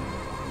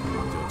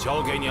就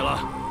交给你了。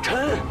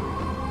臣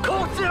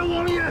叩见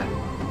王爷。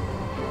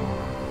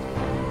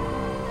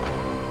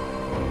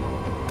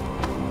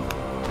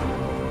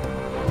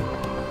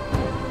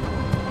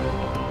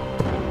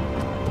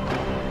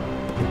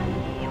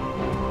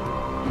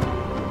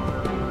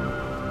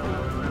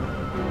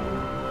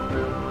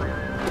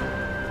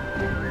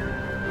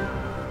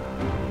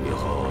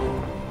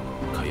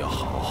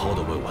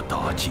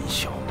尽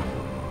孝，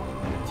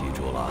记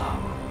住了，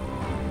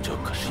这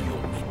可是有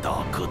你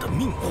大哥的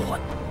命换。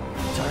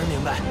小人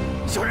明白，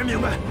小人明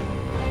白。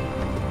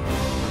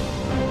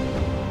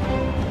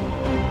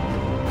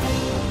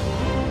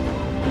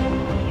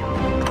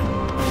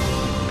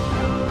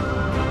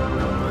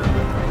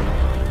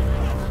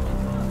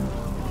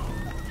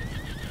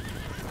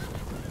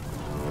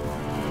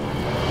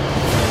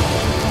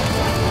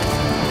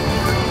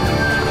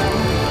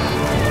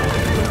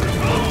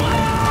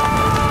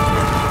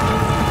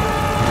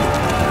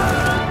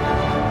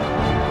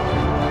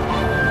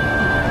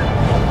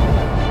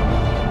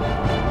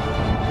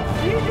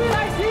敌军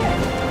来袭！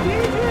敌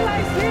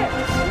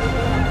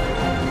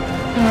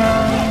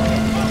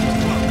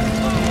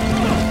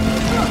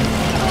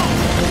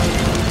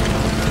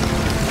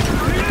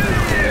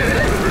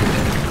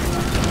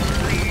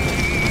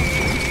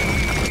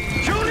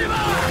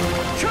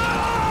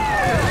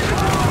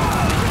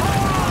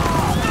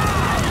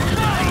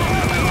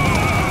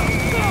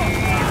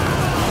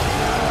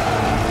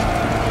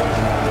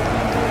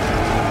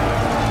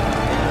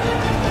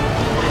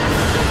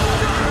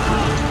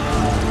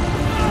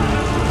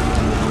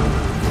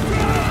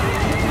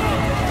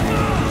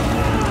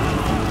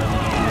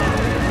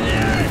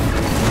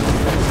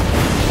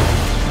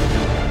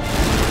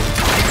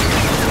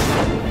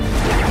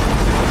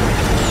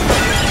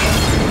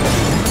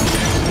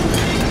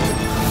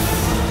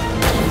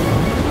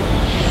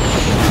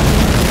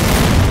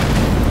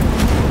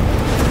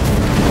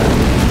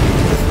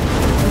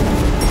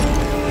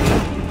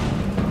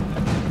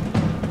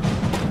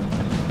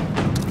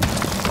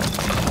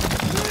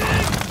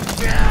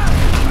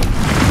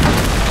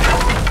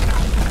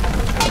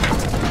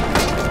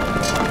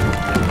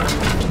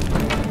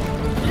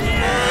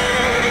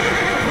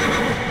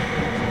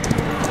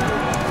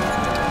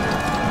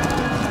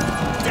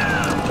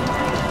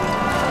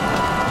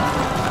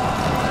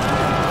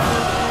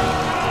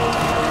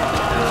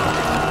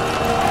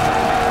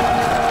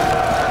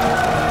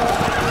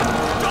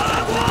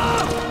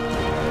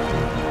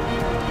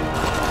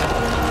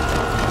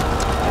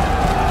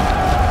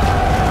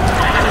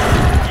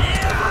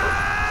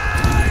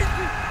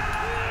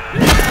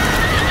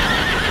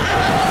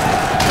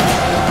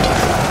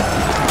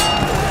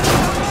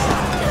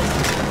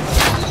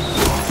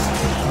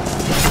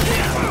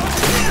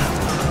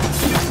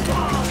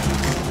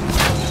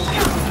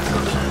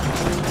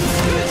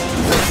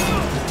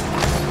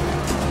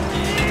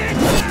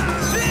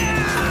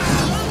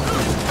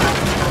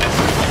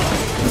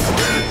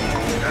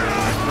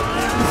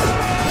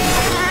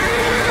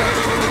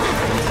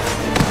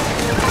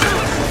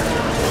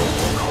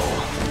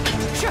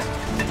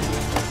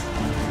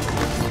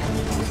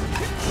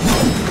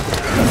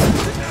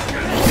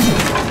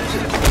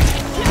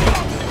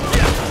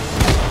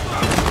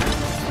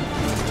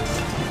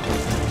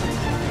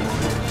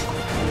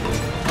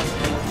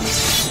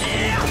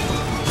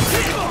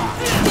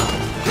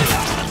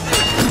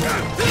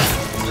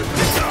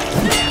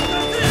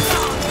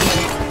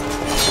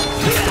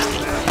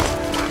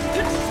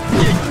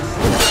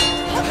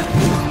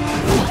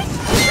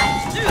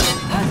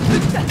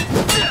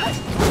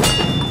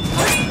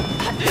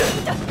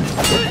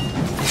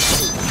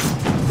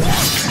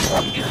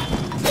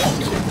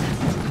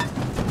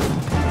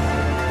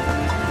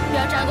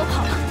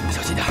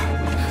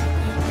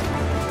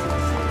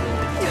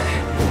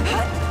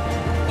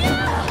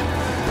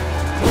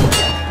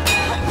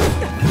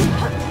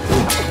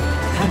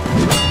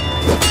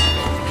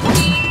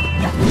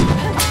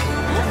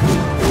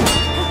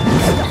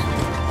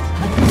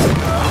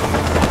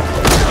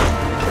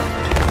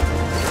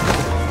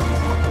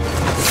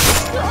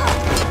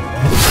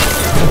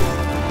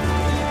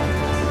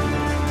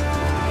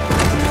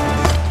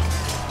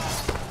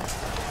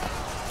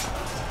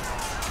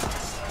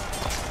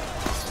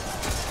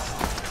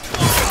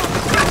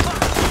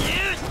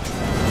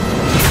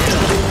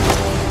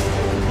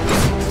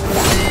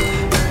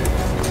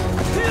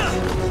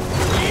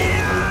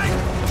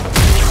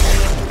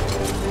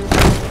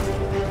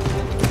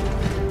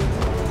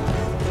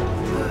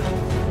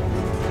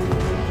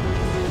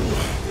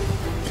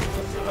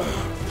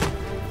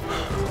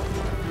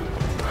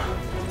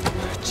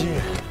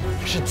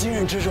金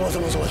人指使我这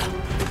么做的。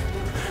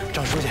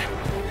张书记，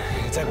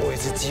再给我一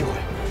次机会，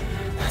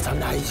咱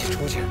们俩一起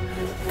出去，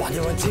把那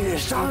帮金人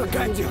杀个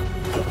干净。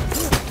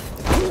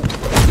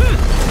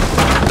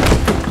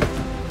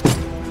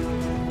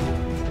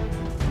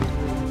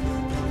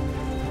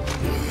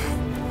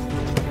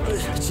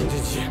金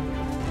志奇，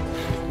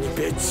你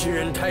别欺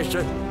人太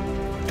甚。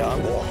张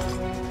安国，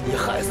你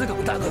害死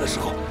耿大哥的时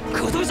候，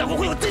可曾想过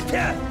会有今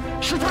天？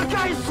是他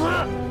该死！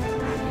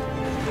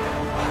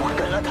我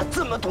跟了他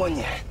这么多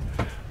年，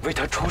为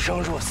他出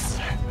生入死，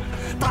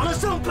打了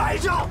上百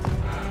仗，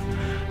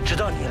直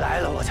到你来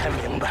了，我才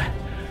明白，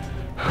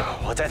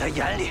我在他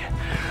眼里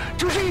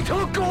就是一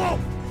条狗。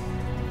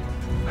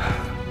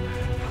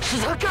是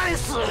他该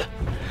死，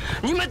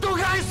你们都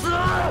该死！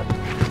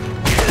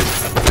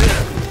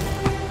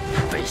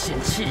背信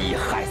弃义，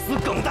害死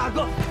耿大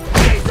哥，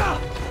跪下！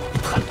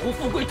贪图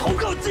富贵，投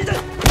靠金人，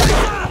跪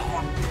下！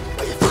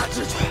北伐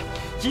之举，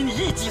以你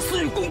一己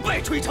私欲功败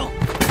垂成。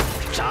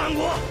张安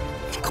国，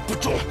你个不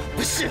忠、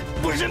不信、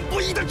不仁不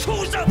义的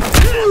畜生！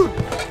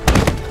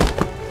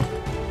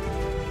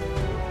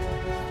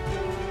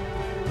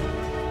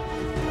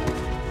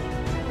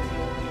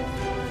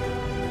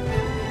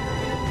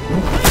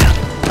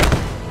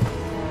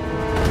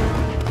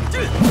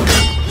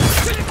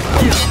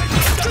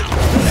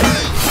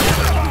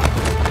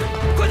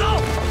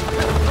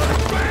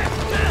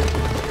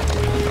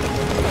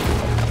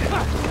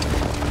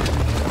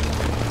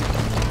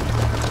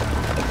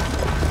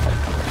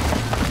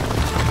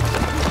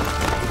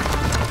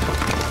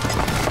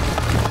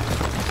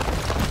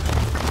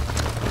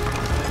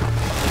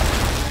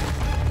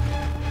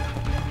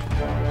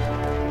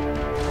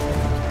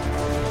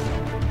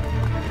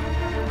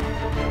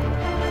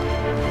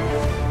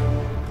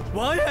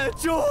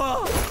救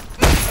我！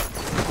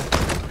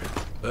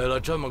为了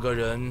这么个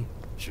人，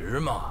值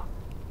吗？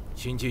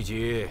辛弃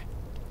疾，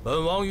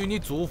本王与你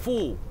祖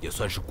父也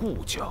算是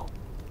故交，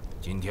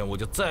今天我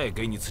就再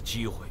给你次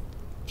机会，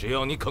只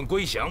要你肯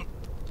归降，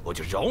我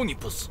就饶你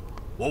不死。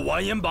我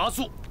完颜拔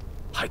素，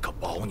还可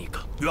保你个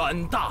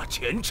远大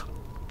前程。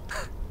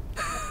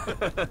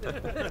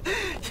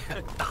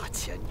远大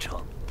前程，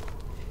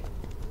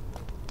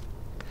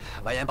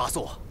完颜拔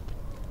素，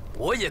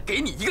我也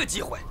给你一个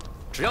机会。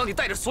只要你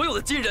带着所有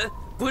的金人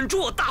滚出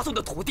我大宋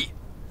的土地，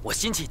我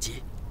辛弃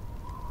疾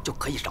就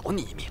可以饶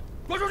你一命。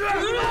滚出去！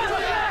滚出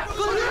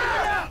去！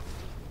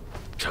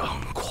张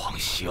狂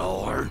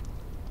小儿！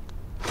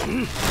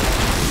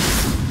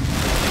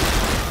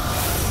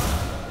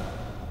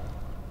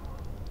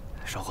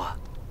韶华，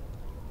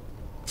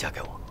嫁给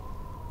我。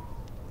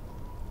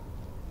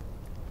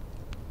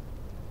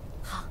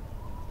好。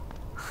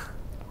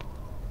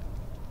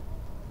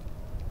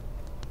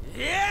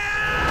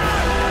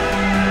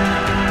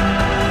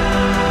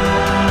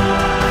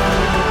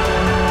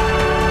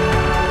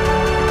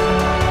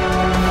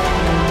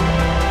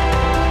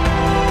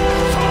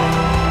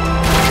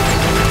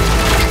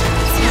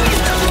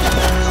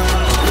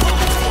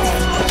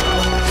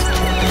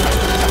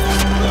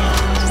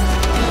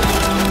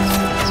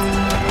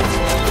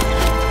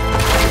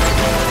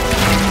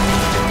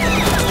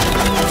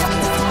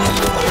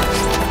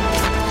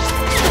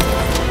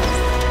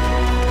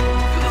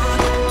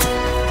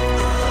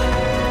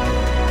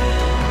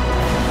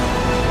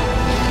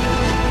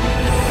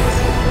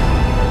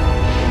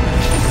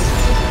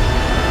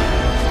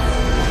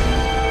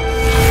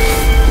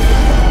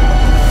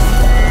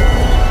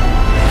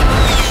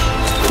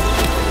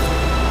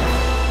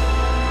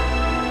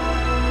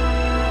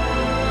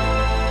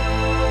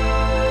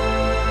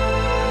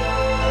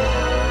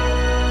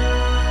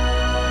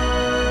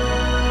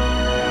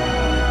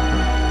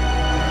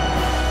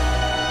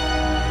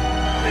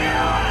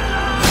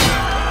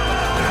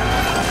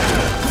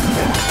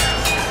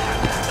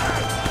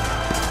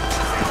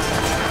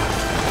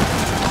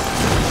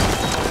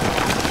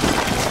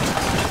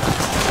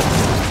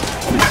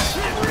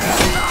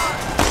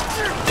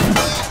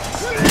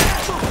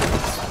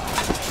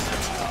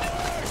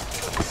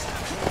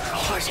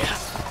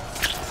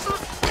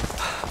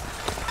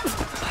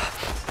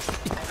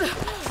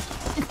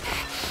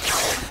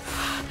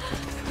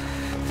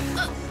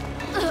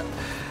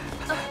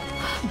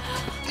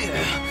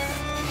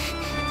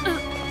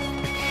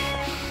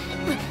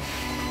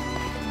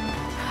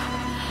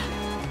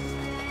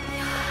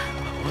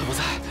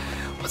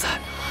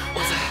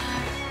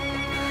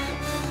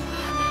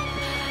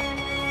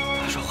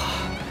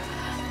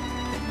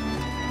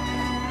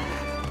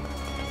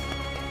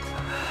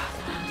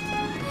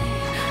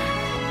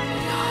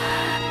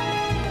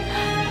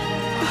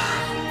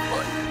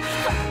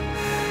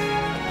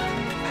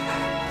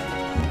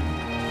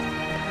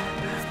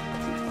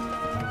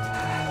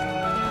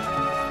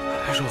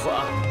说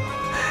话。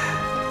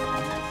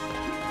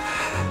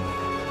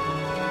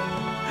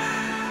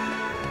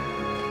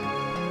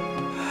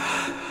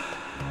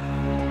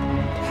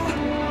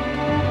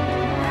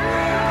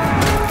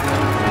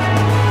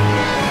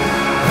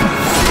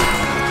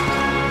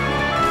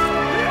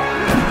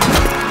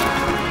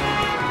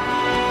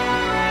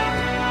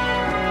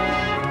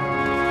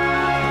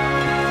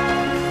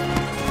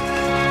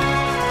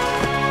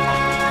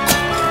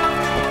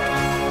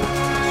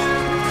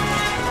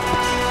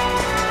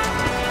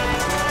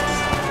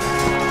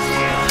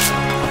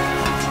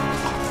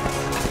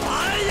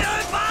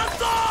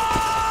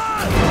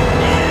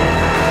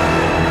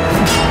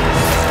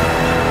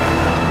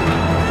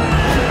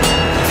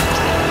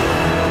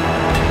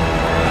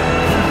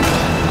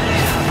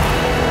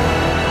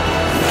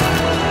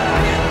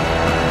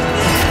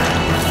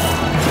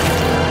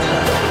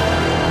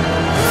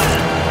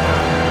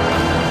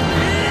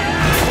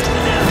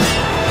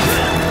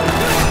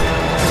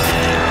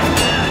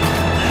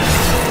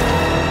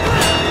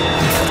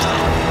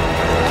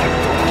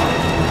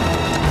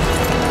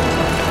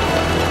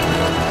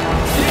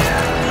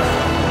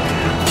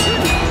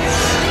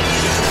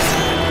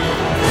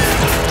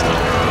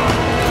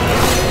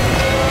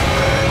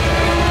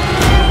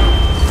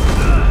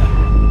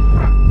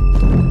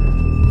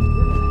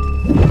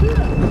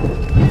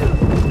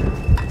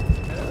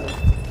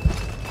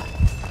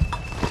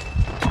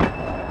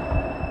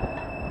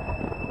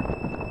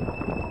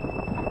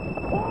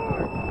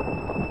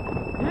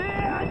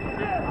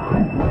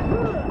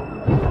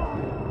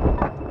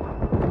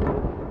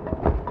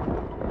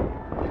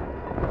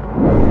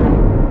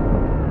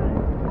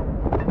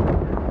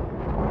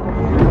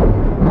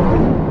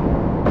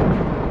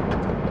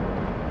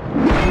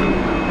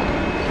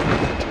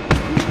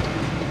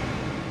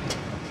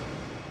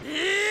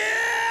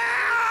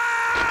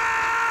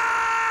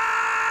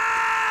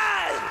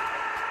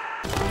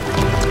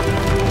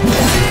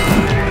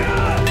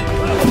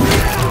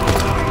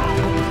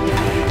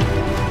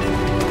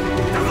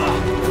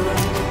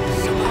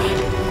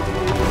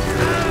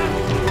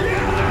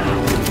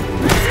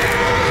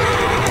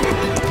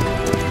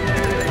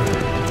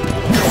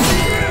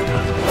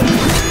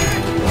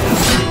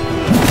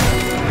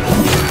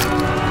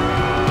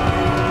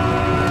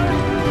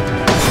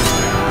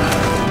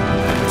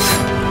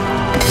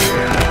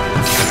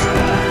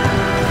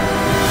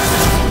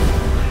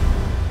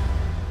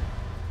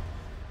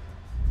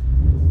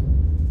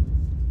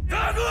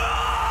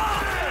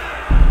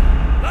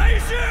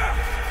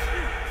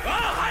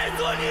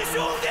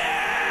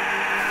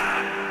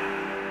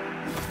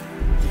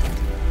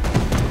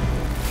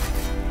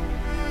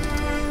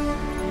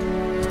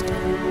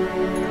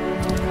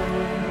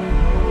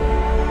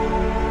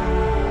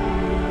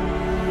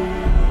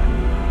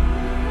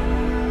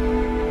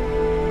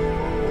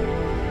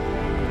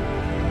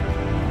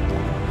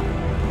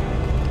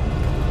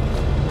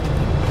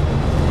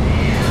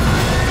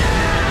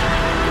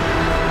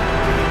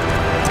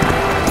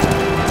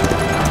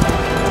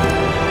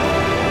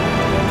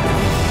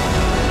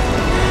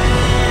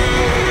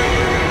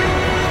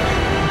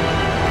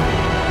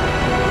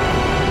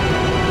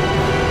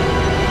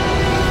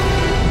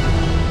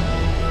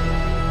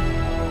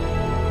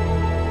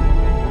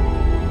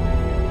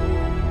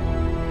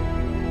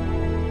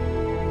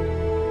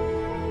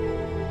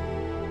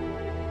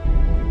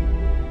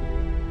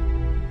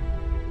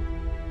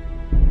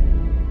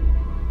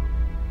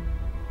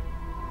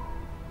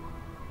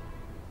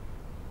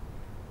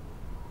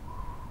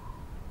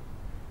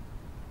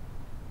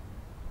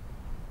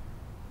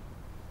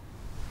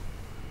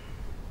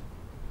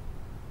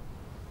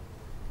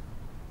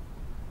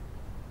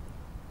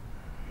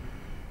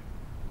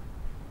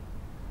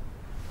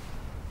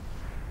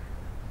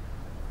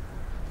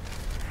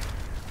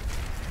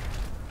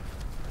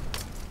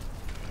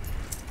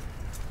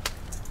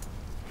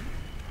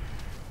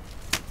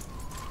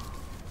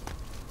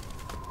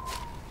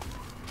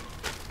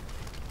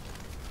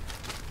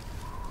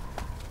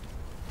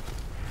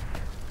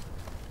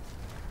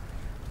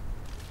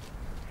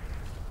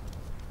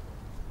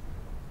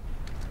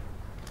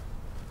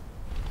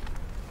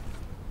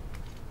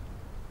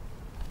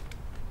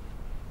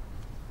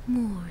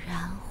蓦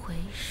然回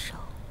首，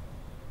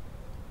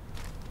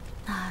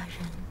那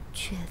人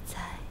却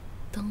在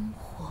灯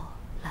火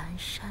阑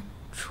珊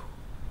处。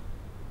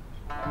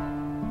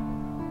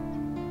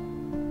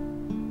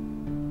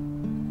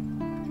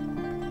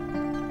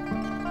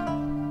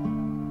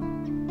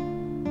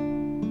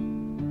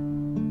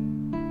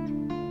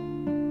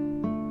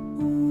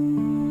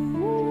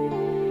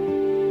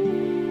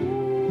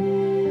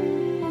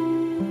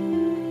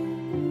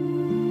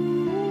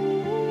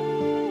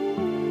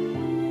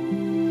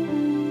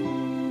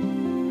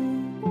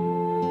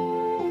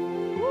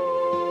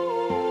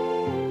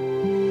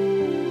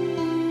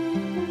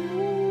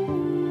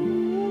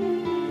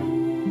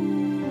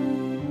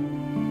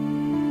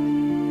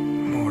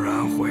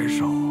回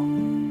首，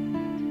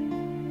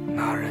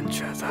那人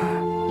却在